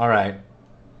 All right.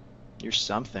 You're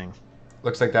something.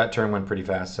 Looks like that turn went pretty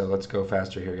fast, so let's go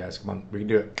faster here, guys. Come on, we can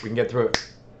do it. We can get through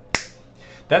it.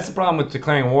 That's the problem with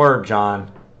declaring war,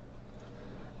 John.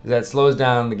 Is that it slows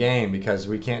down the game because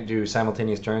we can't do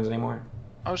simultaneous turns anymore.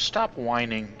 Oh, stop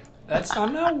whining.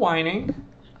 I'm not whining.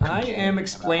 I am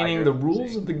explaining the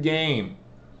rules of the game.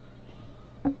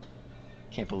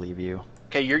 Can't believe you.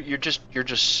 Okay, you're just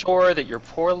sore that your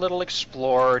poor little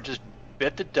explorer just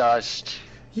bit the dust.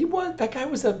 That guy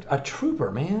was a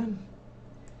trooper, man.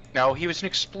 No, he was an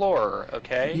explorer.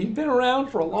 Okay. He'd been around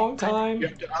for a long time. You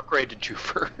have to upgrade to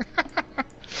trooper.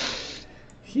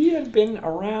 He had been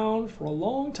around for a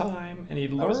long time, and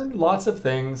he'd learned lots of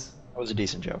things. That was a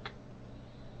decent joke.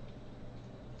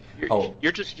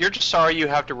 You're just sorry you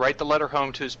have to write the letter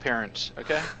home to his parents.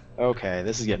 Okay. Okay,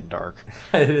 this is getting dark.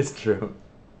 It is true.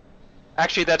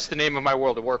 Actually, that's the name of my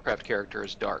World of Warcraft character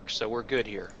is Dark, so we're good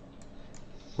here.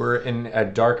 We're in a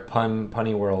dark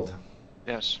punny world.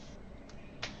 Yes.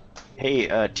 Hey,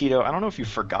 Tito, I don't know if you've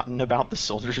forgotten about the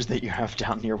soldiers that you have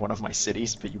down near one of my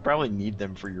cities, but you probably need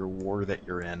them for your war that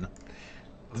you're in.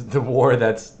 The war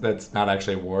that's not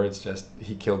actually a war. It's just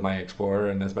he killed my explorer,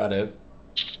 and that's about it.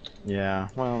 Yeah,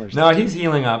 well, there's No, he's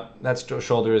healing up. That's the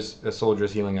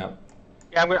soldier's healing up.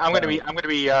 Yeah, I'm going to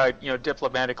be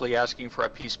diplomatically asking for a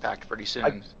peace pact pretty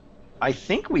soon. I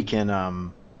think we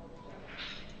can,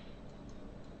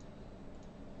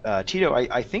 Tito,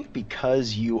 I think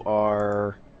because you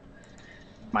are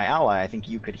my ally, I think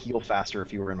you could heal faster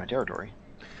if you were in my territory.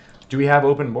 Do we have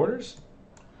open borders?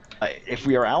 If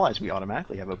we are allies, we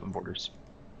automatically have open borders.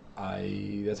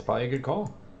 That's probably a good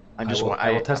call. I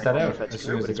will test that out as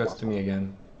soon as it gets to me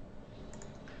again.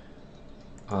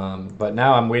 But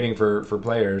now I'm waiting for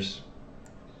players.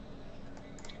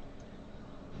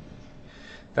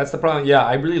 That's the problem. Yeah,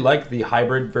 I really like the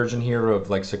hybrid version here of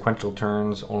like sequential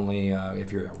turns only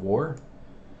if you're at war.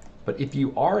 But if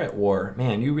you are at war,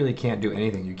 man, you really can't do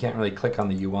anything. You can't really click on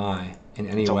the UI in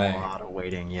any way. It's a lot of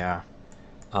waiting, yeah.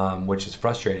 Which is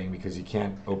frustrating because you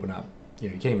can't open up. You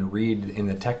can't even read in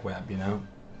the tech web.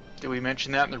 Did we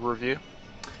mention that in the review?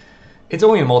 It's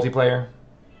only in multiplayer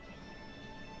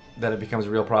that it becomes a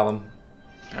real problem.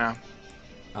 Yeah.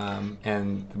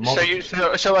 And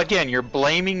So again, you're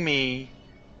blaming me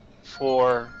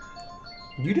for.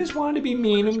 You just wanted to be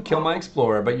mean and kill my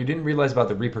explorer, but you didn't realize about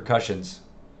the repercussions.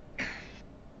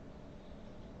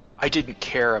 I didn't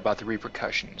care about the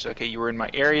repercussions. Okay, you were in my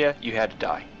area. You had to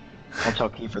die. I'll tell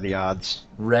Keefer the odds.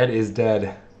 Red is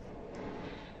dead.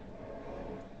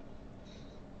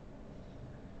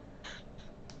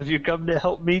 Have you come to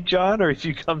help me, John, or have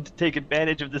you come to take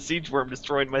advantage of the siege worm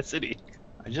destroying my city?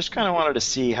 I just kind of wanted to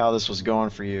see how this was going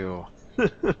for you.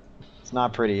 It's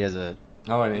not pretty, is it?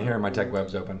 Oh, I didn't hear my tech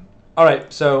web's open. All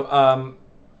right, so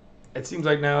it seems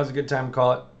like now is a good time to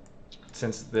call it,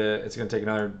 since it's going to take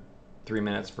another 3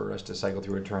 minutes for us to cycle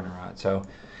through a turnaround. So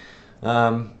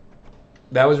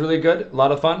that was really good, a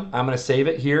lot of fun. I'm going to save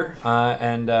it here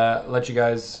and let you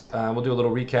guys. We'll do a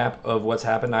little recap of what's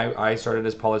happened. I started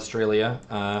as Paul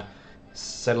Australia,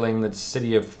 settling the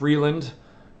city of Freeland.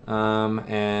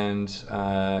 And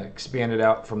expanded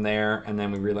out from there, and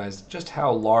then we realized just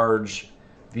how large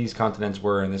these continents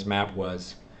were and this map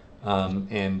was,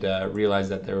 and realized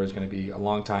that there was going to be a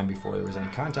long time before there was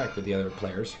any contact with the other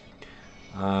players.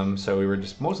 So we were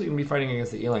just mostly going to be fighting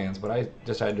against the aliens, but I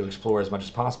decided to explore as much as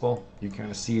possible. You kind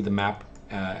of see the map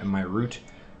and my route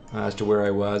as to where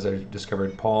I was. I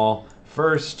discovered Paul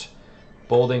first,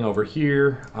 Bolding over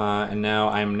here, and now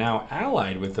I'm now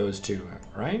allied with those two,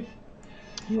 right?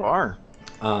 You are.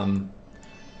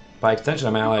 By extension,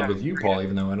 I'm allied with you, Paul,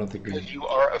 even though I don't think we... You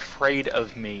are afraid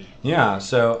of me. Yeah,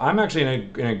 so I'm actually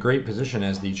in a great position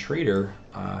as the traitor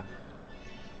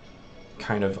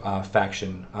kind of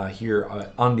faction here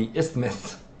on the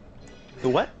Isthmus. The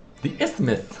what? The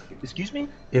Isthmus. Excuse me?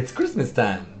 It's Christmas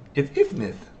time. It's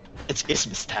Isthmus. It's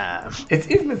Isthmus time. It's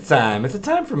Isthmus time. It's a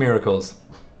time for miracles.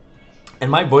 And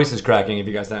my voice is cracking, if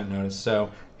you guys haven't noticed. So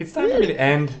it's time for me to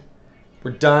end. We're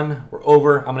done. We're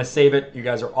over. I'm going to save it. You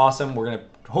guys are awesome. We're going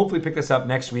to hopefully pick this up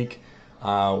next week.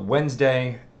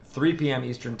 Wednesday, 3 p.m.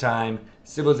 Eastern Time.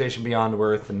 Civilization Beyond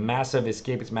Earth, the massive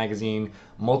Escapist magazine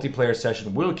multiplayer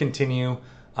session will continue.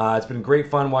 It's been great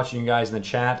fun watching you guys in the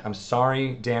chat. I'm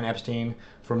sorry, Dan Epstein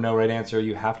from No Right Answer.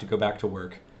 You have to go back to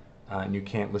work, and you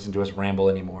can't listen to us ramble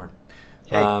anymore.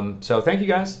 Hey. So thank you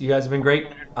guys. You guys have been great.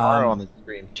 Tomorrow on the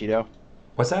stream, Tito.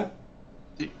 What's that?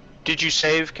 Did you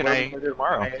save? Can I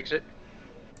exit?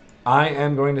 I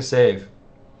am going to save.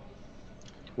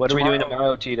 What are we doing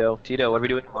tomorrow, Tito? Tito, what are we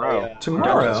doing tomorrow?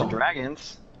 Tomorrow? Dungeons and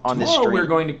Dragons on this Tomorrow stream. we're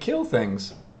going to kill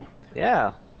things.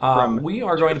 Yeah. We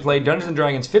are going to play Dungeons and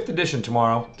Dragons 5th edition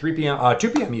tomorrow, 3 p.m. 2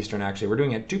 p.m. Eastern actually. We're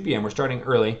doing it at 2 p.m. We're starting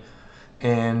early,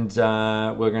 and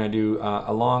we're going to do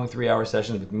a long 3-hour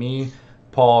session with me,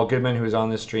 Paul Goodman, who is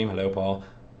on this stream. Hello, Paul.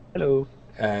 Hello.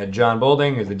 John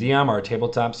Bolding is the DM, our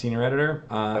tabletop senior editor,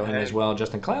 and as well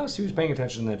Justin Klaus, who's paying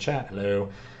attention in the chat. Hello.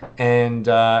 And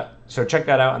so check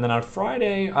that out. And then on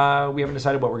Friday, we haven't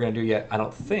decided what we're going to do yet, I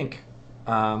don't think.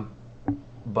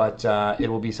 But it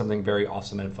will be something very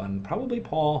awesome and fun. Probably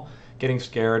Paul getting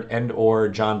scared and or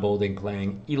John Bolding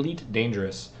playing Elite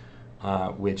Dangerous,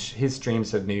 which his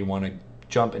streams have made me want to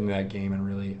jump into that game and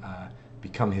really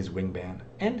become his wingman.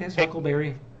 And his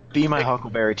Huckleberry. Be my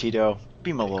Huckleberry, Tito.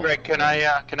 Be my little. Greg, can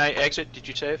I exit? Did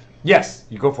you save? Yes,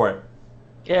 you go for it.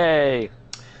 Yay.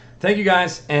 Thank you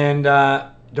guys, and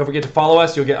don't forget to follow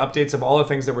us. You'll get updates of all the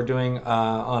things that we're doing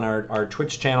on our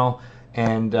Twitch channel,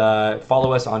 and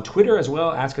follow us on Twitter as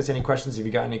well. Ask us any questions if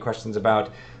you got any questions about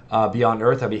Beyond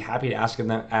Earth. I'd be happy to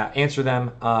answer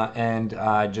them, and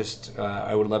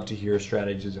I would love to hear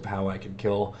strategies of how I can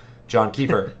kill John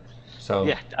Keefer. So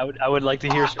yeah, I would like to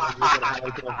hear stories about how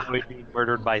I can avoid being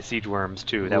murdered by siege worms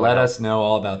too. Let us know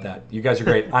all about that. You guys are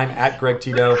great. I'm at Greg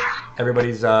Tito.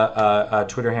 Everybody's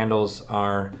Twitter handles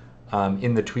are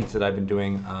in the tweets that I've been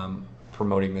doing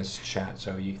promoting this chat.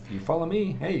 So if you follow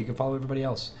me, hey, you can follow everybody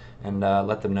else and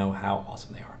let them know how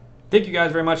awesome they are. Thank you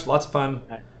guys very much. Lots of fun.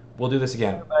 We'll do this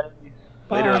again. Bye.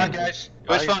 Later on, guys. It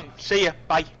was fun. See ya.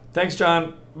 Bye. Thanks,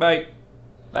 John. Bye.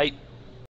 Bye.